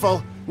are,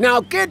 Morphle.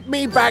 Now get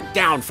me back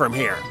down from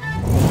here.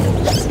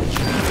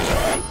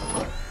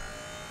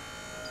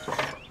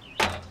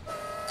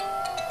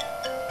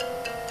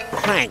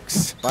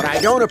 Thanks, but I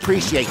don't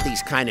appreciate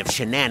these kind of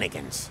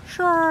shenanigans.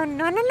 Sure,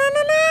 no.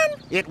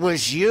 It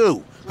was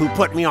you who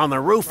put me on the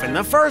roof in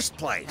the first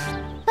place.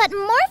 But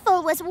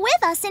Morphle was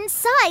with us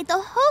inside the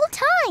whole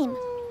time.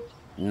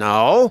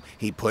 No,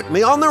 he put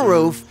me on the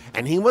roof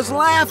and he was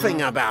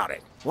laughing about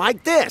it.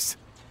 Like this.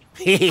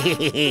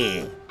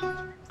 Oh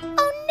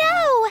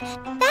no!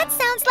 That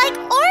sounds like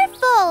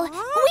Orphle!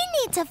 We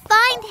need to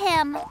find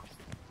him.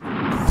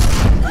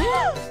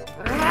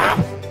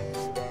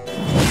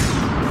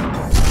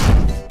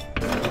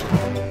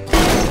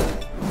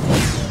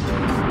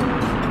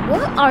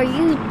 What are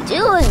you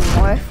doing,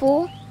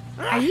 Morphle?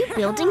 Are you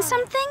building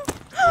something?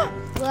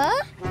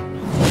 What?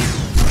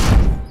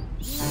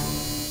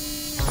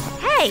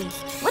 Hey,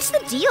 what's the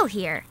deal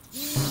here?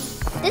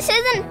 This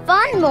isn't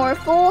fun,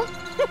 Morphle.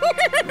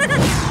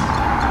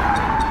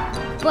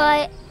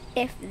 But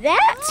if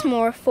that's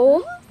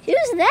Morphle,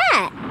 who's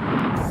that?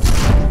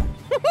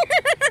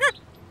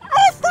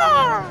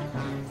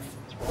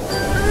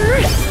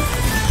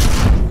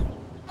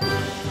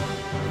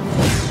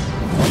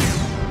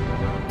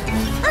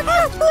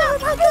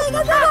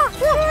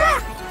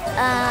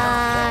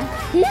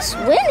 Who's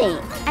winning?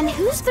 And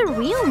who's the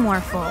real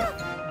Morphle?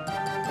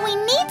 We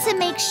need to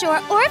make sure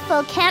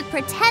Orphle can't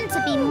pretend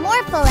to be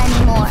Morphle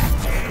anymore.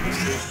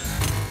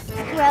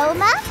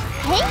 Chroma,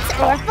 paint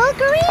Orphle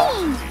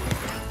green.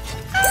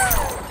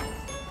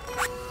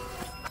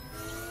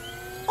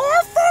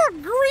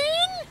 Orphle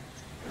green?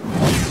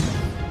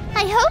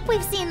 I hope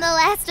we've seen the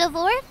last of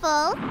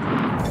Orphle.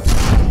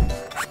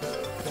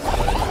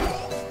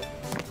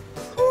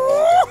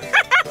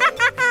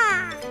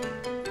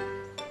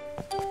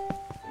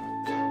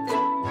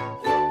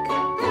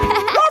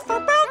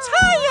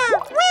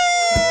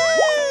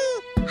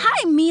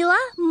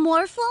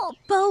 Morphle,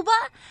 Boba,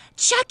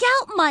 check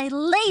out my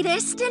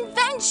latest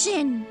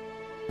invention.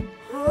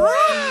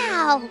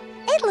 Wow!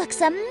 It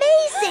looks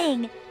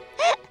amazing!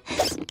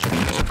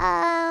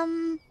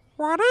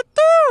 What'd it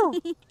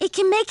do? It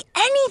can make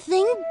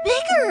anything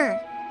bigger.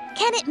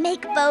 Can it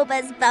make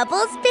Boba's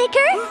bubbles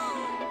bigger?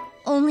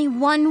 Only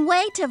one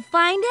way to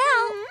find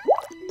out.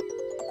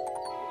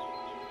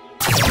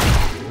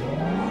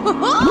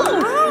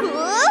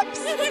 Oops!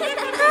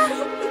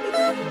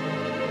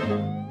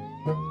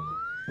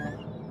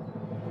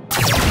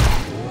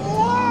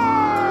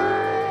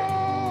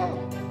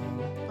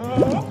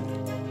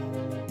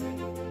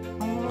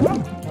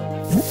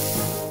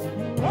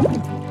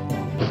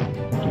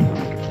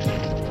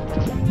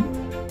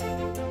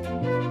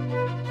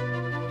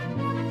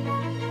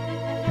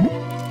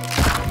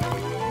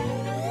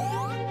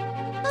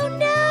 Oh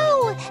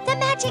no! The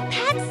Magic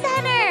Pet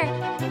Center!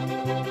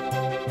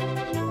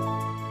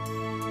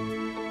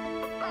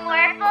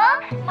 Morphle,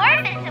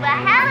 morph into a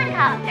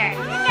helicopter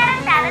to get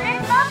us out of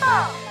this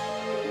bubble.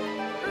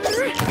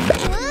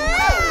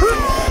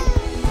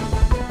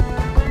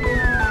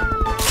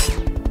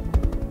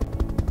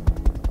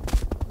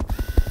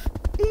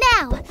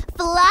 Now,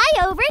 fly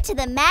over to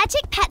the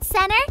Magic Pet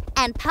Center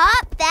and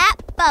pop that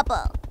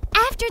bubble.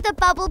 After the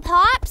bubble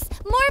pops,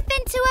 morph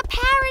into a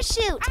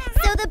parachute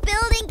so the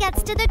building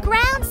gets to the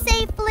ground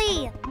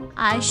safely.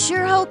 I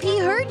sure hope he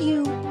heard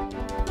you.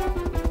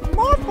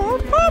 Morphle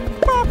pop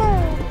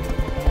bubble.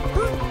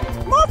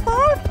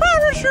 Morphle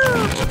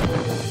parachute.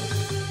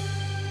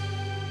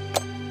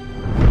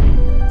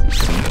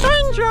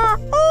 Danger,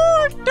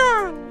 all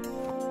done.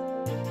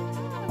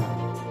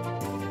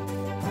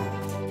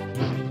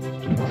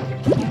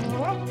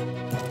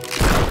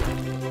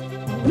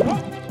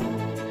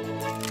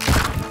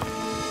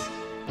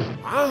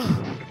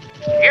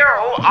 You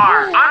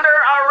are under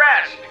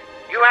arrest.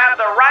 You have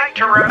the right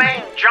to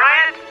remain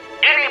giant.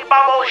 Any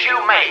bubbles you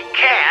make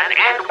can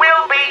and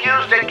will be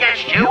used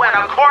against you in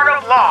a court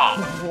of law.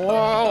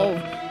 Whoa.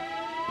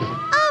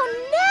 Oh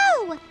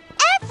no!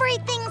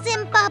 Everything's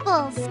in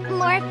bubbles.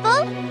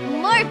 Morphle,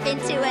 morph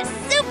into a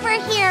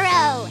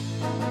superhero.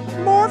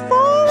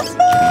 Morphle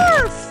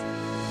morph.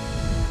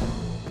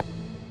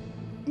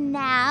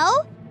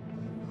 Now,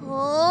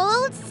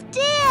 hold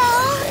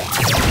still.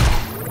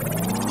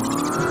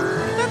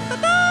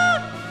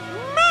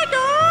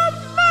 Mega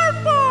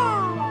Morphle.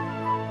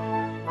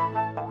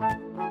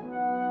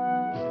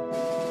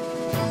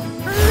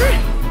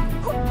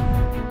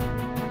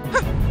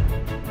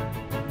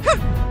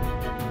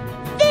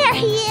 There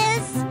he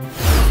is!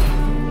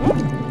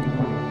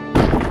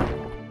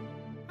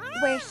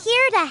 We're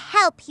here to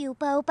help you,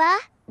 Boba.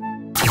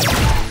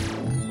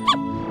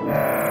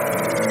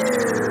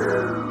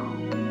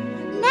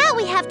 Now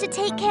we have to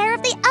take care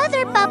of the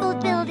other bubble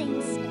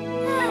buildings.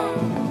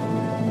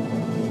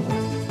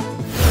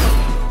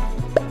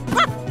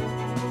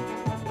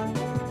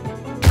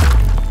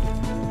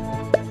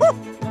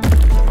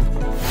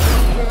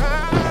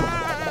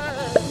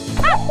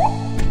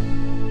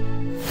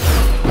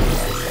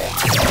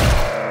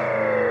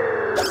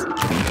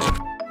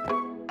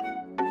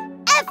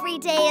 Every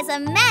day is a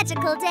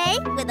magical day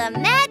with a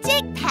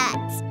magic pet.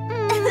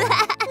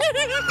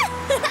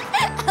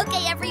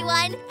 Okay,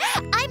 everyone.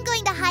 I'm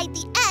going to hide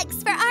the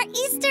eggs for our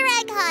Easter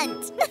egg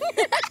hunt.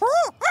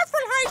 Oh,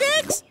 Orphle hide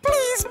eggs.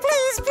 Please,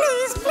 please,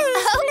 please,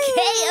 please.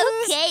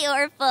 Okay,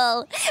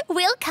 Orphle.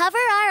 We'll cover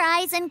our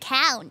eyes and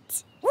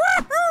count.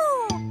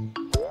 Woohoo!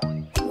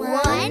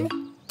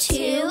 1,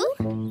 2,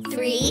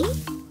 3,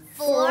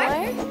 4.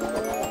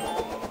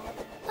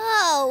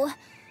 Oh,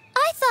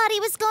 I thought he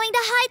was going to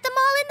hide them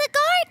all in the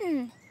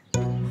garden.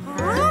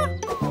 Huh?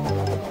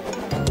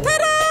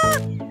 Ta-da!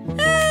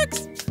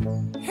 Eggs!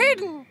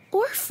 Hidden.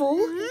 Orphle,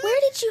 where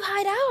did you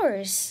hide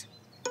ours?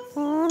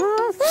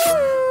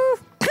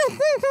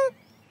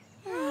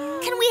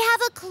 Can we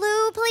have a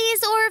clue,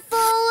 please,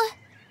 Orphle?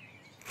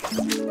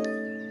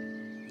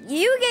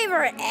 You gave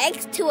our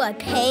eggs to a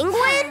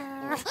penguin?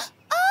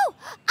 Oh,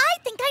 I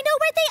think I know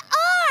where they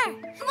are!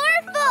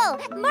 Morphle!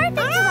 Morph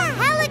into a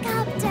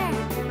helicopter!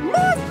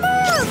 Morph,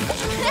 morph!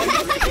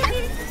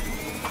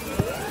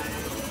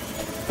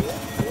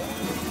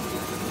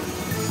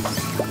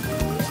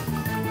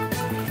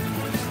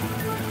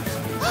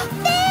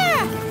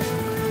 There!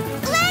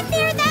 Land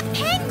near that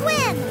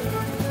penguin!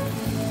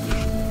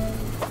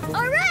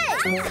 All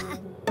right!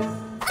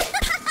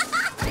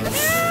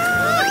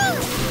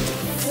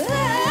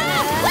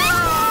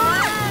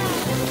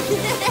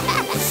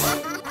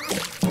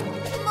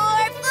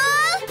 Morphle,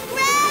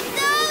 grab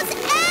those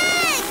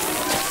eggs!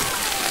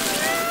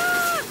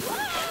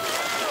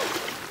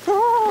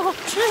 Oh,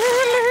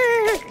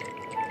 chilly!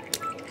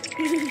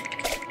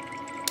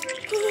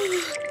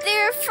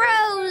 They're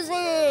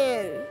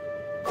frozen.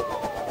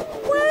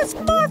 Where's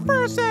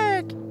Morphle's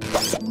egg?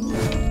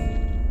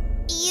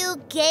 You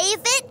gave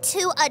it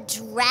to a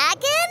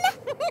dragon?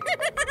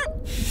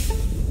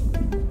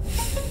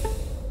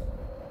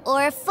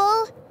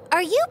 Orphle,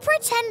 are you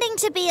pretending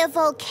to be a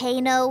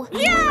volcano?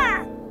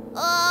 Yeah!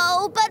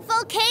 Oh, but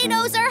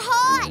volcanoes are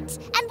hot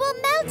and will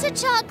melt a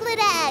chocolate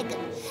egg.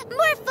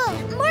 Morphle,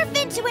 morph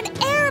into an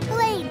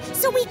airplane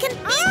so we can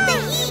beat the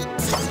heat!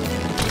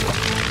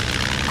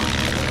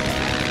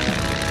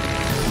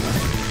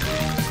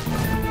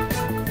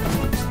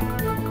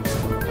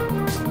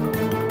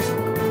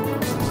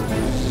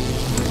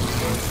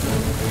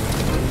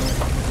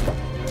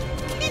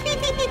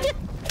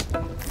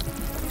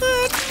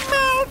 It's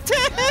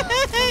melted!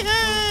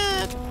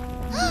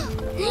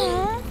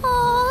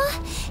 Aw,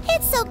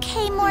 it's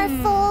okay,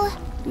 Morphle.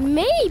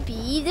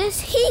 Maybe this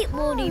heat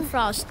will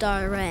defrost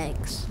our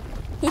eggs.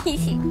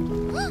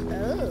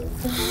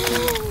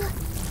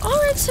 Oh,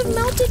 it's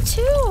melted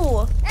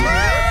too.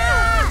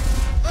 Ah!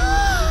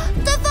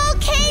 The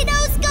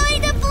volcano's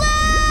going to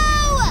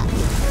blow!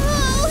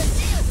 Oh,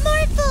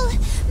 Morphle,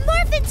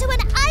 morph into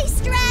an ice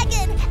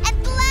dragon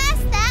and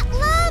blast that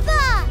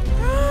lava!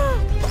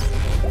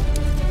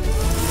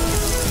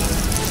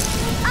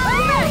 All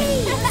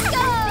right, let's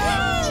go!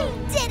 You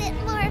did it,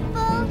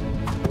 Morphle!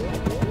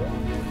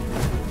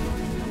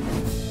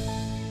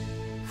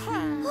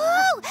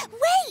 Oh,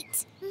 wait!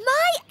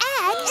 My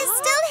egg is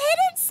still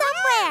hidden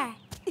somewhere!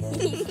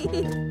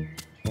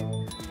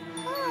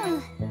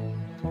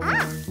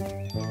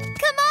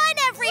 Come on,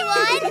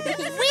 everyone!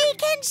 We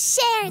can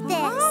share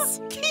this!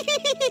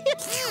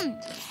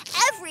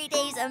 Every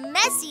day's a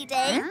messy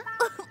day.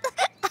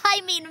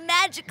 I mean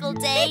magical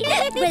day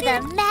with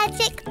a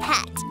magic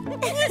pet.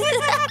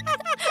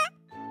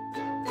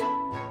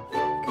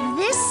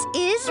 This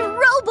is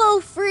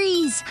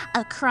Robo-Freeze,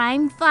 a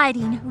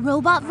crime-fighting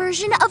robot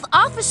version of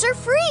Officer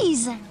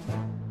Freeze.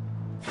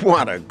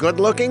 What a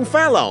good-looking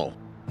fellow.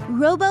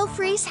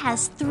 Robo-Freeze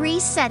has 3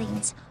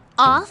 settings: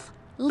 off,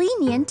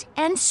 lenient,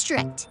 and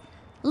strict.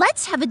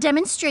 Let's have a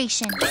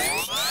demonstration.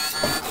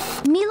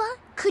 Mila,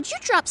 could you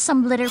drop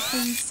some litter,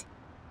 please?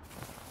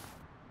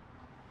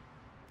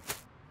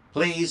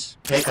 Please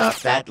pick up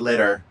that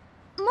litter.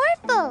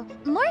 Morphle,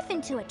 morph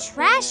into a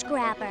trash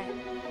grabber.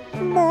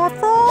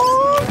 Morphle!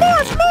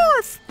 Morph,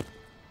 morph!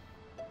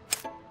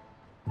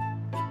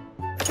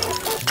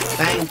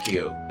 Thank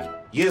you.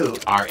 You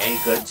are a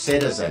good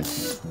citizen.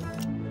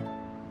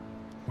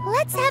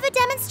 Let's have a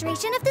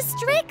demonstration of the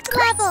strict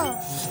level.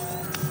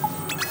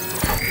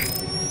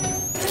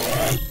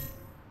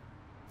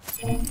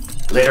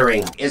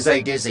 Littering is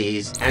a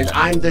disease, and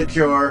I'm the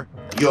cure.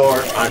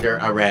 You're under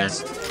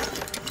arrest.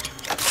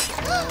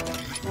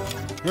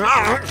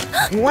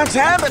 What's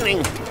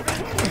happening?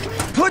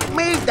 Put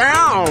me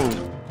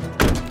down!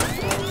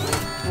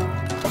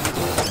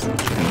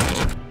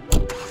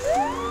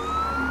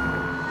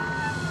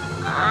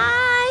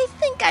 I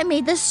think I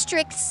made the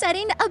strict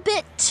setting a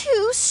bit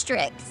too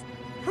strict.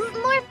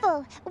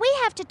 Morphle, we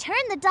have to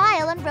turn the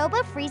dial on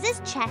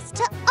Robo-Freeze's chest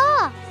to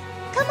off.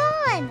 Come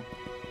on.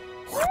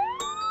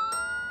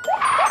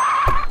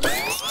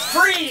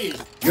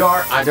 Freeze!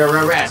 You're under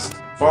arrest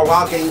for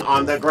walking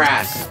on the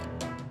grass.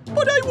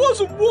 But I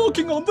wasn't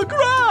walking on the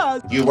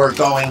grass! You were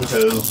going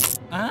to.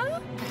 Huh?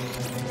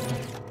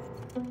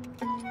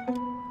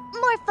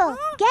 Morphle,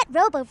 get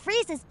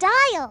Robo-Freeze's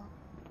dial.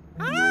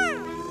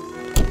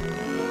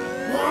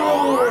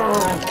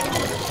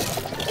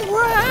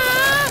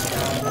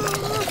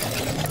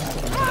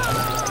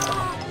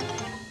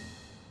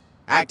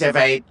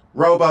 Activate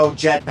Robo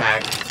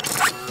Jetpack.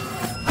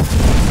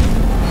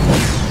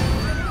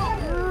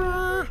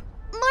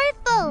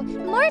 Morphle,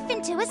 morph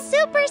into a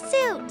super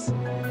suit.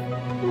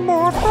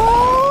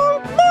 Morphle!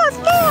 Morph,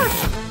 morph!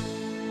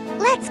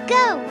 Let's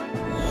go.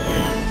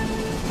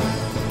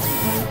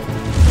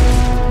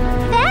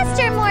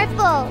 Faster,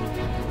 Morphle.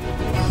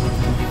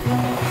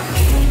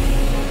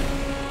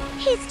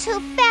 He's too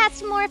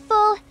fast,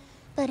 Morphle.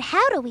 But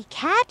how do we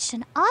catch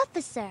an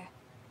officer?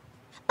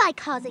 By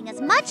causing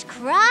as much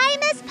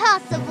crime as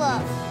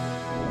possible.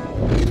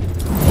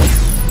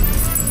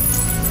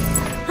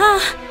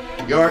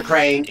 Your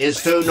crane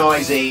is too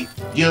noisy.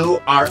 You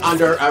are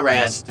under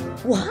arrest.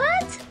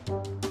 What?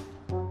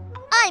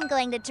 I'm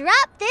going to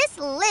drop this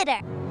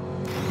litter.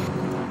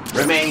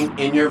 Remain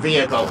in your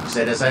vehicle,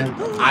 citizen.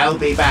 I'll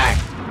be back.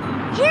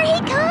 Here he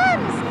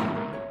comes.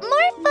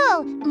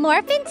 Morphle,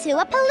 morph into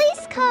a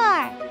police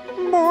car.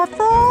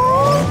 Morphle!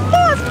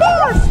 Morph,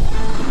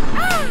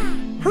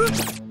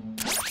 morph!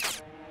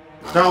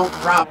 Don't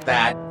drop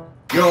that.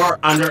 You're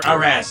under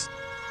arrest.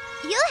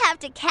 You'll have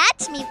to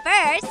catch me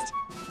first.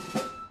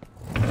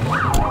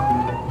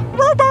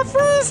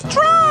 Robo-Freeze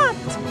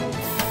trapped!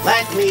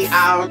 Let me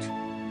out.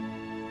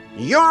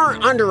 You're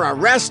under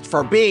arrest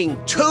for being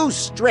too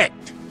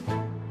strict.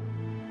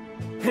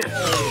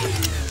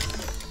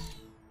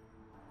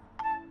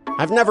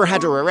 I've never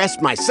had to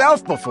arrest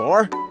myself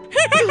before.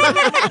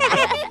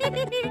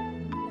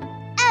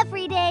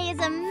 Every day is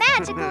a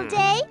magical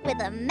day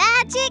with a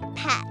magic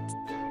pet.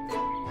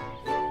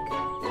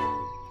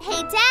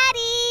 Hey,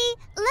 Daddy!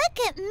 Look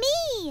at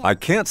me! I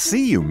can't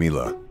see you,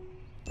 Mila.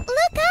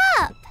 Look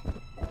up!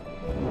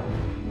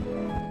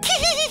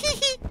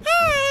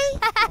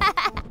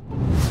 Hi!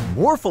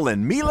 Morphle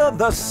and Mila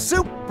the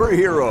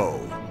Superhero.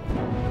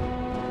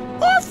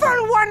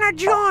 Orphle wanna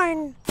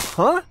join!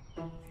 Huh?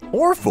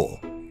 Orphle,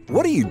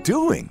 what are you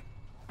doing?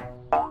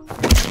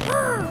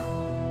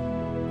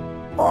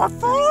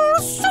 Orphle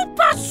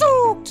Super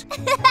Suit!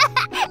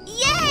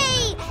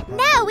 Yay!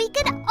 Now we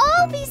can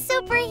all be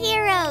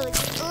superheroes.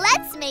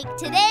 Let's make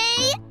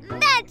today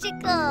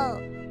magical.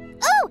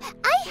 Oh,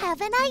 I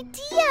have an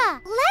idea.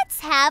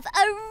 Let's have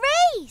a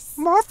race.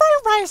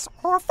 Morphle race,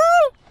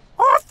 Orphle?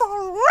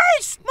 Orphle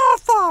race,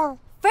 Morphle!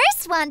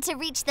 First one to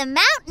reach the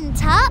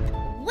mountaintop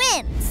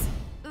wins.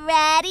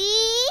 Ready?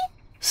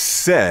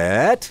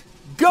 Set,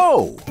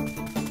 go!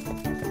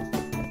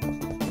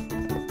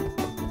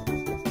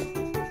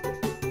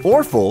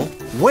 Orphle,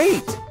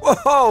 wait!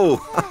 Whoa!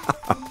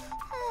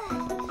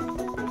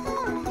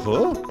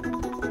 Huh?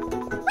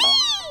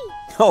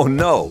 Oh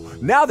no,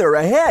 now they're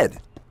ahead.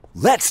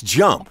 Let's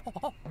jump.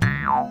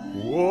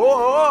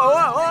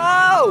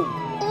 Whoa!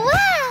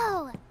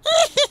 Wow!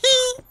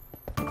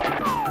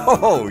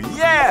 Oh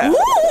yeah!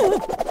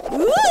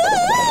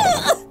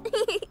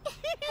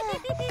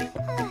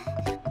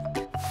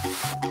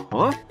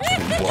 Huh?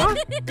 What?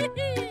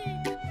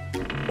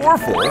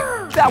 Orphle,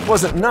 that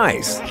wasn't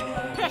nice.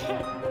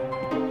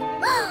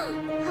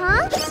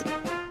 Huh?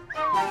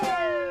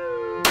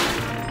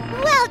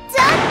 Well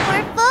done,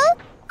 Orphle!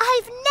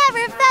 I've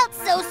never felt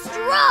so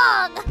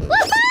strong!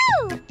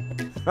 Woohoo!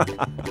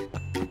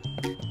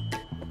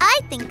 I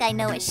think I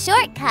know a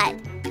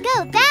shortcut.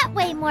 Go that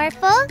way,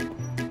 Morphle.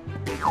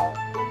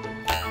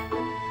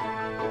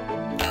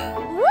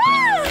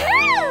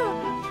 Woo-hoo!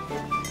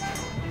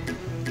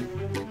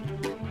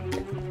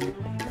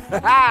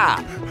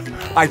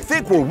 I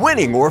think we're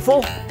winning,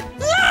 Orphle.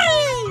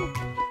 Yay!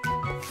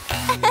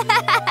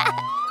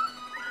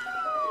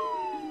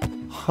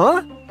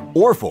 Huh?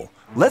 Orphle,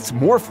 let's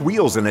morph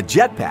wheels in a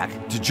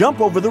jetpack to jump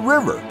over the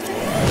river.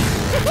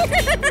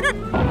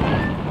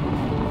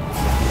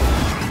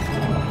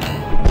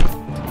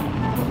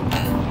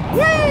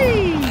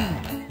 Yay!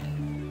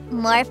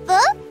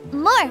 Morphle,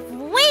 morph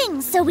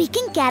wings so we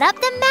can get up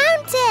the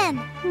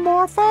mountain.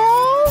 Morphle,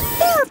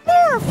 morph,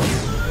 morph!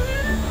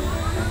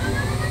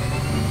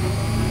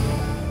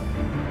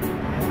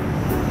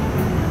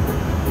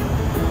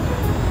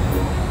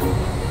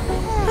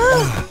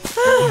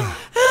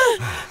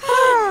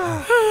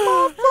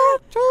 Orphle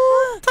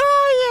too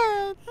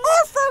tired.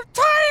 Orphle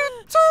tired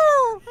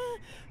too.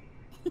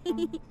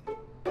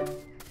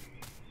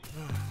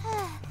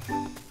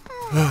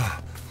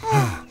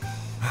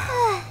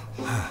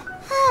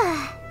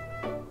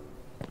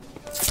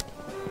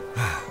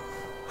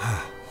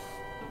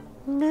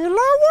 Mila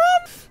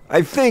won?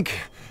 I think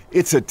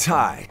it's a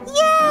tie.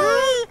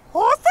 Yay!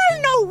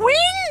 Orphle no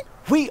win?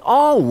 We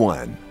all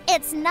won.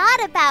 It's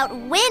not about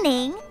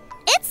winning.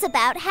 It's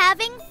about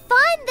having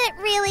fun that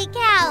really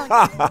counts.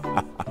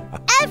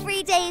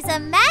 Every day's a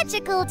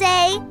magical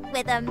day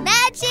with a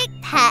magic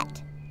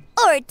pet.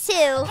 Or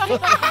two.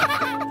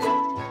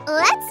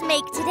 Let's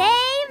make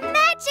today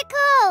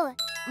magical.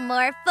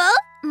 Morphle,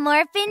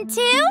 morph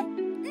into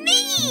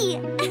me.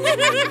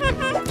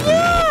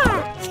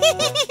 Yeah!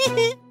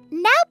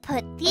 Now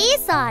put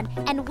these on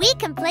and we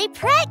can play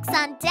pranks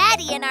on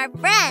Daddy and our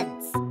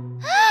friends.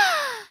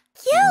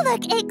 You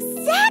look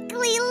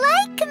exactly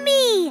like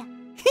me.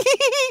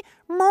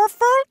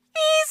 Morphle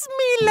is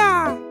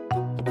Mila.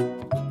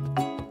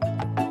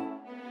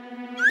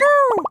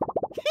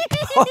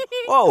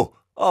 Oh,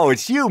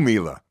 it's you,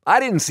 Mila. I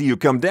didn't see you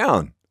come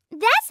down.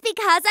 That's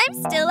because I'm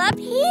still up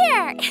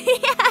here.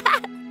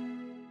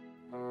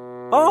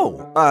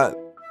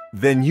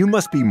 Then you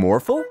must be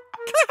Morphle?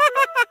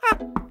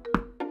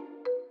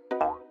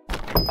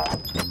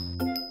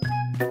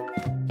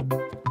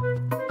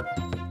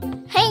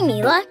 Hey,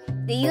 Mila,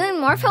 do you and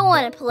Morphle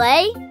want to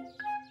play?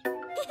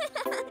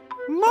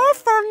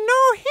 Morphle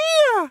no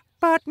here,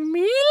 but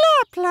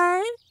Mila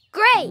play.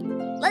 Great,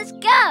 let's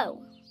go.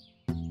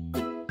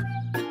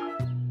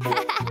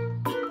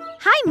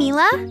 Hi,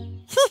 Mila.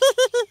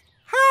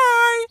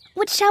 Hi.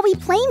 What shall we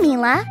play,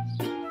 Mila?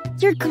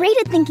 You're great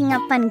at thinking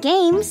up fun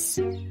games.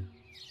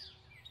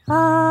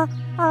 Tag?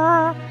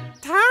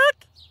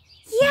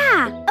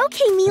 Yeah,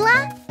 okay,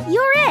 Mila.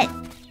 You're it.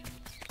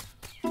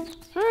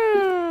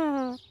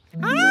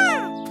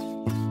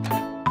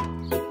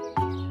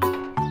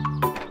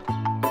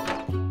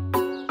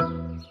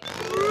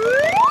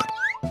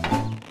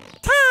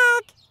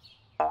 Tag.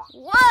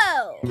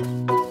 Whoa!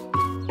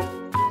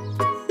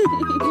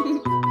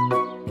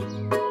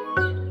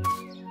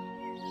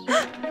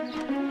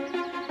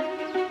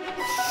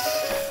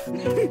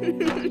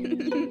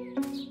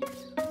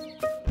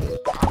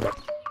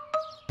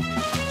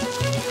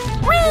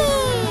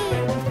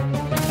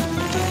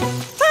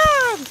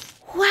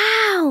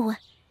 Wow.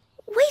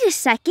 Wait a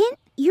second.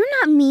 You're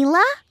not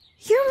Mila.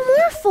 You're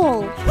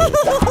Morphle.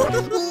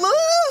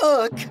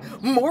 Look!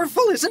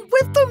 Morphle isn't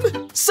with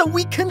them, so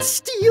we can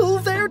steal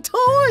their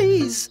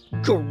toys.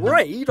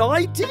 Great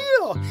idea.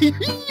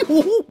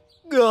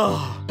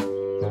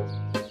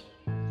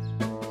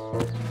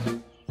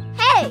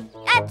 Hey,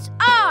 that's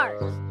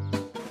ours.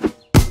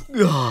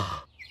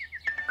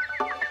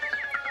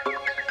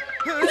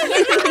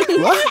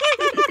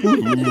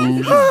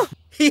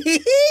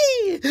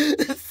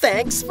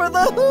 Thanks for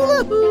the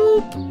hula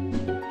hoop.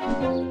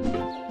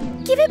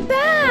 Give it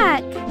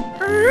back.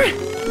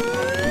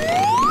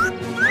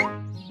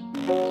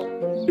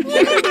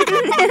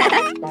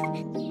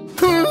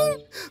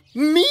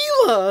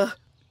 Mila!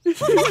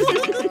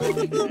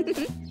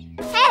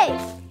 Hey,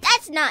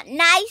 that's not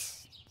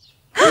nice.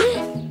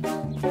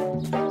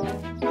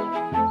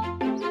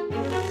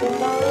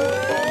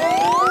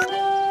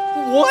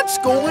 What's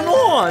going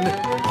on?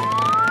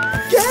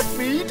 Get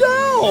me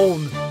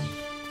down!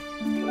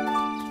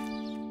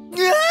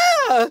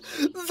 Yeah!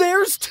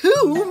 There's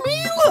 2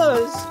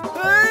 Milas!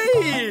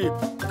 Hey!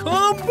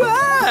 Come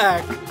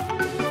back!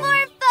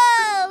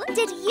 Morphle!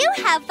 Did you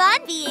have fun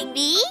being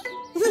me?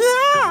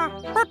 Yeah,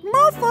 but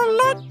Morphle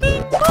liked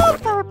being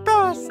Morphle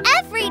best.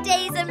 Every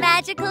day's a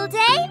magical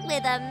day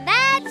with a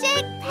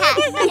magic pet.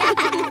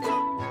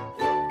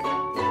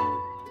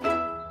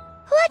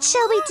 What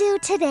shall we do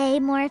today,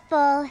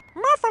 Morphle?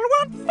 Morphle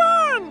want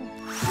fun.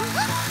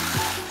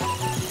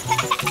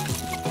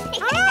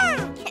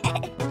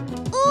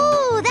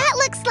 Ooh, that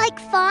looks like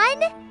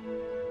fun.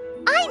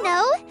 I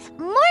know.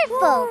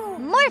 Morphle,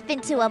 morph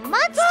into a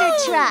monster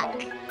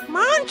truck.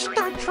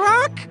 Monster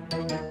truck?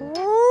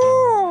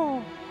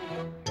 Ooh.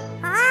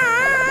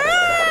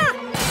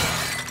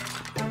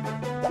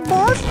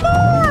 Morph,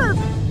 morph!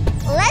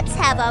 Let's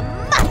have a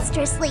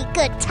monstrously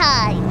good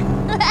time.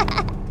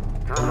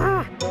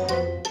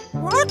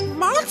 What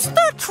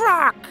monster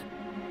truck?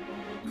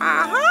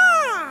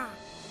 Aha!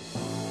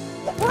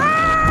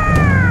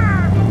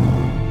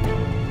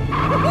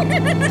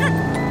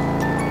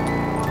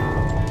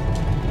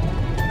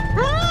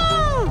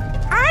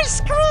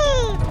 Ice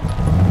cream!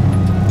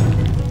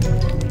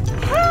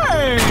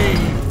 Hey!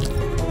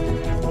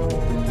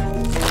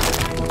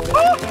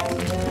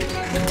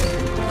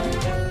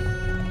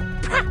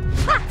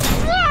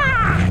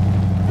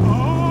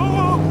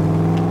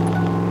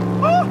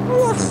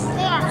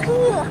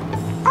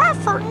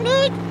 Orphle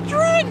need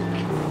drink!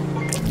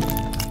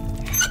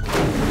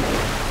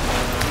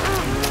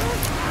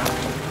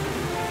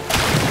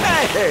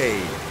 Hey!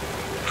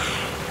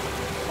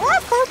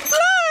 Orphle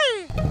play!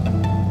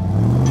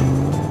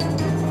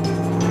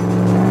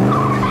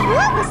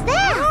 What was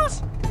that?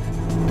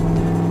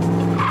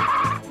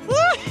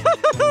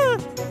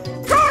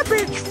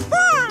 Garbage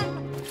fun!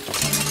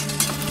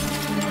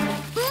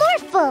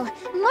 Morphle,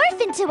 morph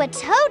into a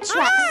tow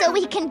truck so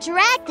we can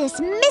drag this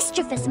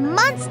mischievous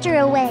monster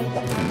away.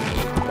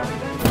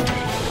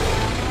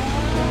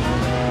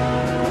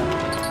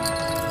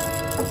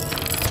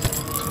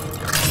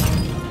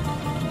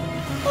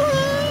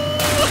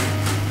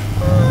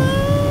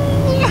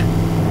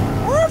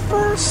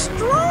 Orphle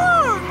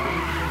strong!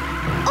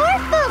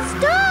 Orphle,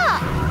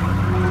 stop!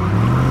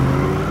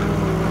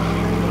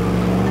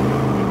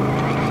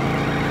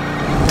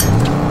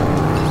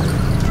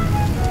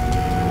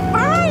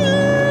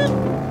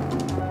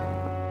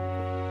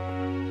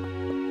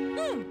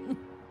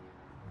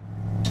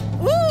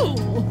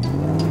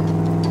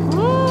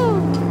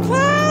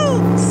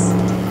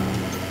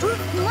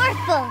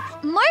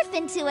 Morph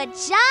into a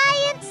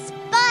giant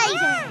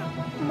spider!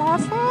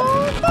 Morphle,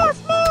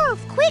 morph,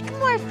 morph! Quick,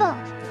 Morphle!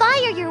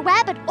 Fire your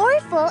web at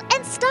Orphle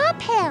and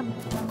stop him!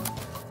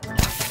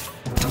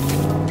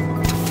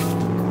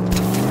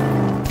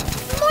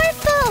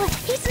 Morphle!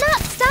 He's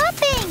not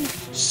stopping!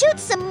 Shoot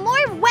some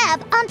more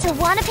web onto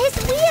one of his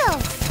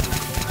wheels!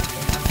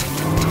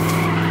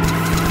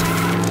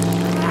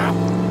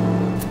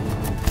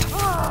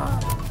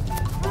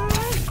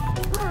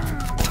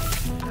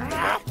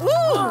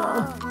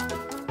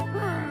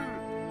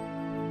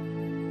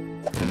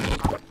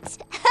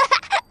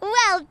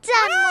 Well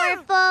done,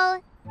 Morphle!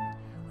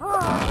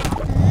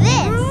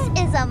 This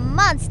is a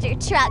monster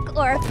truck,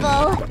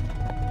 Orphle.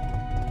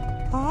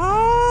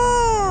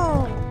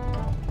 Oh!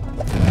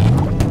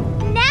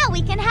 Now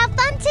we can have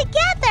fun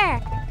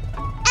together!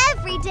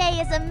 Every day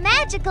is a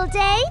magical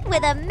day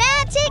with a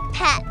magic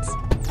pet.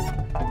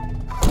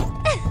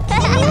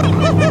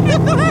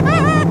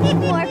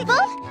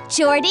 Morphle,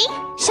 Jordy,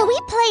 shall we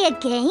play a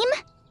game?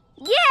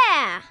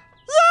 Yeah!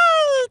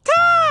 Yay,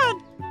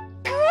 Todd!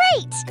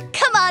 Great!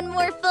 Come on,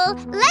 Morphle,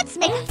 let's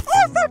make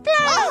Orphle play!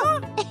 Oh,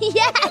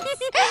 yes!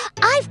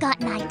 I've got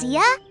an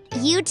idea.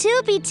 You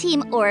two be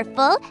Team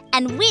Orphle,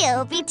 and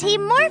we'll be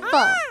Team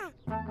Morphle.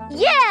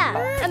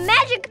 Yeah! A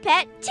magic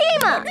pet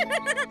team-up!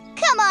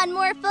 Come on,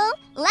 Morphle,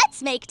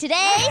 let's make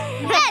today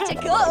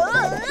magical!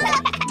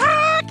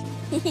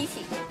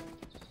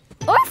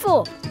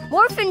 Orphle,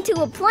 morph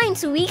into a plane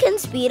so we can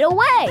speed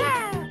away.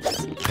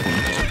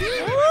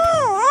 Ooh,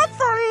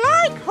 Orphle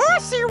like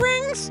horsey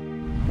wings!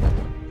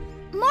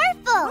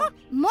 Morphle,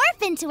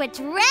 morph into a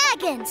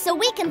dragon so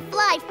we can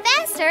fly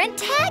faster and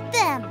tag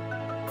them.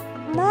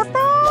 Morphle,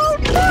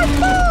 morph,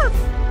 morph!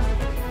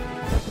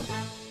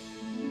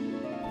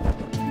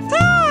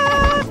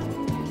 Tag!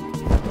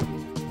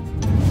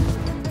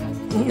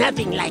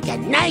 Nothing like a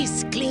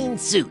nice clean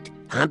suit,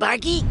 huh,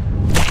 Barky?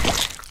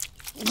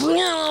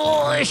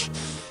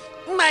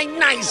 My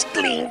nice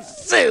clean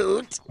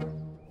suit!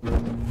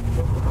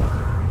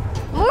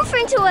 Morph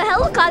into a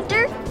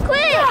helicopter,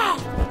 quick!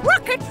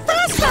 Rocket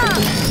faster!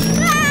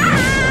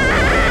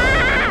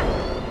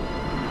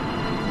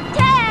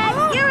 Tag,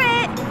 you're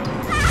it!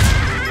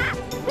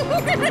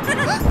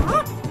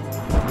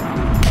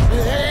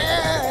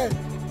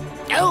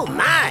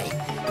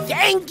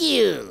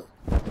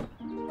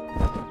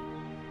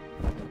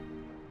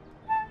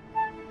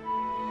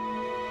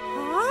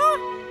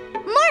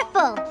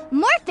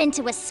 morph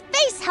into a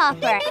space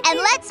hopper and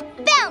let's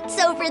bounce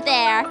over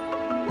there.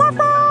 Morph,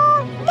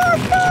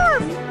 morph,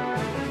 morph!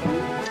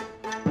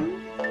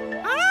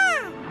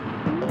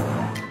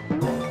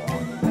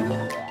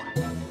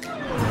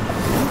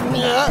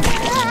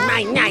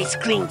 My nice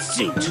clean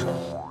suit.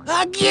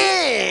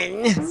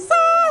 Again! Sorry!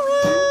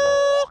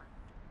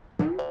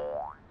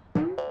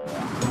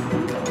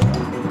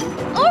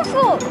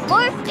 Orphle,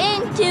 morph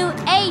into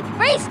a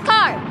race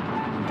car.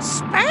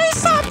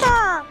 Space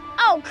hopper!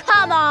 Oh,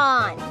 come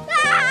on!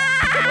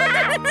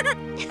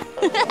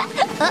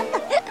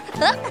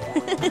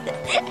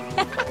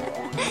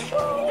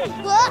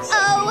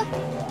 Uh-oh!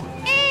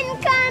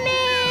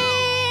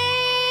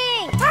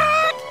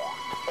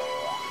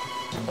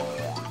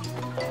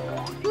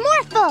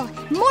 Morphle!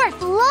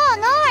 Morph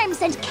long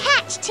arms and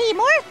catch T.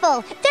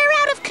 Morphle! They're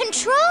out of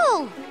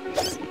control!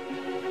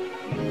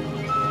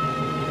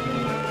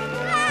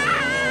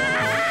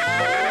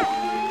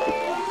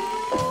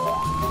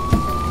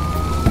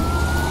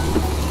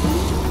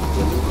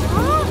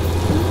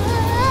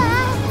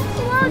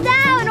 Slow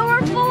down,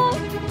 Orphle!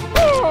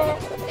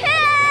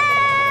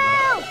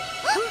 Help!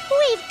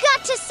 We've got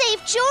to save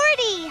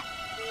Jordy!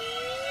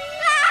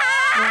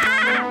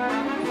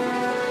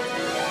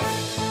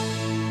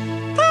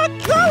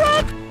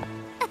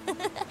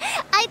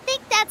 I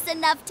think that's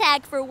enough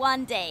tag for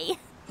one day.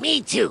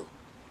 Me too.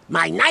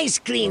 My nice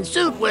clean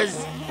suit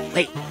was...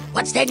 Wait,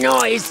 what's that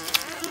noise?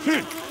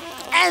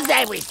 As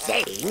I was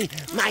saying,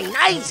 my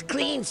nice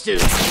clean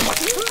suit...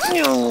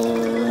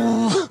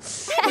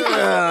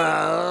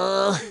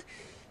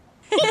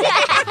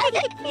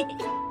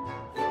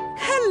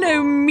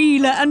 Hello,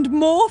 Mila and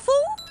Morphle.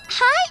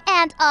 Hi,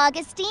 Aunt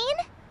Augustine.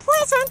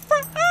 Present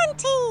for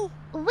Auntie.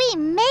 We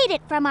made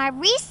it from our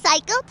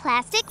recycled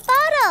plastic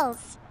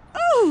bottles.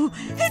 Oh,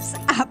 it's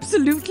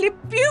absolutely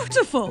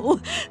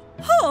beautiful.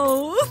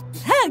 Oh,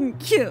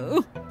 thank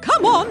you.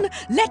 Come on,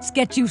 let's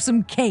get you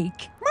some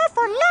cake.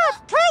 Morphle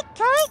loves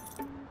cake.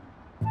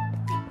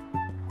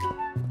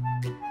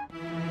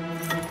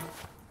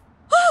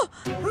 Oh,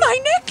 my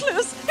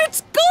necklace!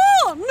 It's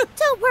gone!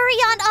 Don't worry,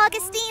 Aunt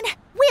Augustine.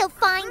 We'll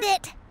find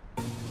it.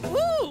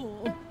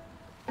 Ooh.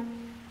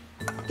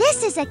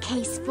 This is a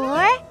case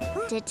for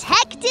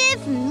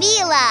Detective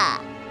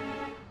Mila.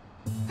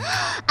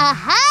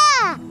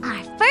 Aha!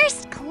 Our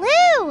first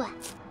clue!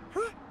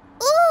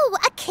 Ooh,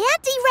 a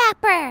candy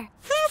wrapper!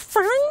 A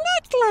fun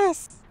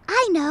necklace!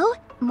 I know.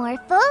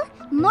 Morphle,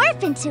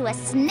 morph into a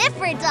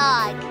sniffer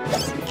dog.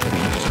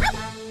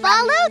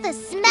 Follow the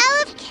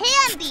smell of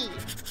candy.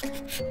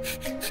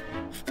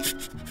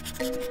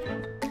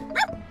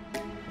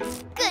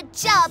 Good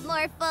job,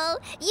 Morphle.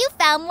 You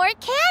found more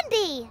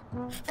candy.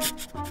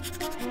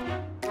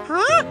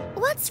 Huh?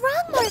 What's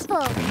wrong,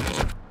 Morphle?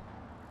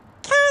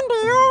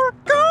 Candy all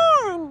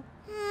gone.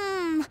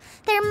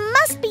 There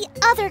must be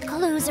other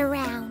clues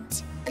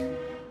around.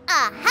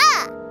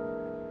 Aha!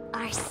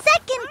 Our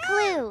second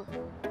clue.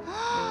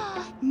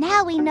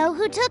 Now we know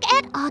who took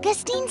Aunt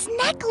Augustine's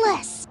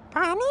necklace.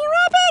 Bunny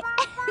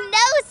Rabbit?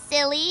 No,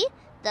 silly.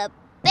 The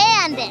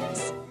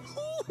bandits.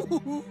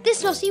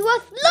 This must be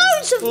worth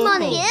loads of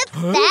money. Give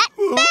that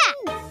back.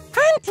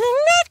 Auntie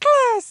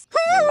necklace!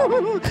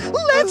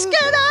 Let's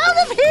get out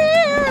of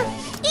here!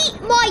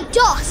 Eat my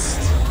dust!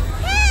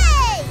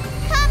 Hey!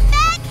 Come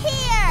back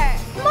here!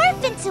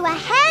 Morph into a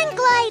hang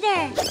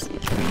glider.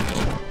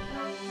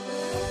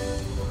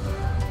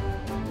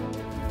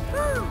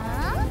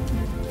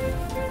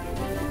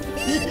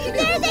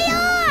 There they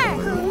are!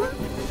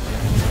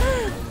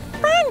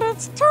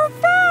 Bandits too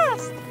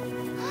fast!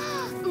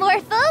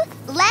 Morphle,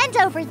 land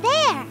over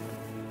there.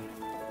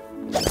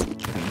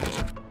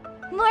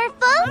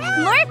 Morphle,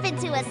 morph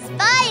into a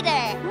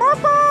spider.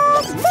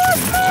 Morphle!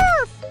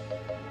 Morph!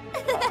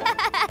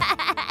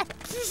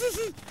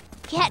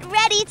 Get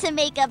ready to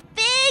make a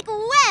big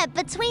web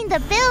between the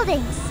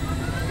buildings.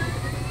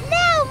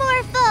 Now,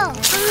 Morphle!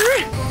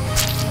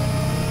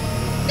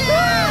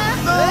 Yay!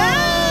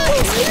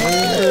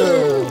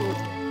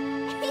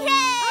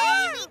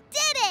 We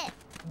did it!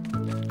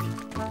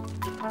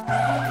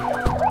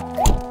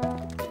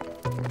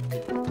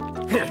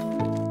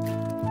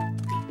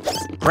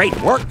 Great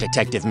work,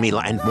 Detective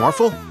Mila and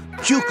Morphle.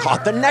 You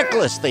caught the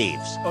necklace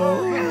thieves.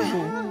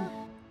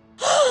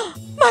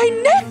 My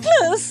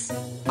necklace!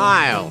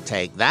 I'll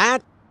take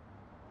that.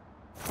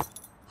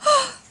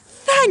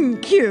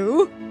 Thank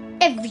you.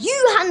 If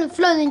you hadn't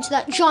flown into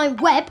that giant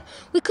web,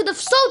 we could have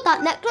sold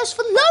that necklace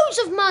for loads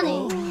of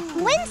money.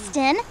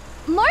 Winston,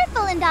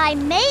 Morphle and I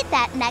made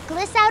that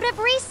necklace out of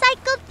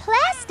recycled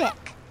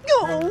plastic.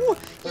 Oh,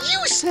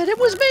 you said it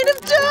was made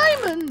of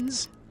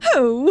diamonds.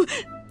 Oh,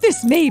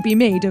 this may be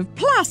made of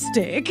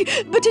plastic,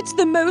 but it's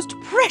the most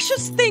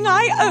precious thing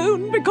I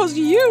own because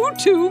you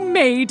two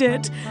made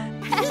it.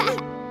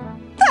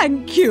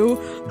 Thank you.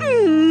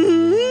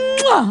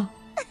 Mwah!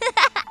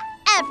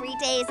 Every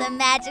day's a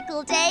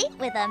magical day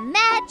with a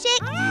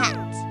magic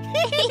hat.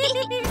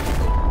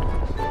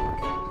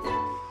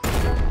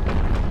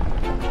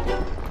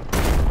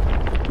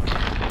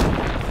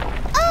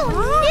 Oh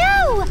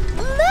no!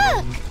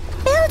 Look!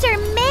 Builder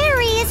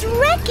Mary is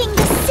wrecking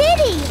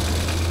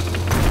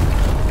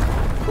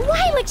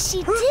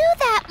she do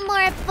that,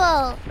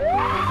 Morphle?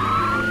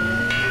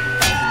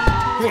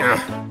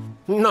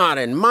 Not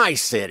in my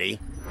city.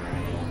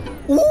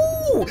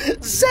 Ooh!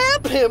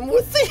 Zap him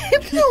with the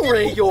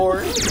hypno-ray,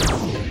 York!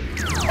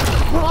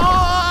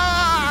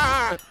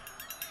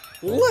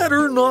 Let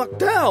her knock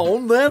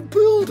down that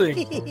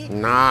building.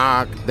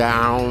 Knock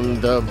down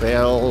the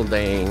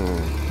building.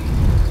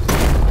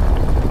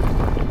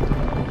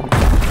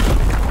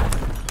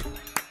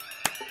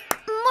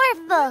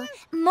 Morphle,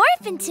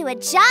 morph into a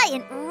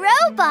giant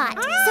robot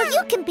so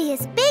you can be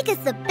as big as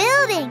the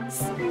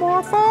buildings.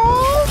 Morphle,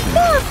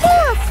 morph,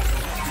 morph.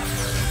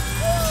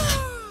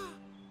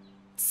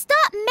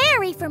 Stop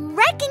Mary from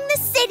wrecking the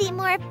city,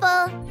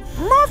 Morphle.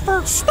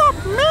 Morphle, stop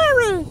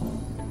Mary.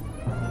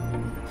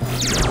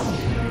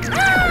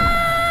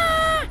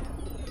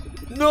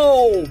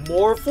 No,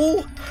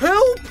 Morphle!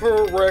 Help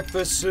her wreck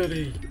the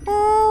city!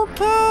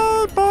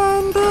 Okay,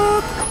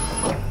 Bandit!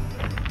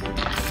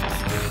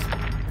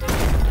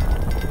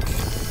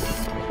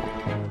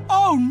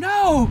 Oh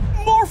no!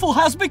 Morphle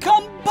has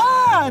become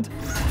bad!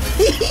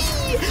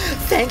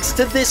 Thanks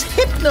to this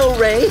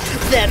hypno-ray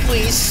that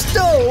we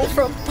stole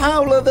from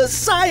Paula the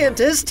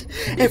scientist,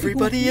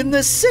 everybody in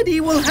the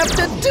city will have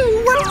to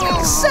do what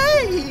we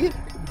say!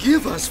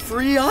 Give us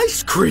free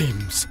ice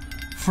creams!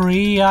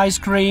 Free ice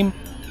cream?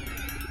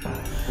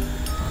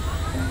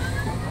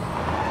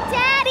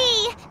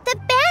 Daddy! The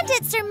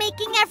bandits are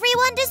making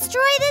everyone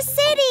destroy the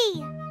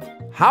city!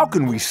 How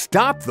can we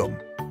stop them?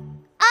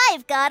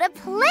 I've got a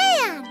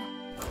plan!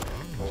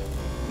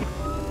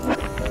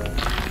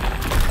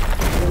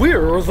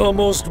 We're the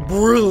most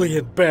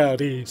brilliant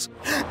baddies.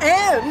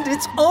 And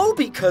it's all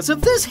because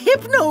of this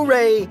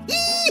hypno-ray.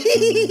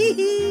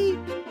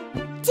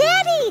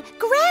 Daddy,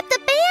 grab the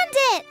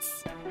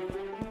bandits!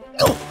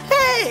 Oh,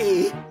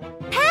 hey!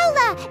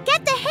 Paula,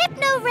 get the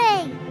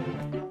hypno-ray!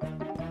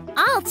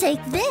 I'll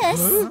take this.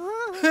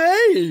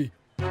 Hey!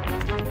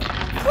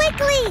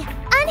 Quickly,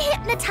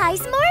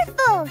 unhypnotize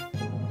Morphle!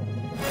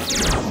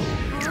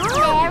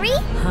 Mary?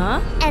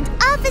 And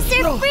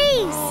Officer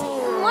Freeze!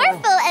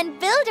 Morphle and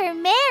Builder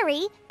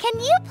Mary, can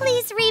you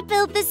please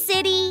rebuild the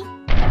city?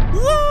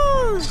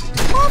 Yay!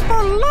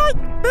 Morphle like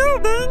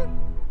building!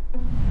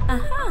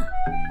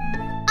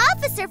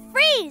 Officer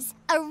Freeze,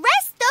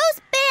 arrest those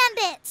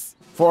bandits!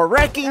 For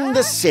wrecking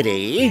the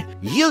city,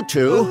 you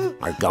two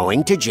are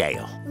going to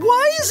jail.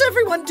 Why is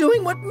everyone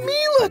doing what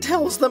Mila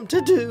tells them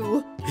to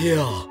do?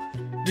 Yeah,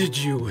 did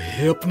you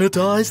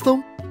hypnotize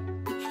them?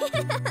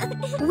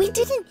 We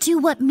didn't do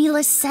what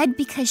Mila said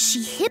because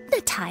she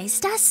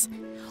hypnotized us.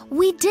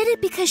 We did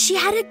it because she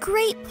had a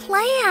great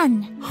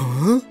plan.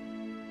 Huh?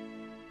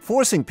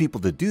 Forcing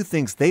people to do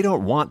things they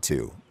don't want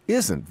to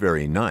isn't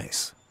very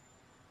nice.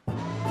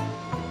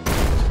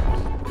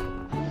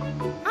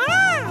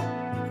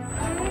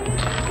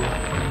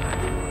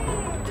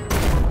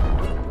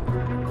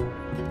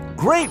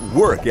 Great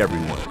work,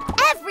 everyone.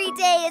 Every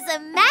day is a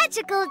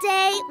magical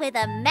day with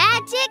a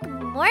magic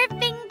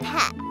morphing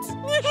pet.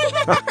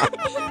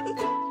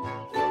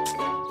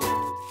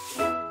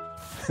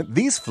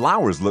 These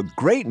flowers look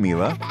great,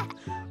 Mila.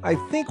 I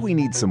think we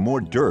need some more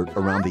dirt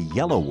around the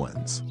yellow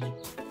ones.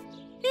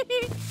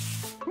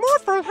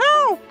 Morphle,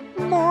 help!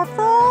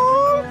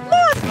 Morphle,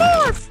 morph,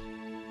 morph!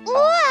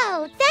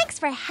 Whoa, thanks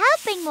for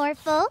helping,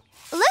 Morphle.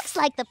 Looks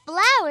like the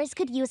flowers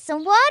could use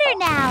some water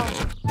now.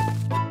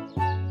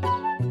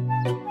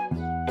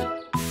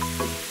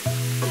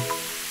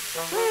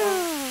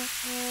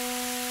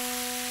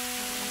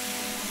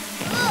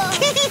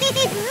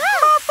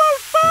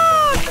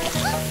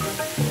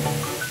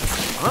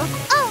 Huh?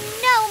 Oh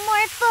no,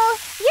 Morphle!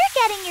 You're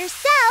getting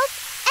yourself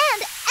and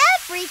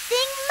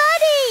everything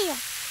muddy!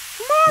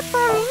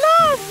 Morphle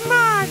loves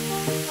mud!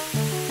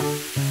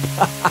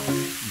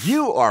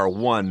 You are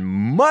one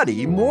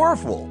muddy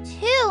Morphle.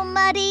 Too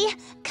muddy.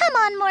 Come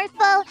on,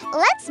 Morphle.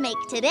 Let's make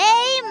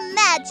today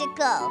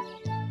magical.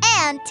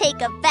 And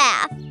take a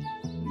bath.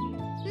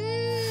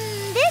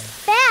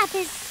 This bath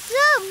is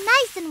so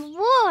nice and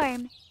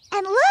warm.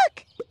 And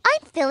look,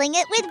 I'm filling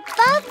it with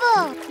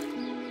bubbles.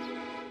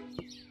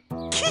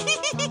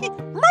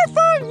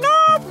 Morphle,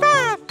 no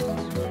bath!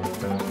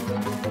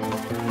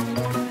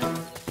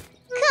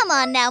 Come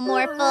on now,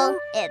 Morphle.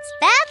 It's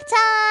bath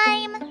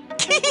time.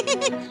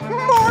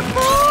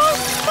 Morphle,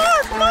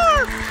 morph,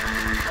 morph!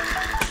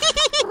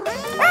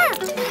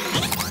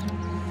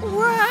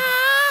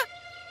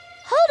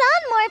 Hold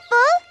on,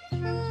 Morphle.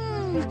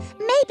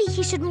 Maybe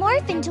he should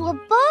morph into a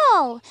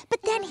ball,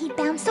 but then he'd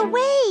bounce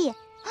away.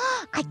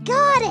 I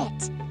got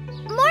it.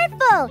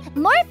 Morphle,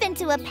 morph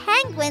into a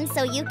penguin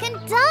so you can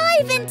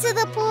dive into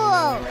the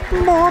pool.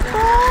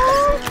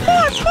 Morphle,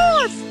 morph,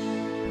 morph!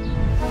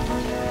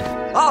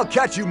 I'll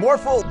catch you,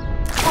 Morphle.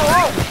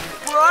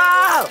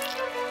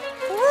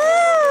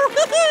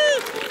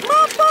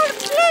 Morphle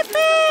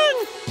slipping!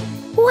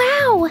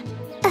 Wow,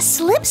 a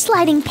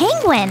slip-sliding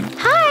penguin.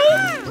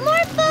 Hi.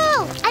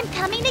 Morphle, I'm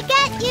coming to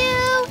get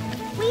you.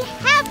 We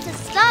have to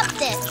stop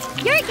this.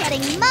 You're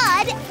getting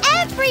mud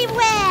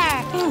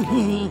everywhere.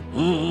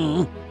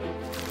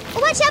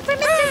 Watch out for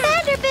Mr.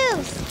 Vanderboot.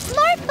 boost!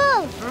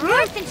 Morphle!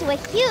 Morph into a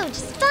huge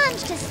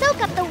sponge to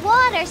soak up the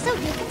water so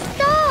you can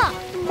stop!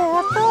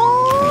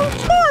 Morphle!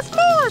 Morph,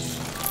 morph!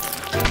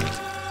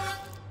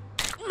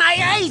 My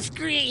ice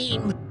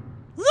cream!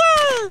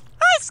 Yay!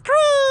 Ice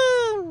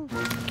cream!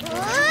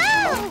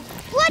 Whoa!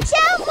 Watch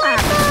out,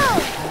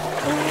 Morphle!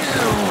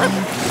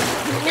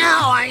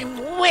 Now I'm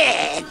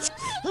wet!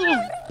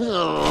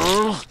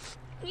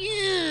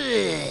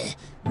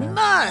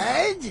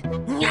 Mud?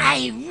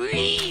 I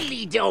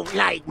really don't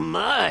like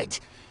mud.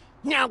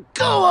 Now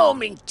go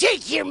home and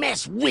take your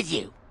mess with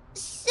you.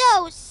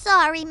 So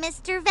sorry,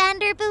 Mr.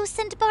 Vanderboos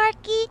and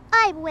Barky.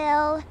 I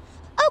will.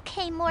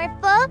 Okay,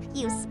 Morphle,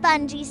 you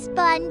spongy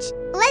sponge.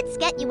 Let's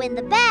get you in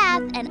the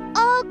bath and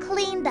all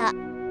cleaned up.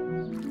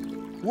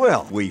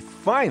 Well, we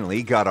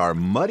finally got our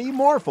muddy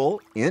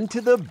Morphle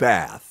into the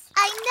bath.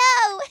 I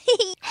know!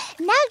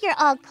 Now you're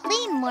all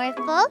clean,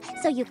 Morphle,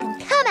 so you can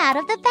come out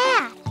of the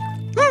bath.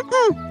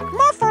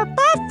 Morphle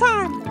bath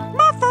time!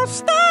 Morphle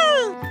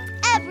stay!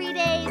 Every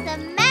day's a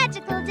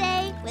magical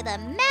day with a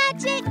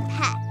magic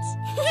pet.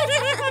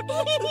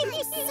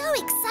 I'm so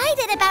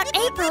excited about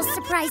April's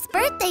surprise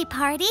birthday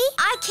party.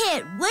 I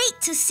can't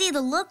wait to see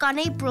the look on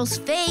April's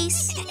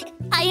face.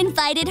 I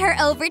invited her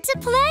over to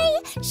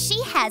play.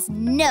 She has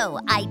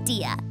no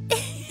idea.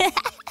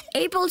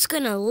 April's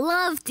gonna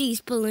love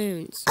these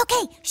balloons.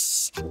 Okay,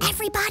 shh.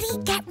 Everybody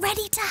get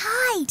ready to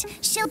hide.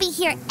 She'll be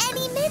here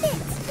any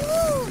minute.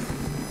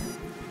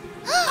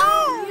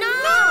 Oh,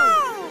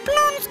 no!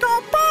 Balloons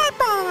go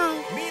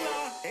bye-bye!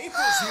 Mila,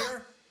 April's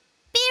here.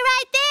 Be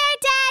right there,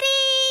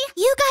 Daddy!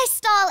 You guys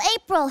stall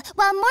April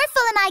while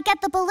Morphle and I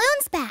get the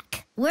balloons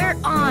back. We're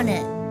on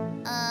it.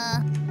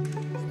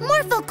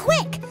 Morphle,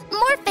 quick!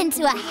 Morph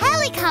into a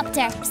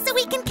helicopter so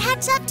we can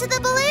catch up to the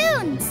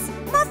balloons.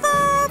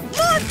 Morphle!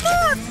 Morph,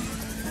 morph!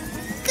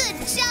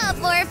 Good job,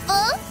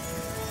 Morphle.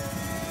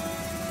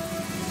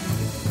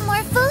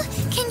 Morphle,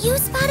 can you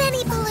spot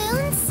any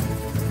balloons?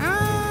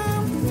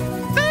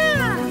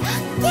 There!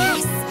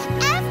 Yes!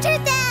 After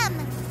them!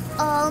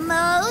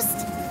 Almost.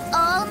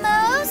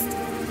 Almost.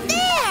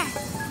 There!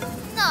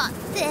 Not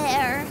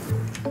there.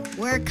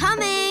 We're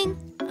coming.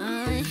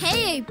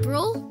 Hey,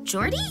 April.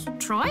 Jordy?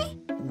 Troy?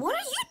 What are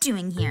you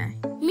doing here?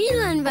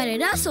 Mila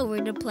invited us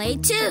over to play,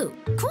 too.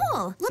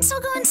 Cool. Let's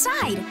all go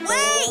inside.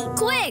 Wait!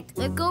 Quick,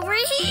 look over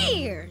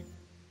here.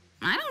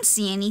 I don't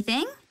see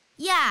anything.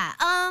 Yeah,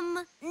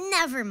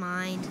 never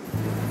mind.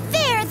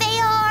 There they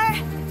are!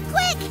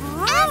 Quick!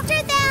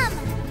 After them!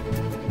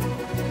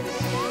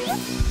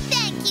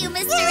 Thank you,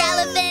 Mr.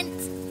 Elephant!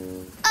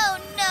 Oh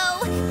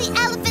no! The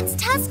elephant's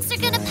tusks are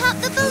gonna pop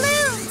the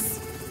balloons!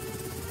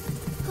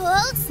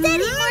 Hold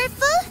steady,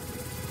 Morphle!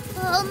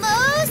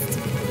 Almost!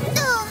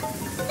 Oh,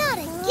 not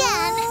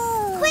again!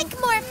 Quick,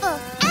 Morphle!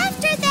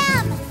 After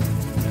them!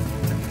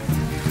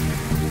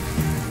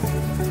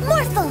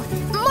 Morphle!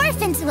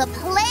 Morph into a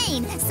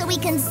plane so we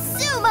can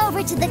zoom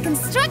over to the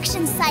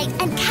construction site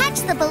and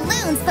catch the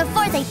balloons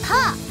before they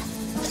pop!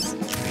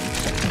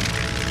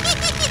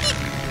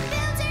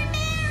 Builder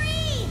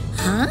Mary!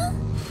 Huh?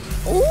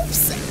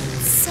 Oops.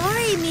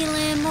 Sorry, Mila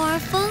and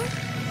Morphle.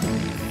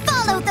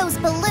 Follow those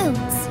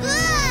balloons!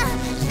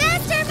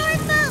 Faster,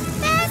 Morphle!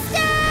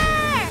 Faster!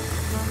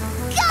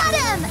 Got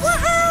him!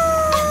 Woohoo!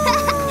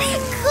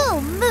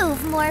 Cool move,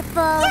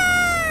 Morphle. Yeah!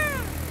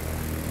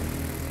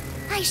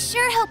 I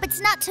sure hope it's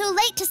not too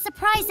late to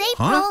surprise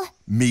April. Huh?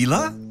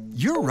 Mila?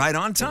 You're right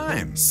on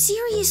time.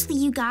 Seriously,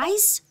 you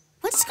guys?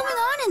 What's going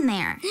on in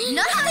there?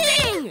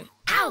 Nothing!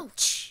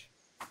 Ouch!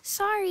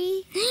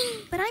 Sorry,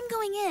 but I'm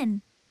going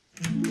in.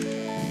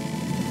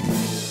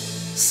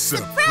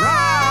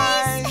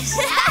 Surprise!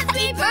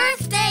 Happy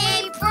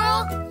birthday,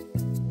 April!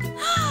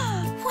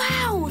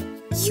 Wow!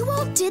 You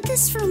all did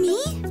this for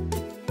me?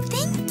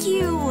 Thank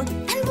you!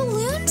 And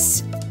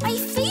balloons? My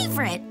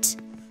favorite!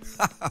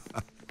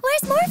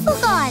 Where's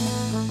Morphle gone?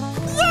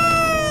 Yay!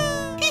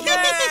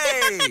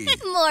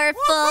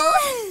 Morphle!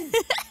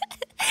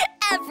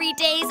 Every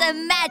day's a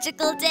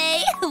magical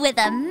day with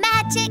a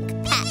magic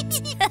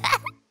pet.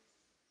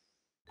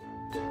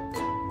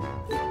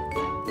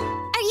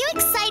 Are you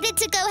excited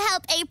to go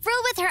help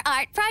April with her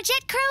art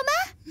project,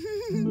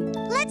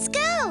 Chroma? Let's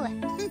go!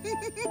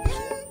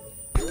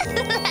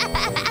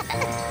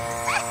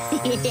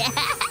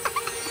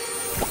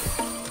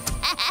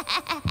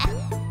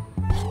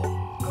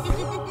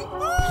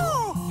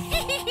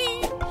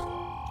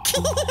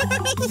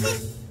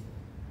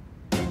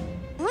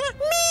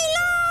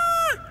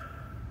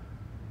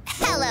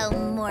 Hello,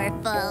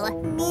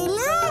 Morphle.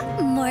 Mila?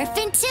 Morph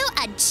into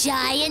a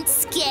giant,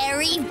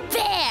 scary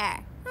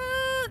bear.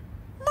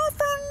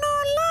 Morphle no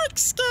like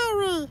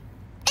scary.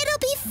 It'll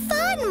be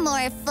fun,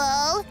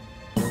 Morphle.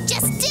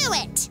 Just do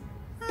it.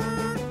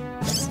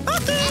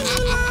 Okay,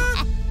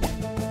 Mila.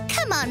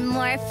 Come on,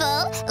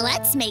 Morphle.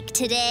 Let's make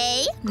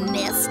today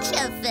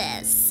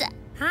mischievous.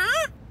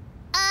 Huh?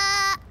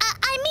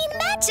 I mean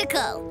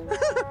magical.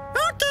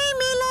 Okay,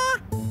 Mila.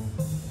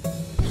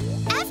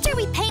 After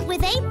we paint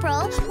with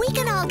April, we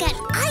can all get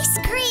ice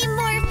cream,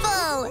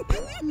 Morphle.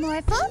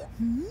 Morphle?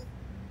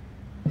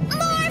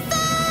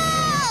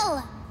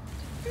 Morphle!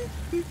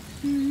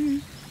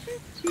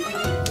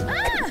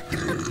 Ah!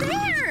 A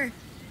bear!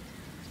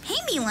 Hey,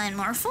 Mila and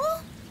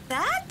Morphle.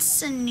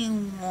 That's a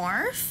new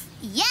morph.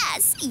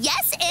 Yes,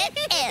 yes it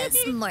is,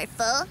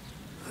 Morphle.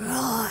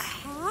 Roar.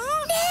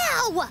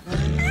 Now!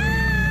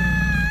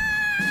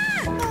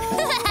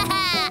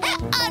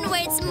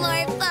 Onwards,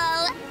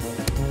 Morphle!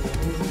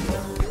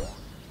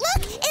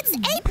 Look, it's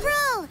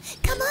April!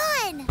 Come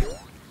on!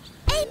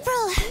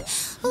 April,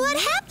 what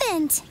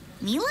happened?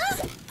 Mila?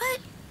 But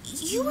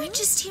you were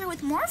just here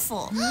with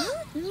Morphle.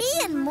 Me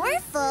and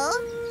Morphle?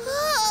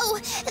 Oh,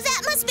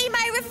 that must be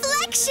my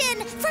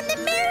reflection from the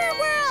mirror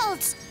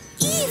world!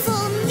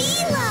 Evil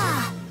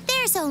Mila!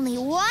 There's only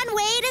one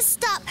way to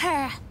stop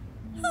her.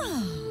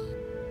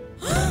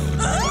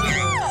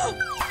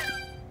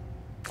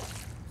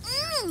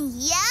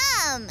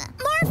 Yum!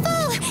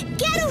 Morphle,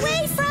 get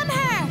away from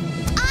her!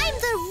 I'm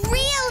the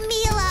real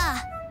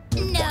Mila!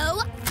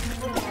 No,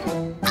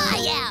 I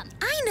am.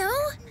 I know.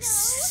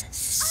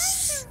 I'm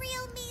the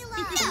real Mila.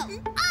 No,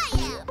 I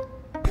am.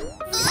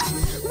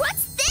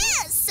 What's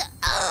this?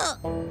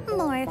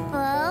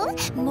 Morphle,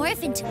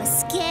 morph into a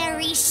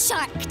scary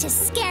shark to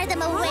scare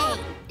them away.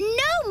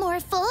 No,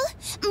 Morphle,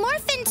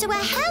 morph into a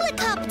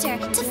helicopter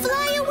to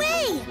fly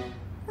away.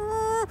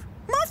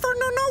 Morphle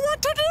don't know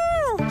what to do.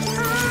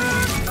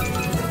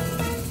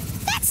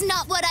 That's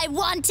not what I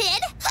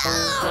wanted.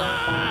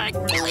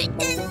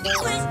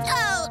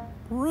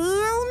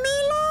 Real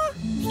Mila?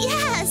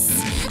 Yes,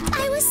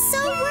 I was so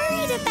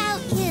worried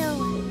about you.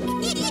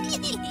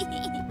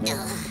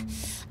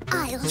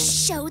 I'll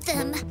show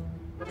them.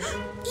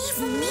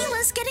 Evil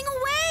Mila's getting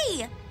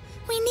away.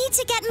 We need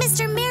to get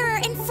Mr.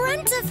 Mirror in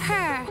front of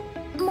her.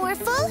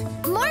 Morphle,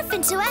 morph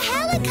into a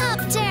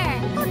helicopter.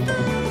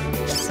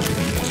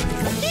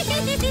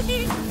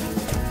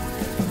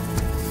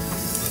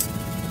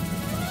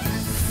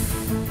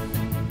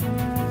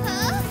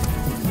 Huh?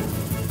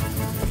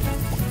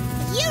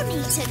 You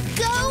need to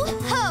go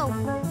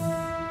home.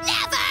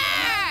 Never!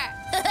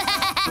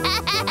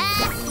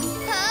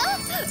 Huh?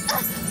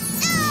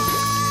 No!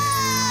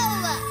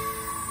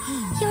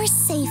 You're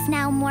safe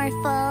now,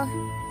 Morphle.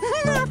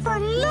 Morphle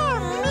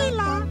love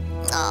Mila.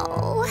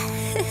 Oh.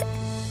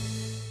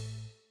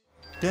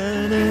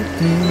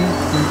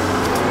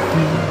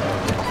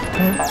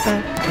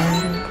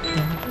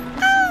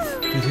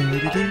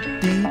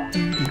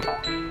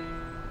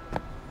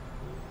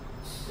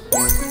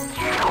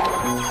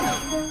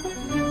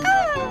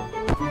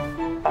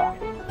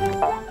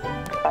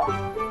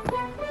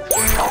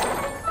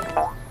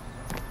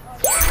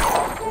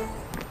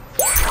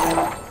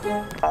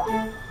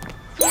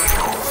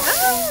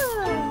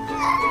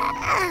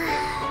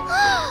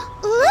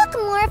 Look,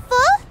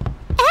 Morphle!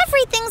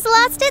 Everything's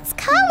lost its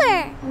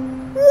color!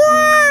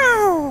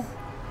 Wow!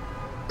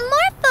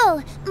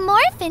 Morphle,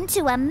 morph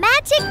into a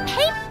magic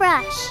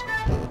paintbrush!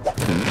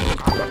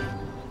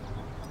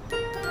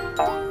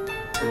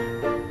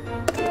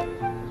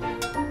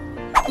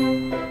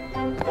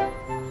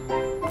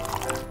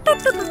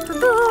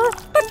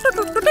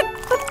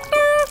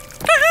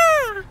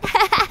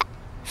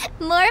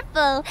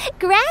 Morphle,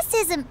 grass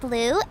isn't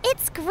blue,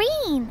 it's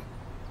green.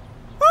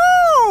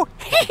 Oh!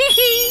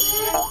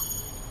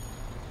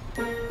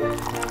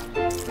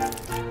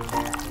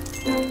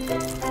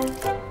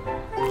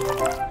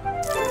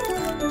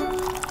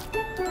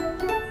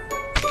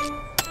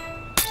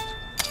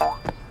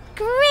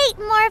 Great,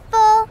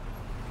 Morphle.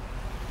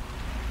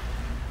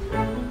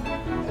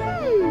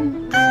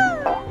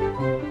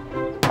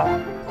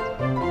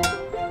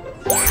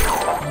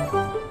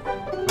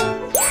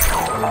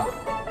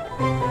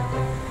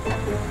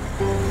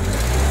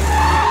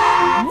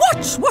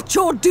 Watch what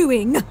you're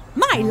doing!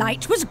 My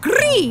light was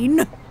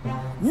green!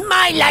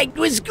 My light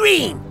was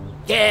green.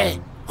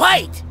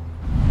 White.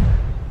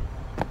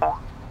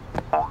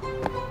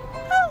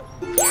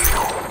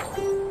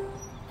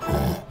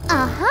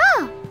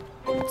 Uh-huh.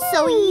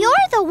 So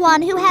you're the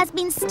one who has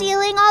been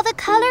stealing all the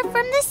color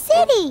from the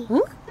city.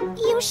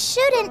 You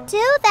shouldn't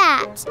do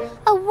that.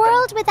 A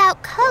world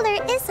without color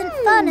isn't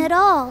fun at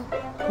all.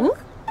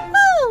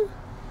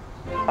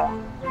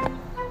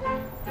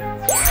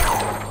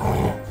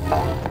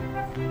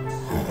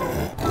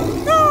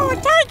 Oh,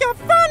 Tiger,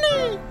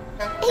 funny!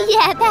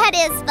 Yeah, that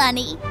is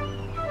funny.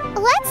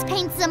 Let's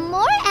paint some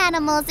more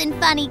animals in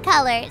funny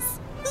colors.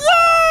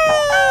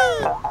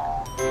 Yay!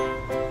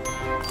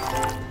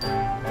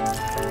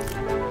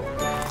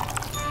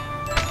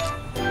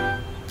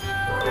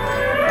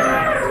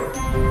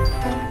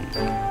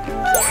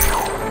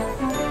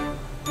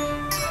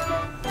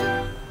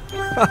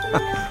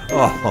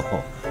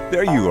 Oh,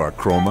 there you are,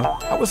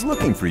 Chroma. I was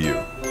looking for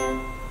you.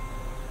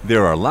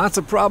 There are lots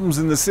of problems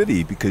in the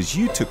city because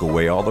you took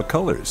away all the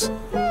colors.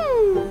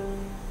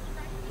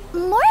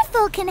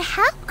 Morphle can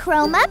help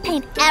Chroma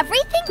paint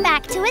everything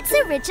back to its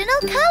original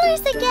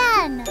colors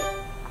again.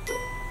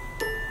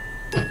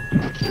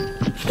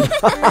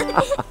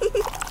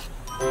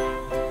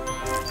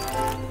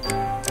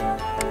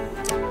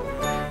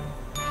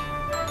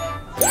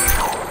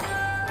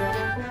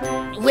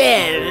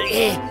 Well,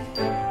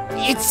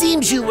 it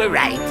seems you were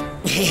right.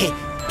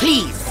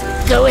 Please,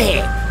 go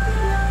ahead.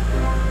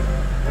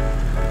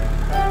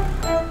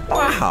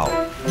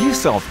 Wow! You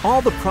solved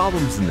all the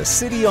problems in the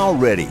city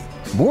already.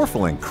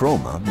 Morphle and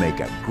Chroma make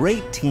a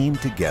great team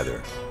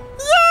together.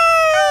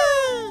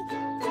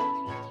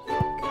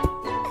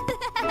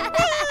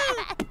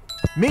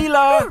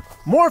 Mila!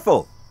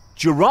 Morphle!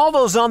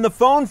 Geraldo's on the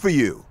phone for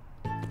you.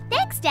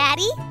 Thanks,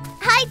 Daddy.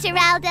 Hi,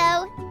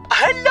 Geraldo.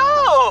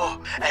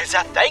 Hello! As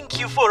a thank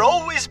you for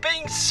always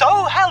being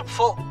so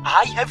helpful,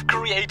 I have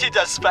created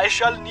a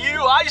special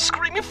new ice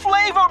cream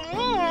flavor.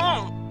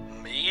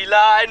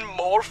 Mila and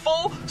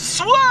Morphle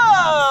Swirl!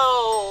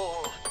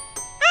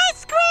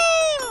 Ice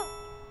cream!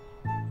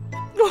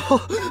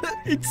 Oh,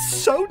 it's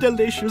so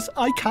delicious,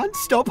 I can't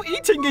stop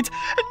eating it.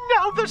 And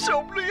now there's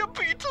only a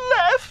bit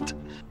left.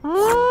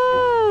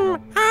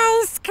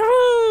 Ice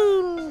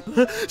cream!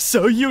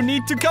 So you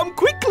need to come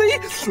quickly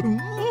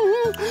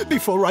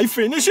before I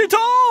finish it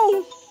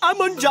all. I'm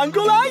on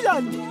Jungle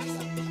Island.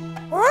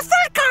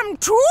 Orphle come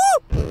too?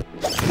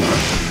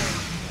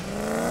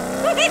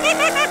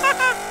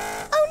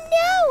 Oh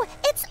no!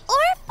 It's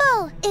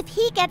Orphle! If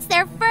he gets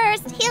there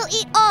first, he'll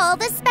eat all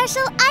the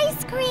special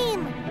ice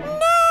cream.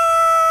 No!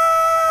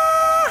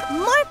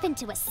 Morph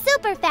into a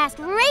super fast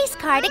race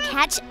car to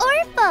catch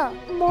Orphle.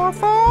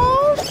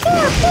 Morphle!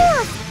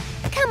 Morph!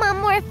 Come on,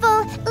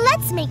 Morphle.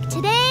 Let's make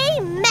today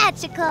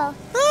magical.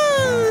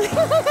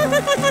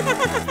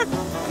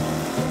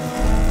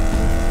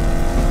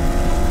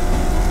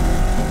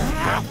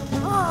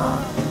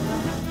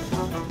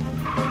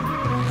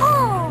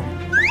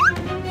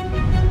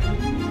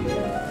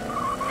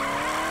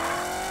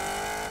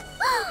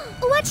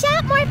 Watch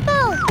out,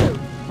 Morphle!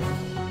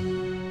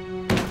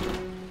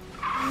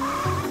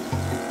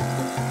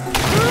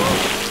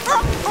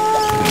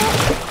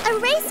 A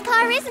race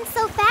car isn't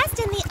so fast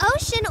in the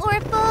ocean,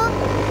 Orphle.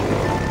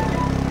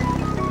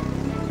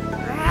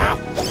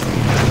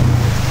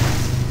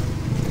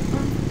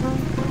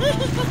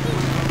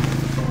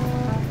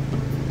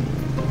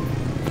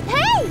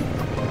 Hey!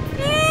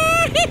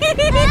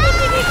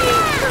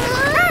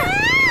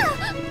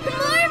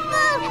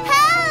 Morphle,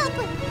 help!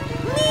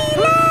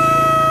 Mila!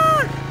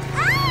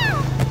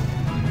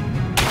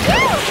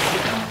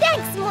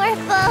 Thanks,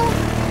 Morphle.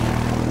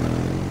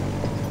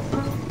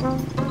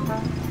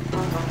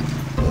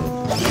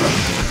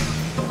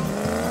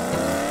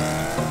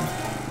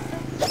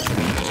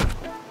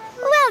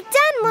 Well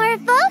done,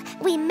 Morphle.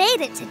 We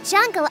made it to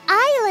Jungle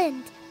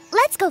Island.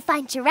 Let's go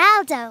find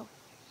Geraldo.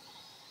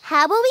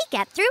 How will we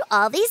get through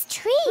all these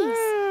trees?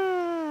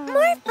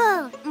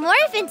 Morphle,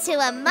 morph into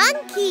a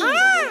monkey.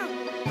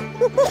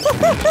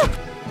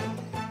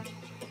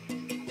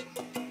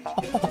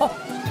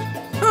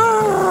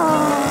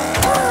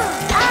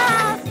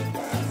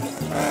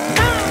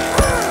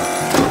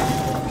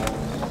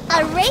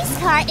 A race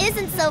car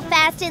isn't so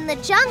fast in the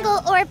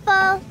jungle,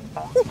 Orphle.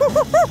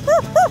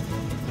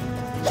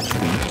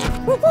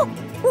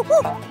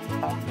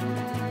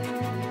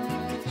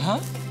 Huh?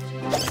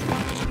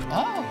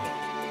 Oh.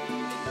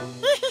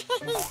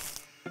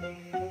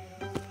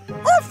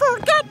 Orphle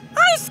got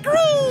ice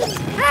cream!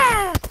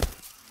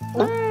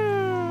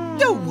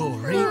 Don't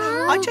worry,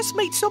 I just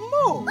made some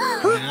more.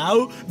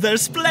 Now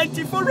there's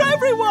plenty for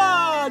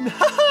everyone!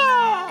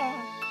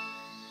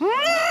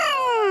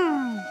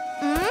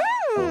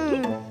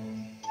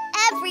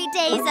 Every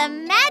day's a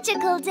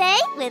magical day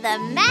with a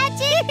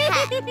magic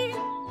hat.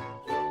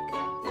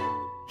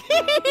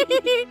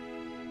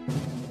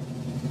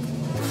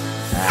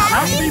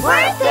 Happy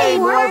birthday,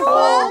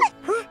 Morphle!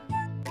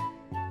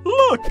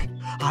 Look,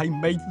 I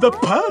made the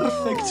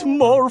perfect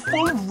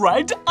Morphle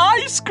red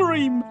ice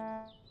cream.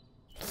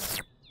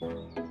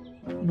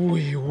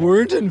 We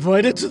weren't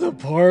invited to the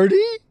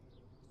party?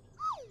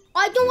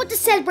 I don't want to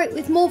celebrate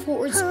with Morphle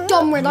or his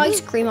dumb red ice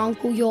cream,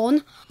 Uncle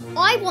Yon.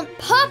 I want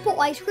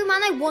purple ice cream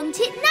and I want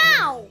it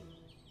now!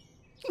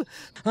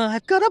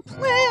 I've got a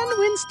plan,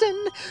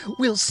 Winston.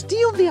 We'll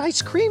steal the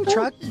ice cream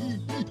truck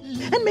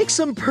and make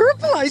some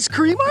purple ice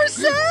cream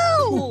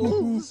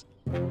ourselves.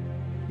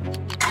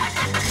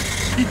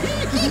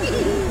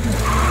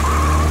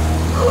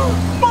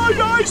 My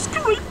ice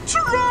cream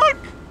truck!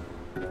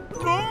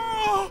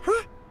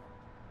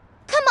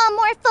 Come on,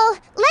 Morphle.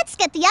 Let's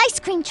get the ice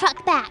cream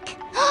truck back.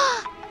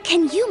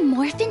 Can you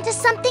morph into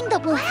something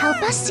that will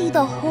help us see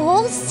the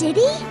whole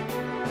city?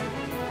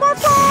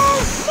 Morphle!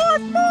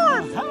 Morph,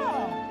 morph!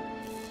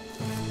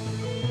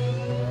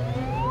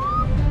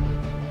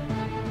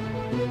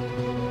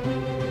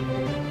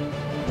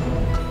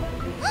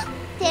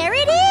 There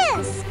it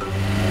is!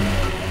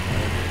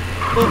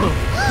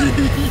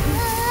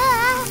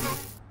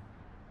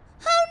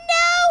 Oh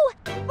no!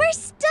 We're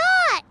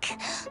stuck!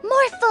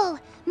 Morphle,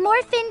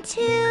 morph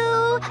into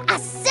a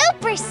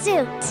super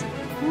suit!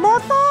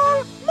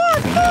 Morphle!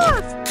 Morph,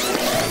 morph!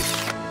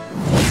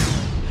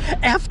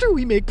 After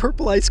we make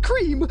purple ice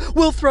cream,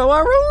 we'll throw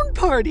our own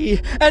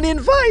party and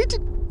invite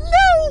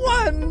no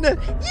one!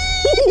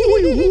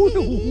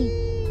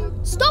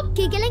 Stop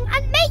giggling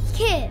and make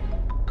it!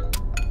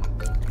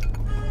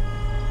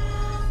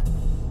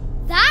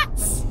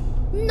 That's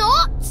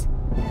not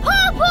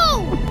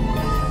purple!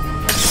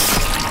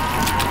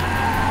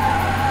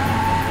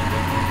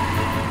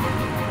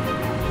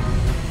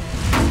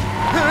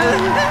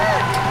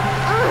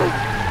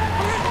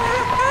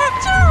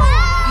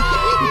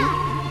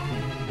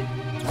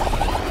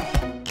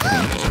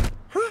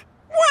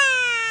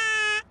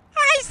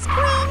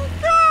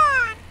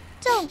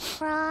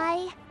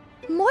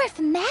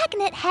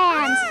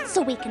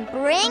 so we can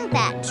bring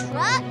that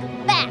truck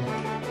back.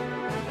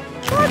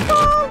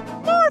 Morphle!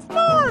 Morph,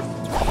 morph!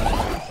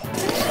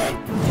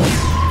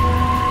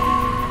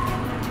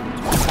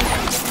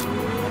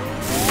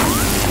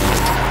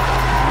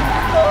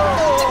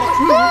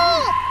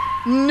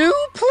 New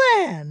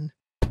plan!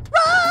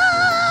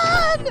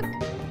 Run!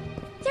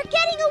 They're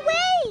getting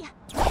away!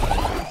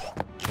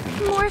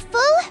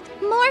 Morphle,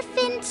 morph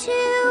into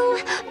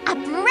a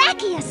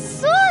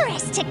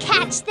brachiosaurus to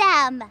catch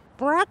them!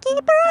 Bracky,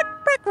 brack,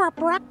 brack, brack,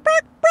 brack,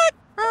 brack, brack!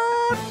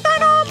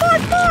 Ta-da,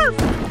 morph, morph!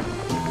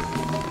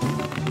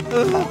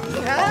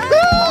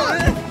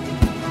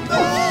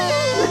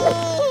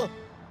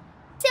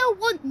 They'll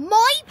want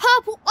my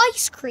purple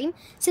ice cream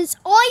since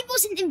I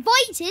wasn't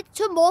invited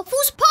to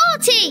Morphle's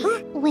party!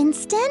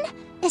 Winston,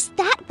 is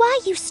that why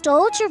you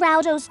stole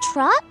Geraldo's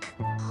truck?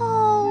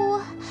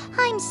 Oh,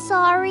 I'm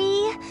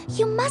sorry.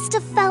 You must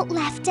have felt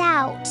left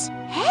out.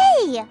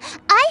 Hey,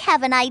 I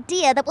have an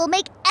idea that will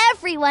make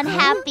everyone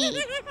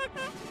happy.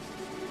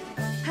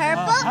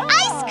 Purple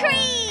ice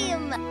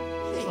cream!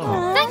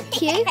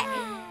 Thank you.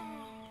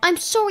 I'm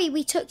sorry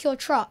we took your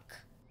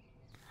truck.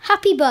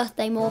 Happy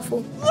birthday,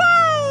 Morphle.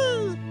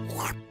 Yay!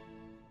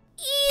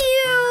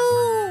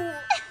 Ew!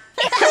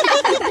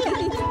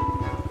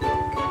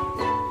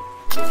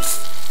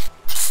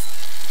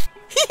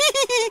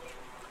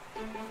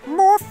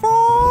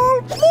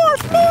 Morphle!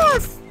 Morph,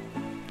 morph!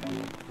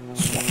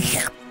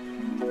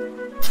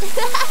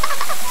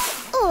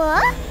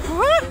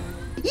 Huh?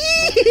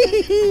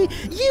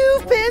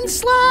 You've been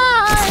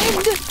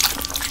slimed!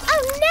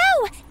 Oh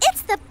no!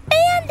 It's the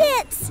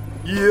bandits!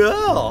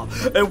 Yeah,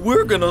 and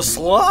we're gonna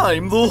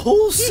slime the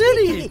whole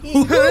city!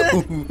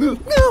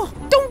 No,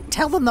 don't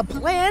tell them the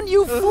plan,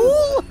 you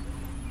fool!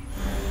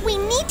 We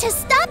need to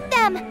stop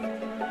them!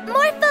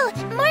 Morphle,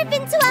 morph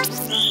into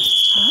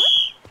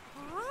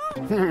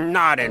a...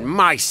 Not in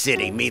my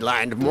city, Mila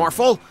and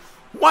Morphle.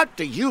 What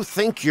do you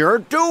think you're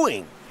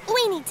doing?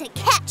 We need to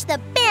catch the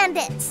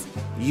bandits!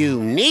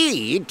 You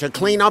need to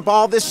clean up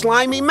all this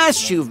slimy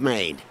mess you've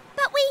made.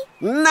 But we...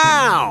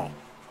 Now!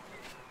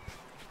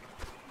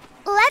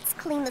 Let's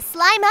clean the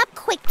slime up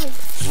quickly.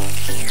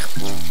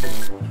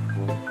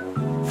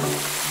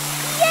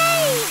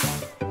 Yay!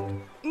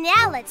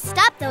 Now let's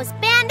stop those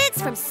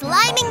bandits from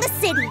sliming the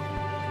city.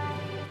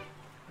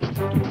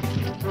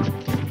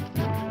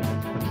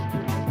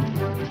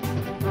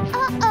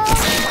 Uh-oh.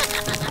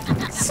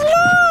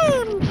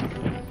 Slime!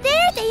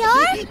 There they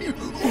are!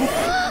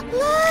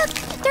 Look!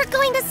 They're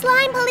going to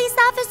slime Police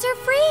Officer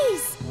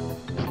Freeze!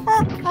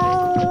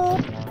 Uh-oh!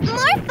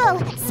 Morphle,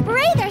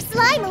 spray their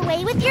slime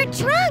away with your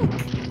trunk!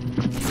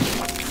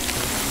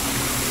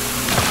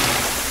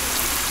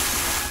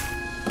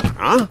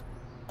 Huh?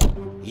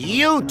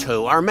 You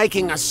two are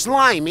making a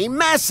slimy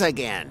mess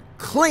again.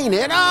 Clean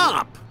it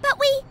up! But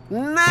we...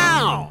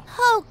 Now!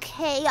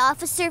 Okay,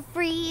 Officer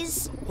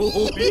Freeze.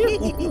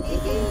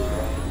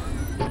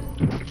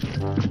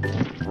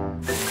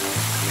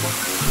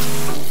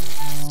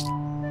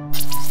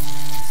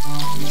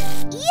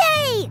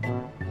 Yay!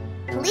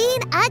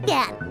 Clean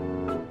again.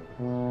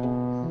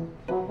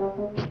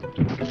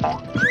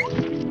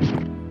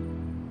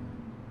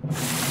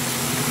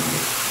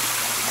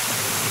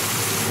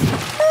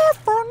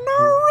 For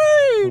no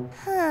read!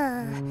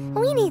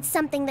 We need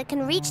something that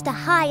can reach the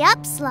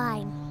high-up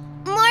slime.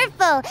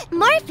 Morphle,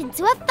 morph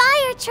into a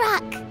fire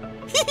truck.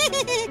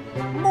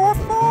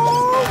 Morphle!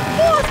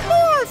 Morph,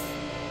 morph!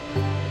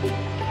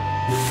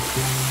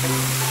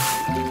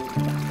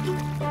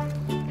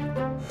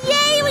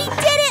 Yay, we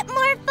did it,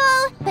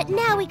 Morphle! But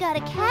now we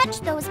gotta catch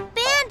those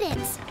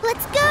bandits.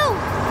 Let's go!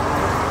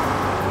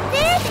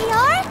 There they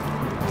are!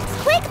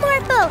 Quick,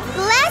 Morphle!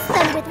 Blast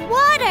them with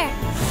water!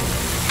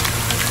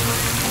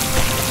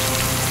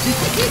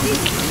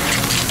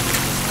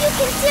 You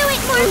can do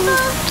it,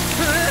 Morphle!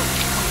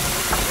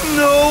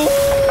 No!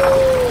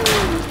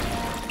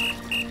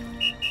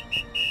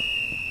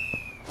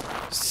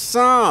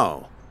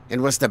 So, it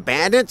was the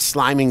bandits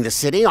sliming the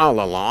city all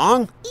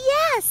along?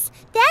 Yes,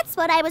 that's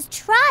what I was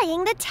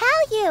trying to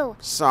tell you.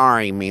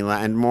 Sorry, Mila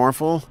and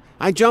Morphle.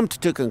 I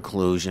jumped to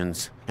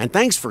conclusions. And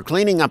thanks for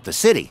cleaning up the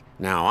city.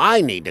 Now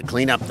I need to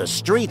clean up the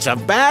streets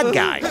of bad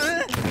guys.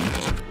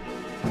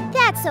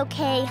 That's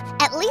okay.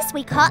 At least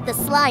we caught the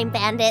slime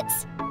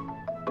bandits.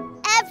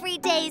 Every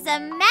day's a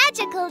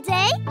magical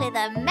day with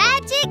a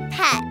magic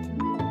pet.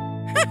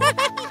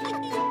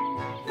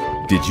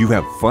 Did you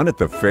have fun at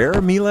the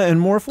fair, Mila and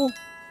Morphle?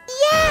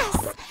 Yes!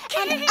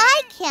 And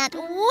I can't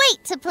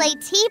wait to play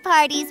tea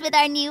parties with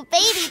our new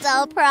baby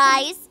doll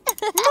prize.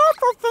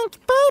 Morphle thinks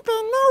baby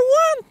no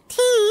want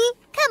tea.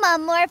 Come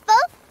on,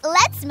 Morphle.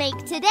 Let's make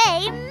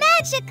today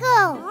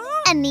magical.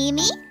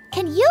 Anemi,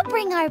 can you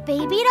bring our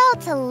baby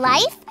doll to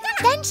life?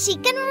 Then she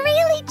can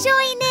really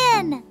join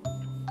in.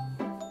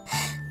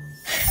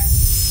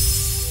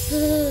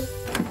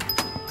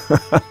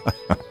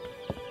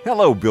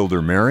 Hello,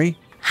 Builder Mary.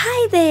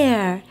 Hi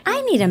there.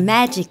 I need a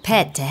magic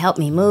pet to help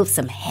me move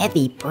some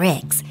heavy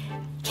bricks.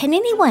 Can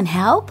anyone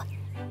help?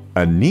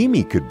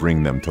 Anemi could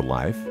bring them to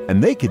life,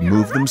 and they could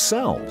move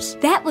themselves.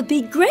 That would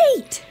be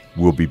great.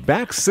 We'll be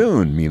back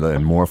soon, Mila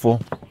and Morphle.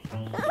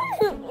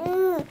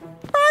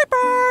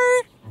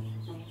 Bye-bye.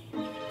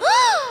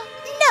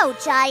 No,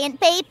 Giant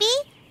Baby.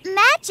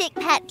 Magic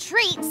Pet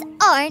treats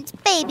aren't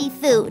baby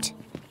food.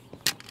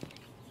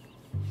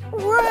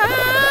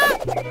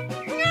 Morph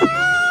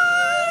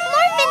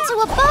into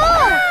a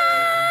ball!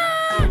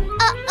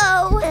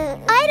 Uh-oh.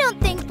 I don't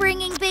think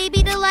bringing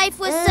Baby to life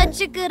was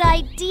such a good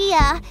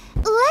idea.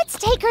 Let's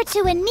take her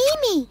to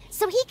Animi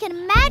so he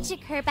can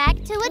magic her back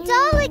to a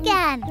doll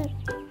again.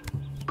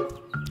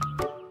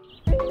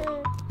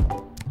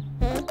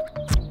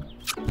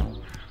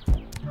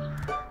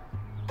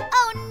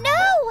 Oh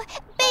no!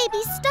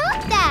 Baby,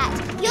 stop that!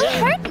 You'll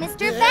hurt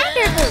Mr.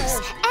 Vanderboos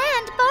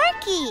and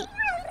Barky.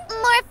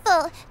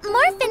 Morphle,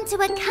 morph into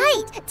a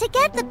kite to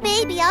get the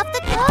baby off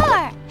the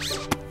car.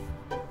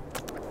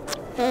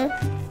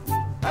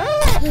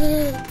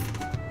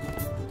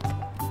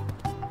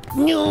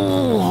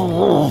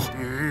 No.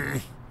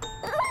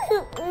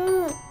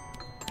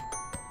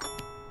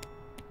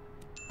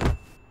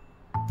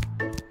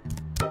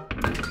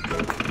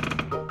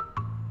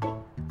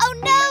 Oh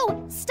no!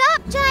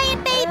 Stop,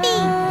 Giant Baby!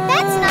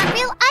 That's not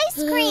real ice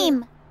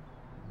cream!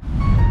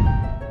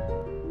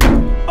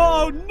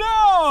 Oh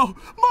no!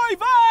 My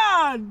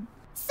van!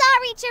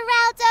 Sorry,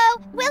 Geraldo.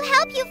 We'll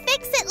help you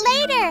fix it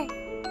later.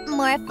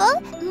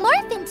 Morphle,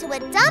 morph into a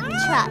dump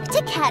truck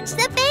to catch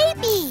the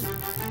baby.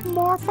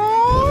 Morphle,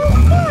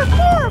 morph,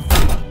 morph.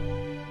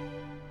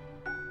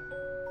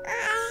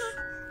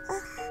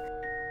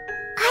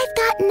 I've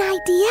got an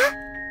idea.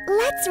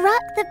 Let's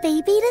rock the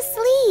baby to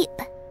sleep.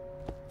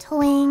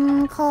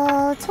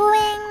 Twinkle,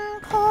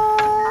 twinkle,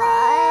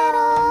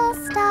 little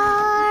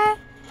star,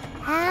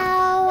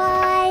 how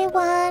I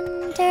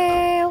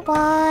wonder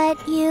what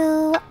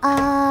you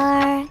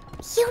are.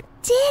 You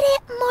did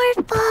it,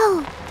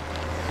 Morphle!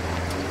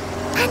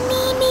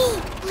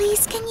 Animi,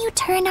 please can you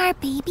turn our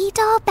baby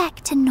doll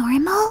back to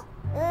normal?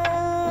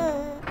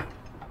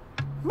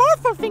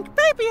 Morphle think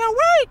baby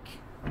awake.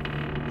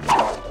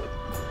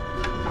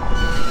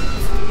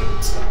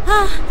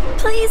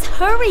 Please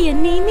hurry,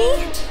 Animi.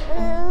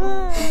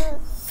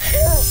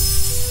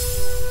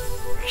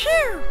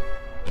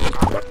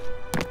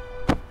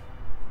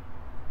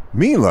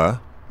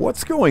 Mila,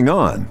 what's going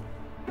on?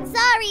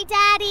 Sorry,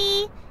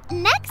 Daddy.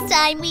 Next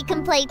time we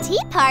can play tea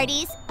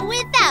parties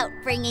without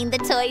bringing the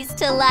toys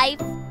to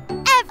life.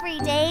 Every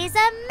day's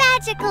a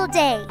magical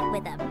day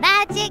with a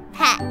magic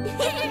pet.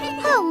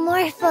 Oh,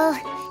 Morphle,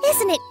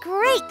 isn't it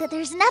great that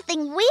there's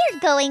nothing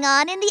weird going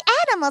on in the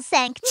animal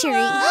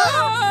sanctuary?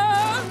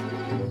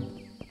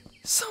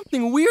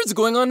 Something weird's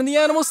going on in the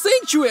animal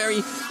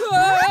sanctuary.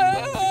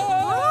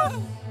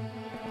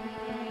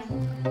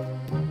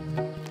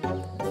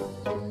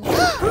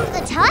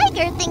 The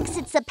tiger thinks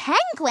it's a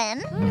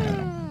penguin.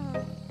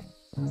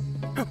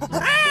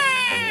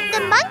 The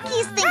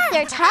monkeys think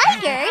they're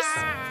tigers.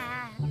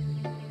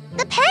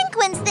 The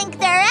penguins think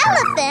they're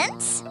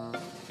elephants.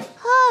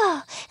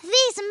 Oh,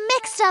 these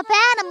mixed up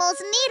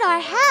animals need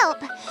our help.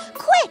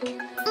 Quick,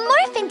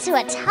 morph into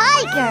a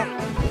tiger.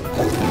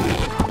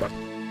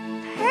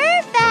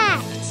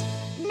 Perfect.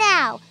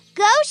 Now,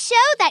 go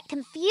show that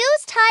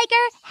confused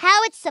tiger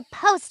how it's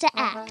supposed to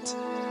act.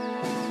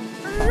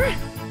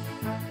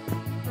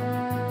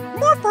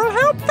 Morphle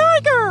help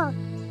tiger.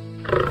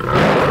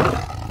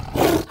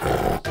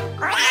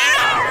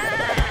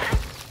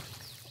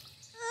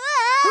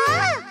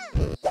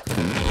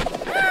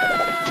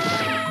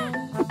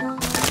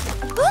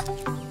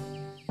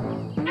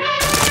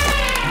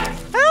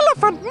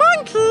 Elephant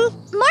monkey!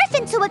 Morph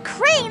into a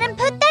crane and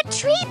put that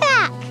tree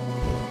back!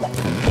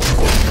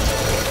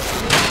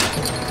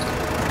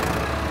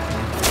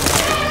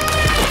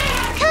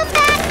 Come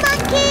back,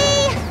 monkey!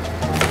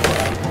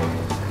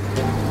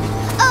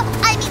 Oh,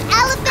 I mean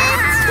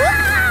elephant!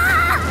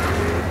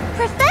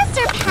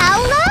 Professor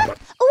Paula?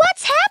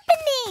 What's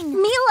happening?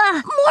 Mila,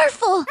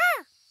 Morphle!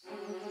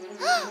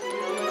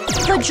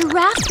 The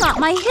giraffe thought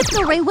my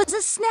hypno ray was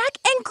a snack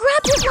and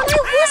grabbed it when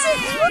I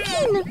wasn't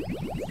looking!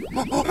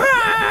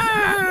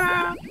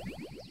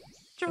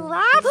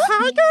 Giraffe,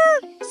 tiger?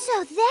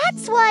 So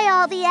that's why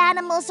all the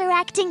animals are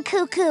acting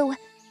cuckoo.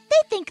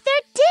 They think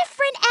they're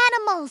different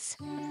animals.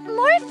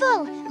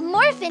 Morphle,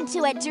 morph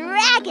into a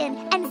dragon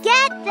and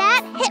get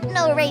that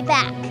hypno ray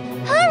back.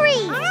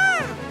 Hurry!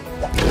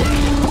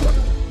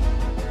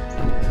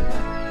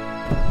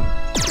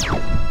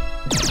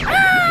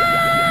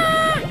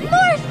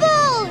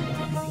 Morphle!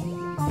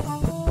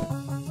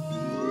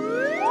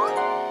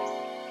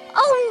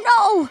 Oh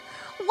no!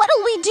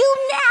 What'll we do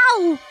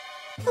now?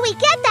 We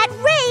get that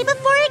ray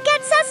before it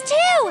gets us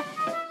too!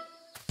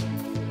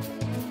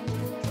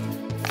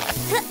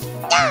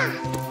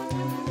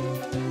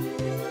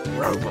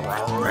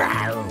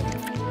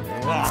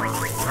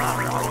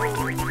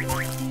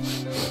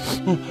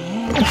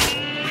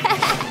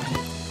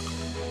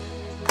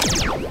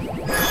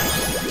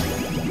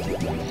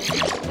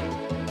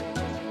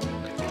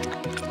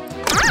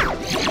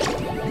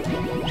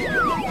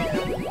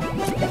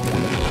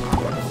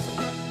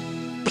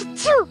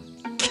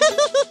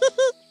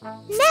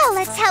 Now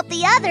let's help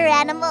the other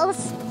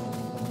animals.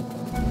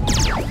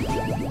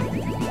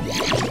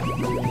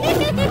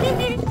 Watch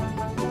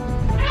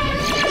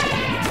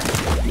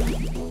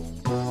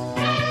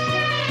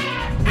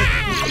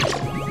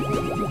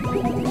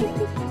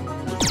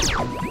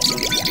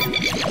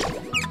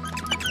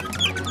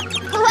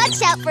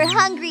out for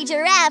hungry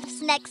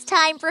giraffes next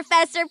time,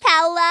 Professor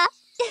Paula.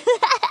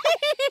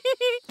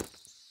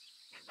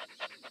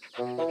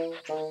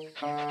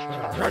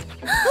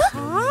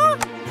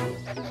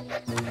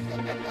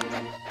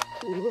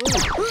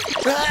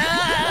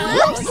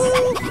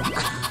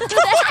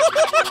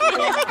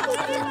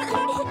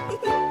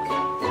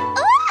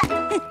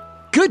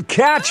 Good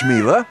catch,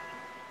 Mila.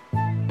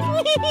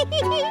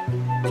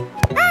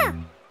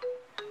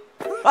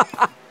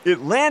 It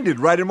landed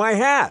right in my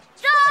hat.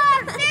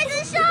 Shark!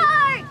 There's a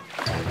shark!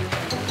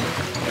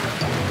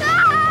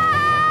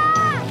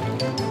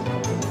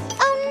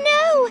 Oh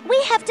no!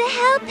 We have to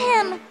help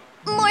him.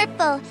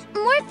 Morphle,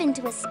 morph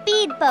into a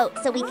speedboat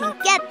so we can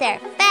get there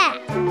fast.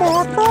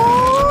 Morphle!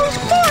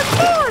 Morph,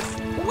 morph!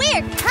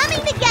 We're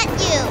coming to get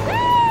you!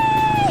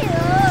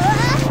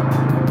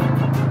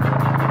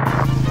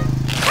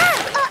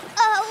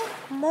 Uh-oh!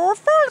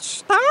 Morphle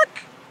stuck?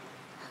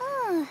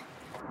 Huh.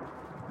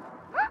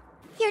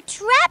 You're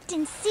trapped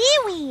in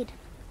seaweed.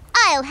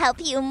 I'll help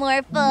you,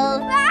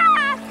 Morphle.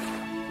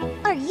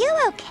 Are you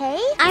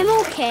okay? I'm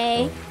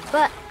okay,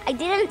 but I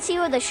didn't see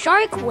where the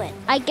shark went.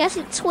 I guess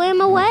it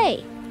swam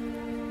away.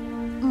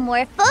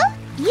 Morphle,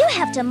 you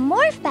have to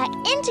morph back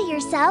into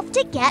yourself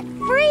to get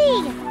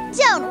free.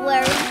 Don't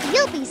worry,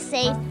 you'll be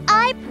safe,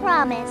 I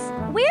promise.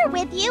 We're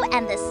with you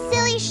and the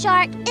silly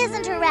shark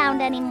isn't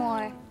around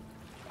anymore.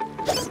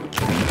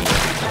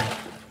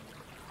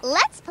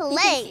 Let's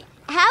play.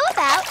 How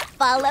about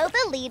follow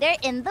the leader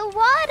in the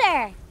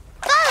water?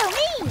 Follow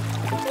me.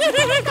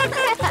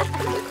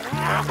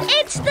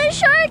 It's the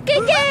shark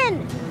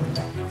again!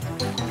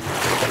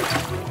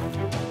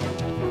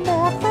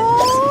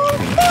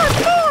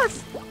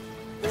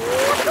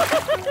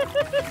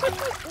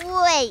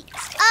 Wait,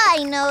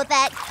 I know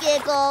that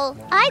giggle.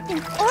 I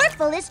think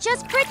Orphle is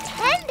just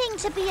pretending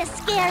to be a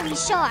scary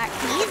shark.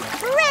 He's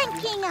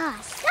pranking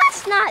us.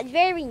 That's not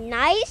very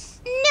nice.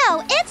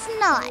 No, it's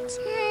not.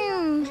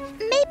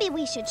 Maybe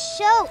we should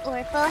show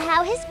Orphle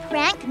how his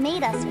prank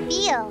made us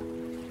feel.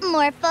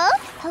 Morphle,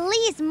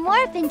 please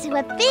morph into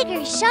a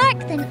bigger shark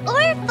than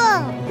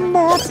Orphle.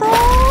 Morphle!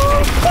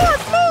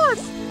 Morph,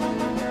 morph!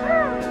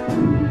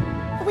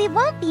 We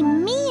won't be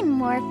mean,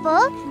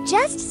 Morphle.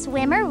 Just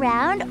swim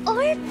around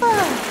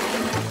Orphle.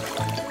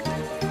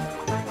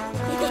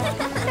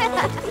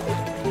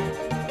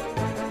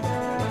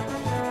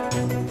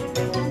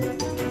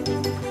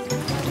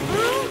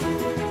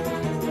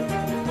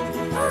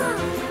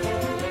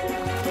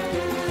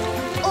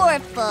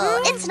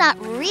 Orphle, it's not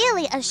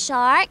really a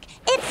shark.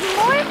 It's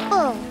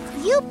Morphle.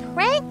 You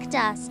pranked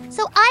us,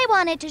 so I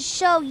wanted to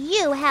show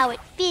you how it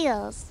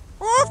feels.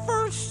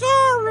 Orphle,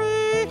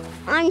 sorry.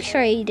 I'm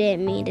sure you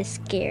didn't mean to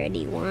scare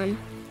anyone.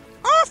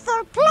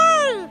 Orphle,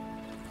 play.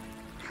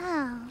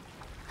 Oh.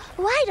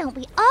 Why don't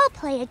we all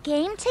play a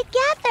game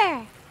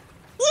together?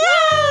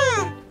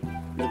 Yeah!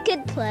 We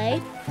could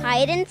play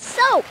hide and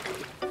soak.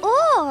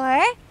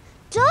 Or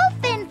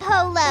dolphin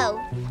polo.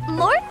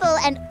 Morphle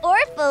and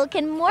Orphle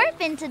can morph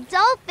into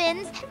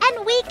dolphins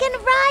and we can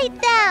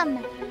ride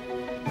them.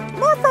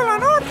 Morphle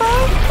and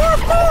Orphle,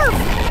 morph, morph!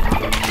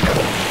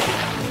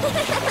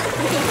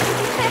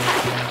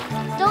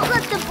 Don't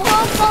let the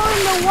ball fall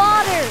in the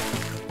water.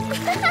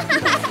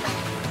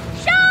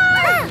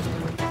 Shark!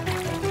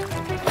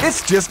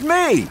 It's just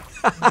me.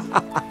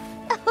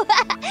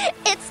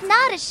 It's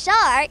not a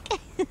shark.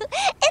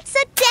 It's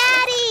a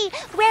daddy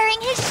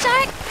wearing his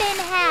shark fin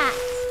hat.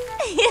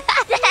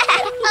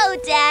 Oh,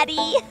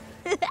 Daddy.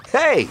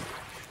 Hey,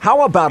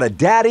 how about a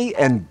daddy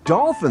and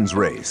dolphins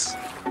race?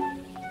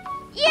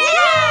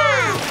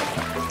 Yeah!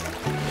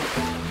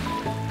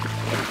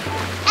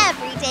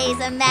 Every day's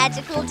a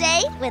magical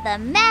day with a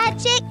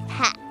magic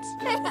pet.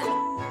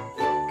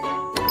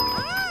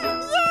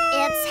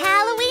 It's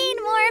Halloween,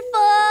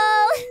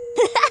 Morphle.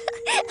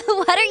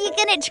 What are you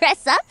gonna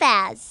dress up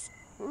as?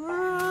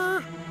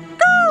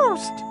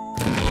 Ghost!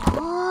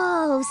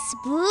 Oh,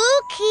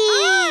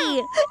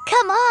 spooky!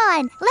 Come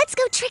on, let's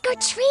go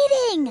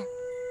trick-or-treating!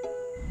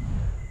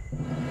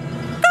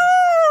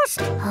 Ghost!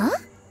 Huh?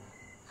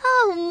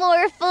 Oh,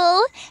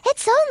 Morphle,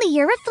 it's only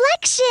your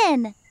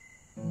reflection!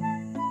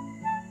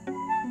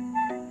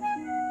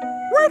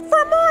 Wait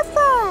for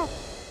Morphle!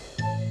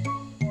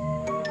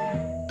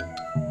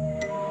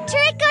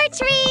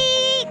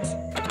 Trick-or-treat!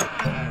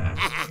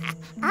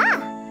 Ah!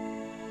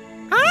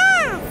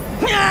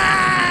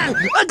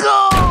 A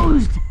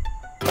ghost!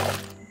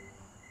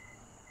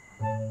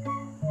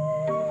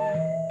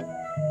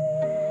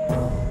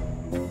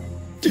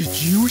 Did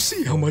you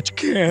see how much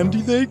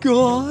candy they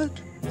got?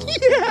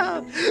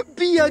 Yeah!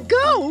 Be a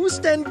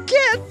ghost and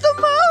get the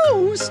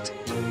most!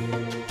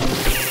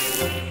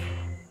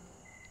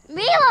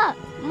 Mila!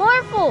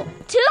 Morphle!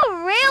 Two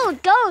real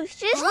ghosts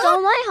just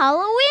stole my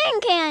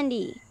Halloween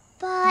candy.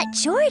 But,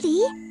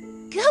 Jordy,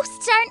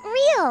 ghosts aren't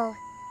real.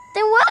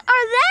 Then what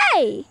are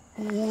they?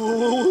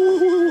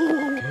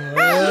 Whoa.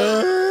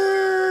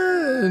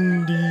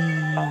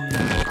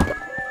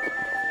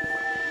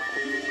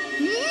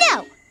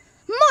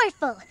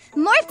 Morphle!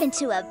 Morph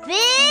into a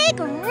big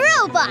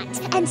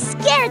robot and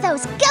scare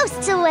those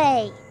ghosts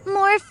away!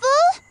 Morphle?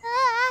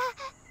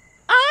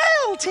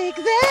 I'll take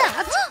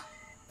that!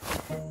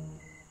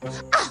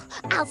 Oh,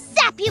 I'll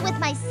zap you with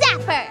my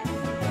zapper!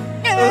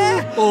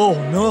 Oh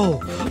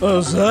no,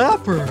 a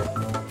zapper!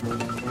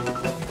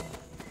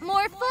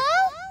 Morphle?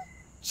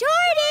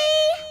 Jordy!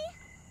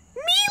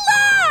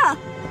 Mila!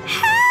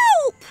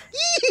 Help!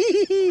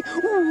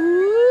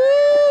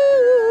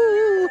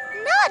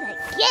 Not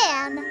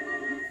again!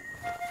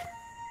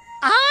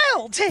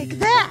 I'll take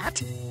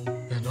that!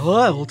 And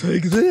I'll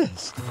take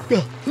this.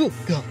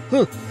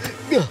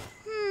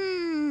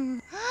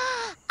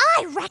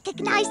 I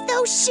recognize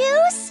those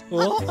shoes!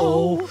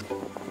 Uh-oh.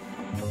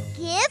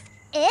 Give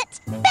it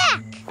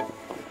back!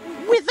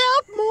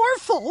 Without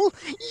Morphle,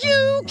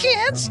 you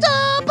can't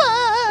stop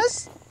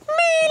us!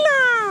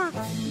 Mila!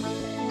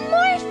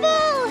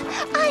 Morphle!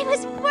 I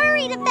was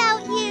worried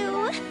about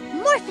you!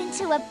 Morph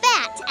into a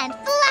bat and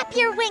flap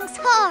your wings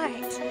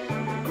hard!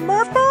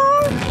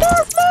 Morphle!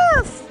 Morph,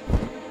 morph!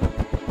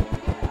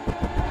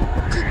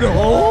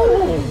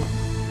 No!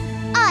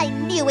 I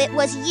knew it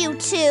was you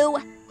two!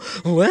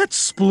 Let's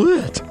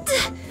split!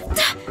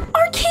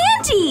 Our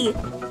candy!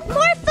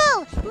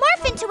 Morphle!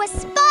 Morph into a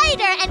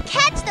spider and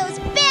catch those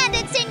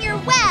bandits in your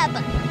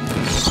web!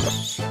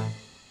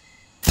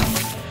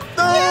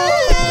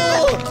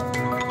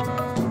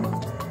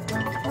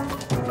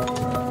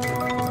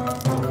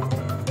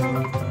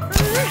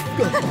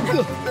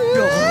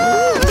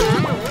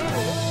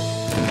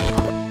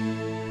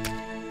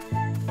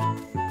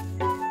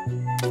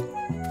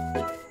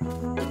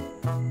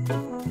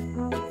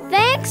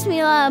 Thanks,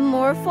 Mila and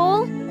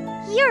Morphle.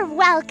 You're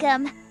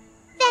welcome.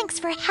 Thanks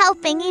for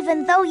helping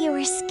even though you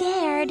were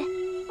scared.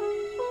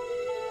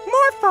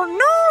 Morphle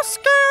no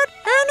scared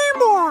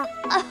anymore!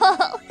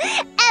 Oh,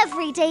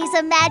 every day's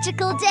a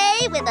magical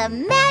day with a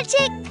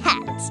magic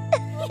pet.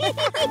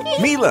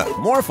 Mila,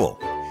 Morphle,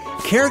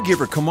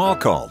 caregiver Kamal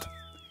called.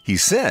 He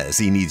says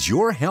he needs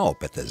your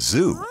help at the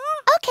zoo.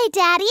 Okay,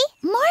 Daddy.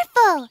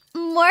 Morphle,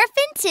 morph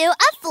into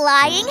a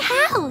flying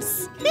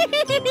house.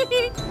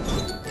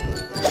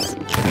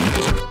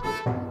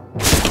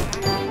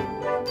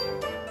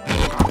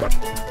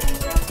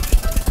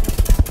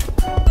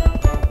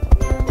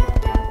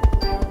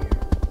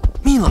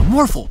 Mila,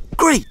 Morphle,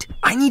 great!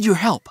 I need your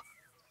help.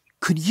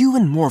 Could you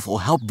and Morphle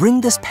help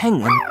bring this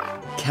penguin,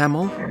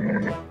 camel,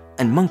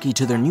 and monkey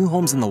to their new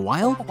homes in the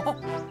wild?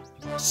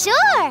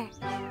 Sure.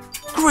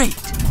 Great!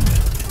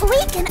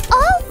 We can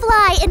all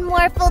fly in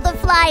Morphle the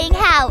Flying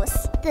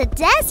House. The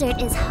desert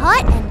is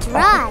hot and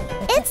dry.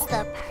 It's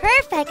the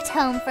perfect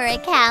home for a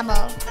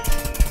camel.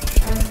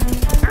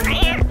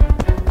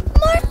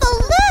 Morphle,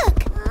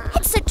 look!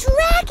 It's a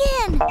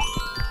dragon!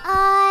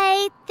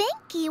 I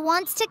think he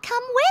wants to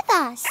come with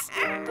us.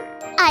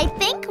 I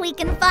think we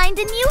can find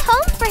a new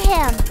home for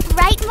him.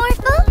 Right,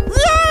 Morphle?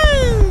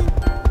 Yay!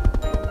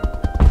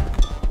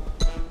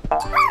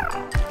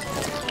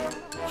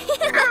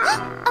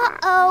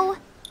 Uh-oh.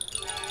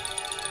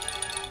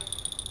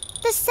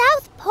 The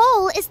South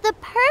Pole is the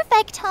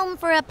perfect home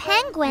for a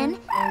penguin,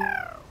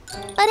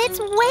 but it's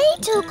way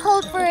too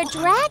cold for a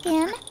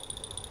dragon.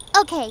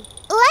 Okay,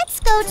 let's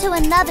go to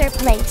another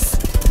place.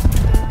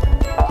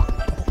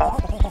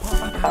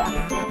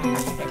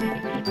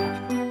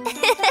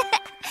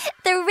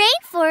 The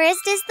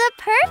rainforest is the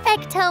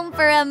perfect home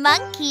for a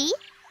monkey.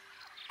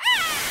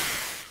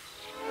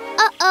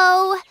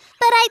 Uh-oh,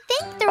 but I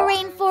think the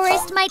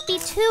rainforest might be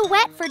too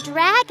wet for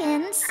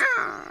dragons.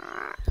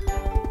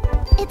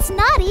 It's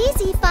not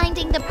easy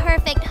finding the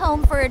perfect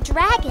home for a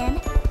dragon,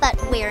 but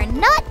we're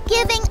not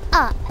giving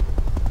up.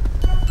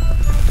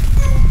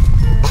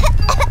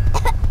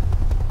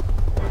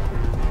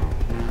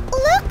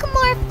 Look,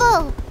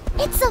 Morphle!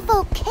 It's a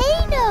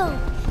volcano!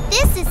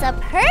 This is a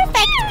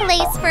perfect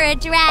place for a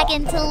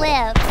dragon to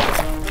live.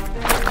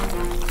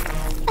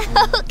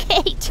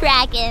 Okay,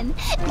 dragon.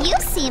 You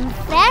seem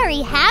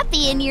very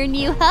happy in your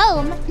new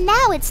home.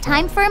 Now it's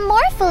time for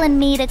Morphle and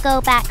me to go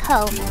back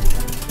home.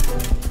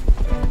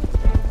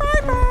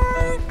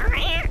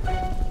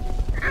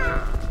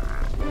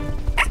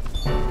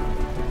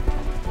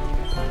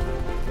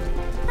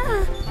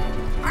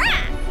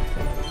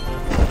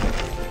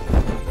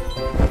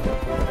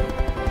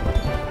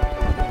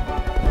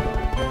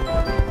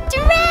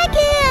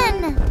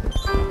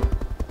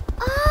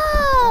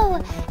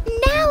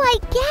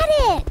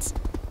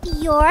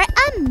 You're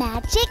a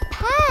magic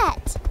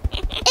pet.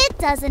 It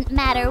doesn't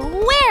matter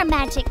where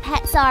magic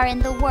pets are in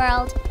the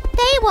world.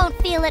 They won't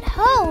feel at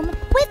home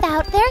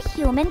without their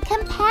human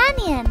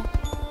companion.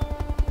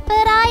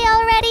 But I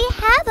already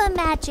have a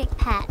magic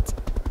pet,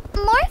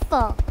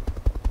 Morphle.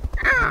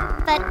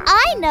 But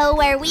I know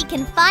where we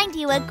can find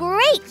you a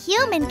great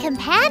human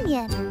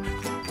companion.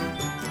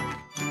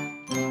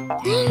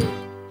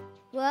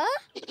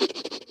 What?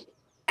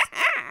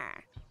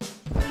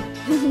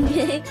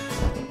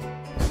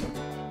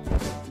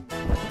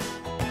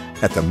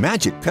 At the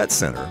Magic Pet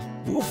Center,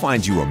 we'll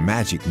find you a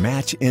magic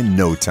match in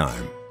no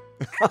time.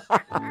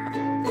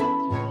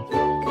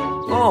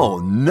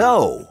 Oh,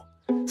 no!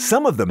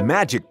 Some of the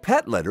magic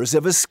pet letters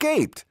have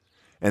escaped,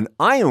 and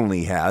I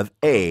only have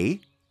A,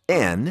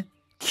 N,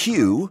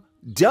 Q,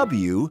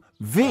 W,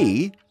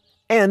 V,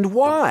 and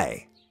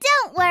Y.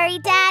 Don't worry,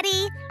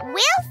 Daddy.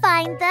 We'll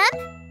find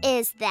them.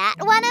 Is that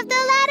one of the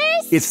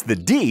letters? It's the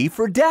D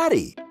for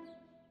Daddy.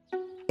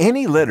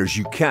 Any letters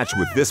you catch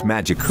with this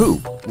magic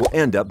hoop will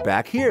end up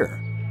back here.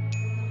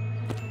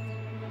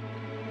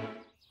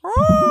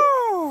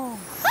 Oh!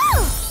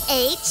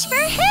 H for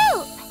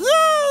hoop.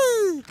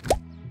 Yay!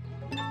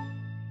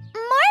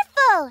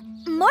 Morphle,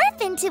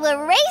 morph into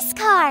a race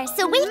car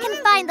so we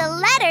can find the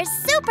letters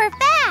super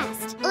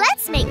fast.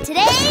 Let's make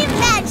today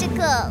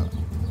magical.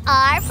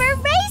 R for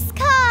race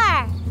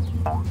car.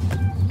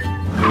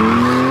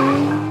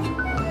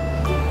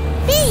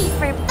 B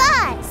for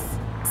bus.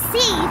 C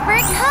for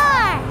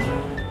car.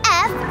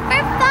 F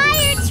for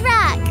fire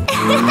truck.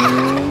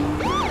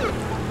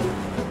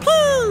 P.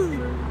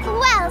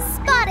 Well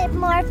spotted,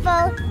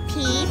 Morphle. P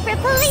for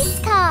police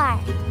car.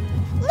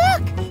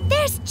 Look,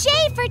 there's J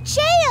for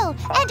jail,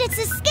 and it's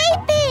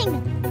escaping.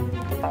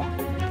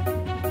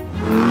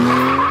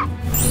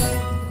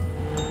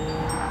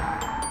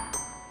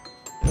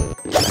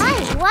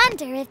 I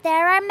wonder if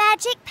there are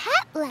magic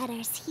pet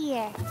letters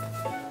here.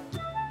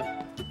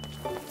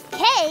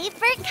 K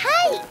for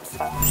kite.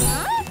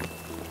 Huh?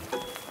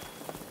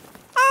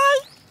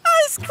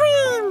 Ice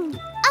cream.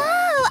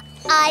 Oh,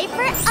 I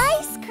for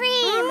ice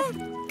cream.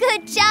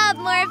 Good job,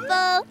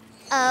 Morphle.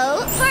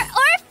 O for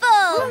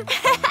Orphle.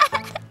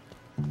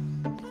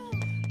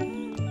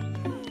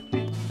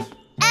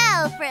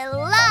 L for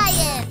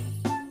lion.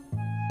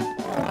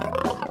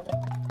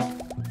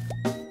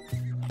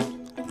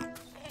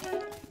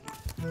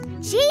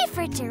 G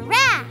for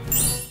giraffe.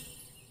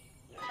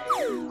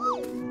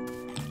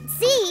 Z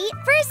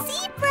for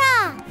zebra.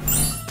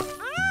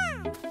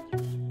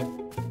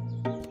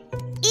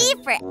 E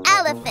for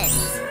elephant.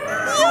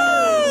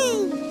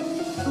 Yay!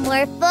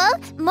 Morphle,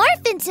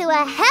 morph into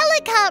a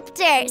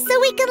helicopter so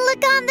we can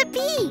look on the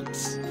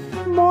beach.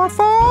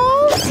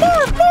 Morphle,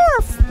 morph,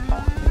 morph.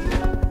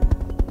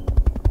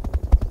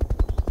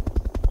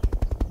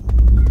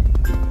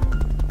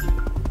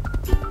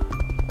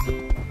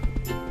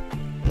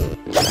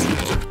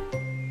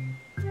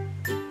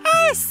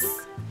 S.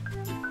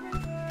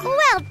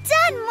 Well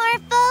done,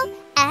 Morphle.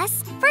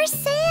 S for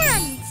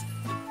sand.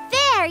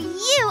 There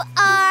you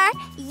are.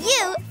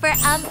 U for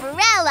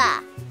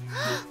umbrella.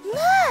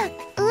 Look,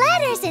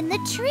 letters in the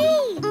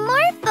tree.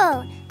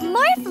 Morphle,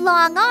 morph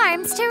long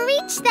arms to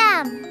reach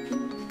them.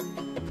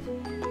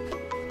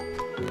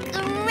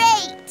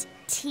 Great.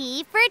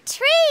 T for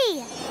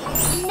tree.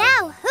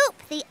 Now hoop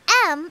the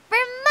M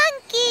for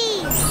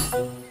monkey.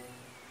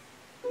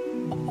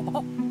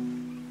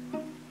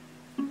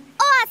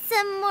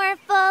 Awesome,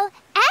 Morphle.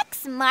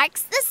 X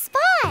marks the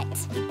spot.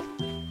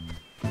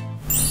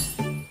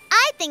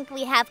 I think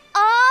we have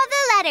all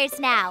the letters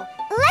now.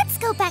 Let's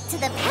go back to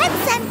the pet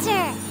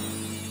center.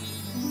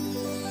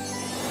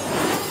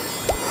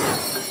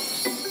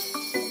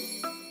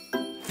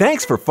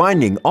 Thanks for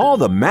finding all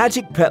the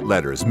magic pet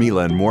letters,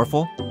 Mila and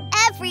Morphle.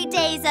 Every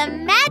day's a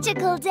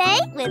magical day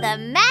with a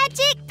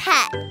magic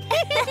pet.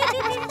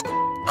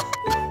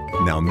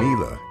 Now,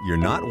 Mila, you're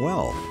not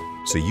well,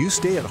 so you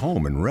stay at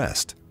home and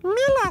rest.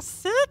 Mila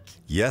sick?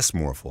 Yes,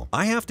 Morphle.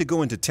 I have to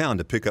go into town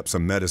to pick up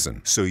some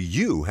medicine, so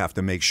you have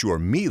to make sure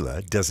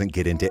Mila doesn't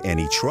get into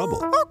any trouble.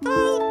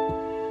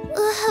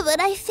 But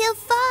I feel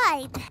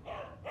fine.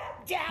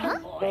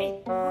 Down,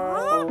 boy.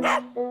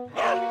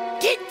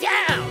 Get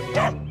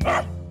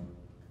down!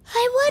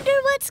 I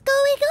wonder what's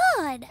going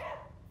on.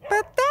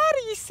 But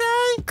Daddy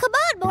say... Come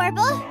on,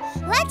 Morphle.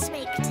 Let's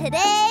make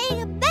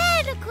today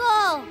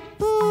magical.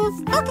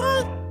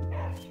 Okay.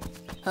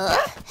 Huh?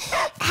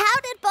 How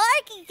did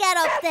Barky get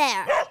up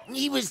there?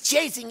 He was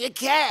chasing a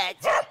cat.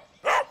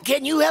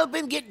 Can you help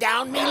him get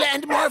down, Mila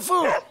and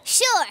Morphle?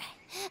 Sure.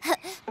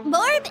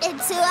 Morb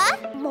into a...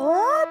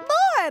 Morb?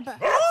 Morb.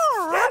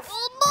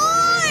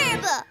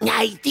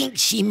 I think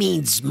she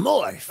means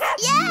morph.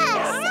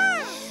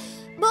 Yes.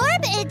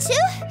 Morb into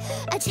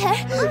a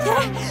turkey.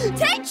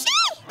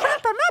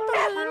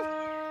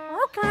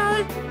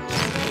 Okay.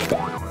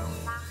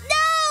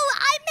 No,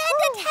 I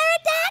meant a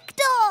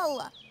pterodactyl.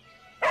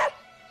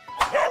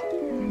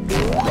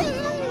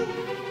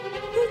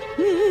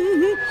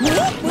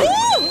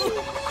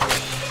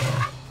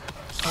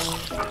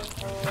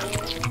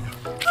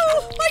 Oh,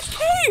 my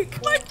cake!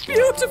 My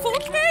beautiful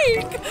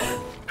cake!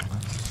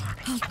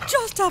 I'll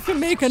just have to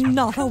make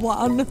another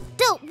one.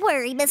 Don't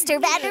worry, Mr.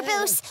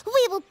 Vanderboos.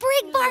 We will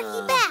bring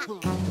Barky back.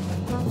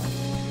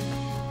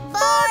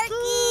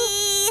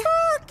 Barky!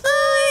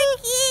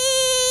 Barky!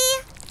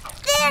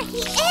 There he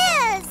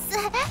is!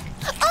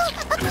 Oh,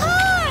 a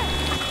car!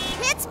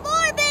 It's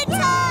Morbid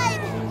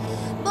time!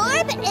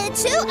 Morb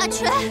into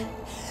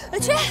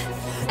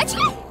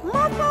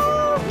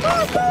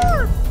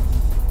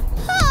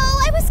Oh,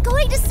 I was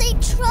going to say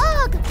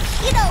trug.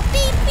 You know,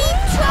 beep, beep,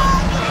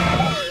 trug.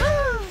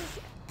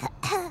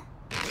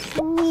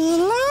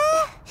 Mila?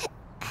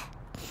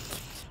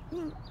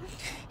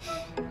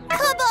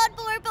 Come on,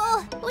 Morphle.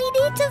 We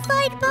need need to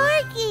find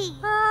Barky.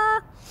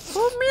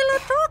 Who'd Mila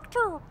talk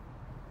to?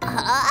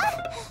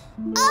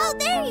 Oh,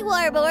 there you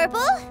are,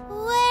 Morphle.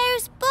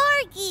 Where's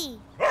Barky?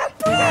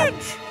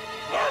 Bridge!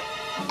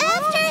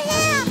 After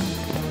him!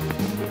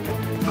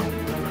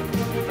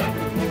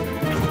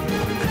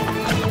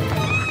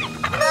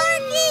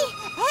 Barky,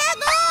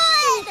 hang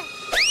on!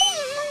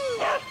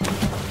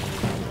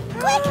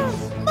 Quick,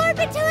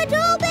 morph into a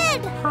dolphin!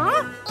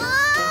 Huh?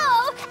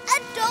 Oh, a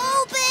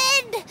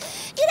dolphin!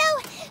 You know...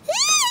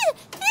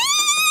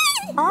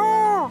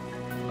 Oh!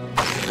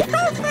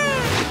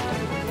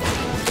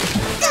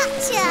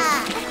 Gotcha!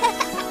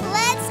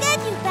 Let's get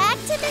you back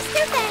to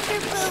Mr.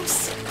 Vanderboos.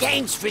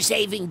 Thanks for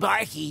saving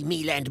Barky,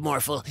 Mila and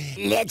Morphle.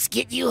 Let's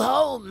get you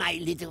home, my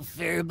little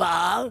fur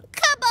ball.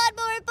 Come on,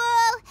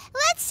 Morphle.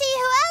 Let's see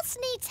who else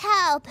needs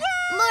help.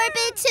 Morph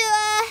into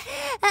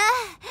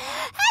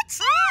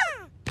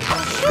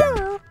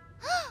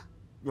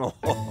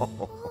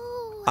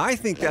I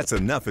think that's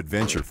enough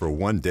adventure for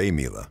one day,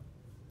 Mila.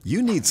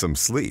 You need some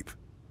sleep.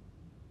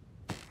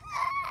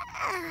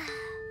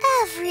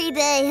 Every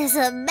day is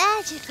a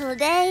magical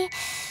day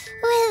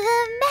with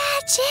a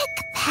magic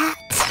pet.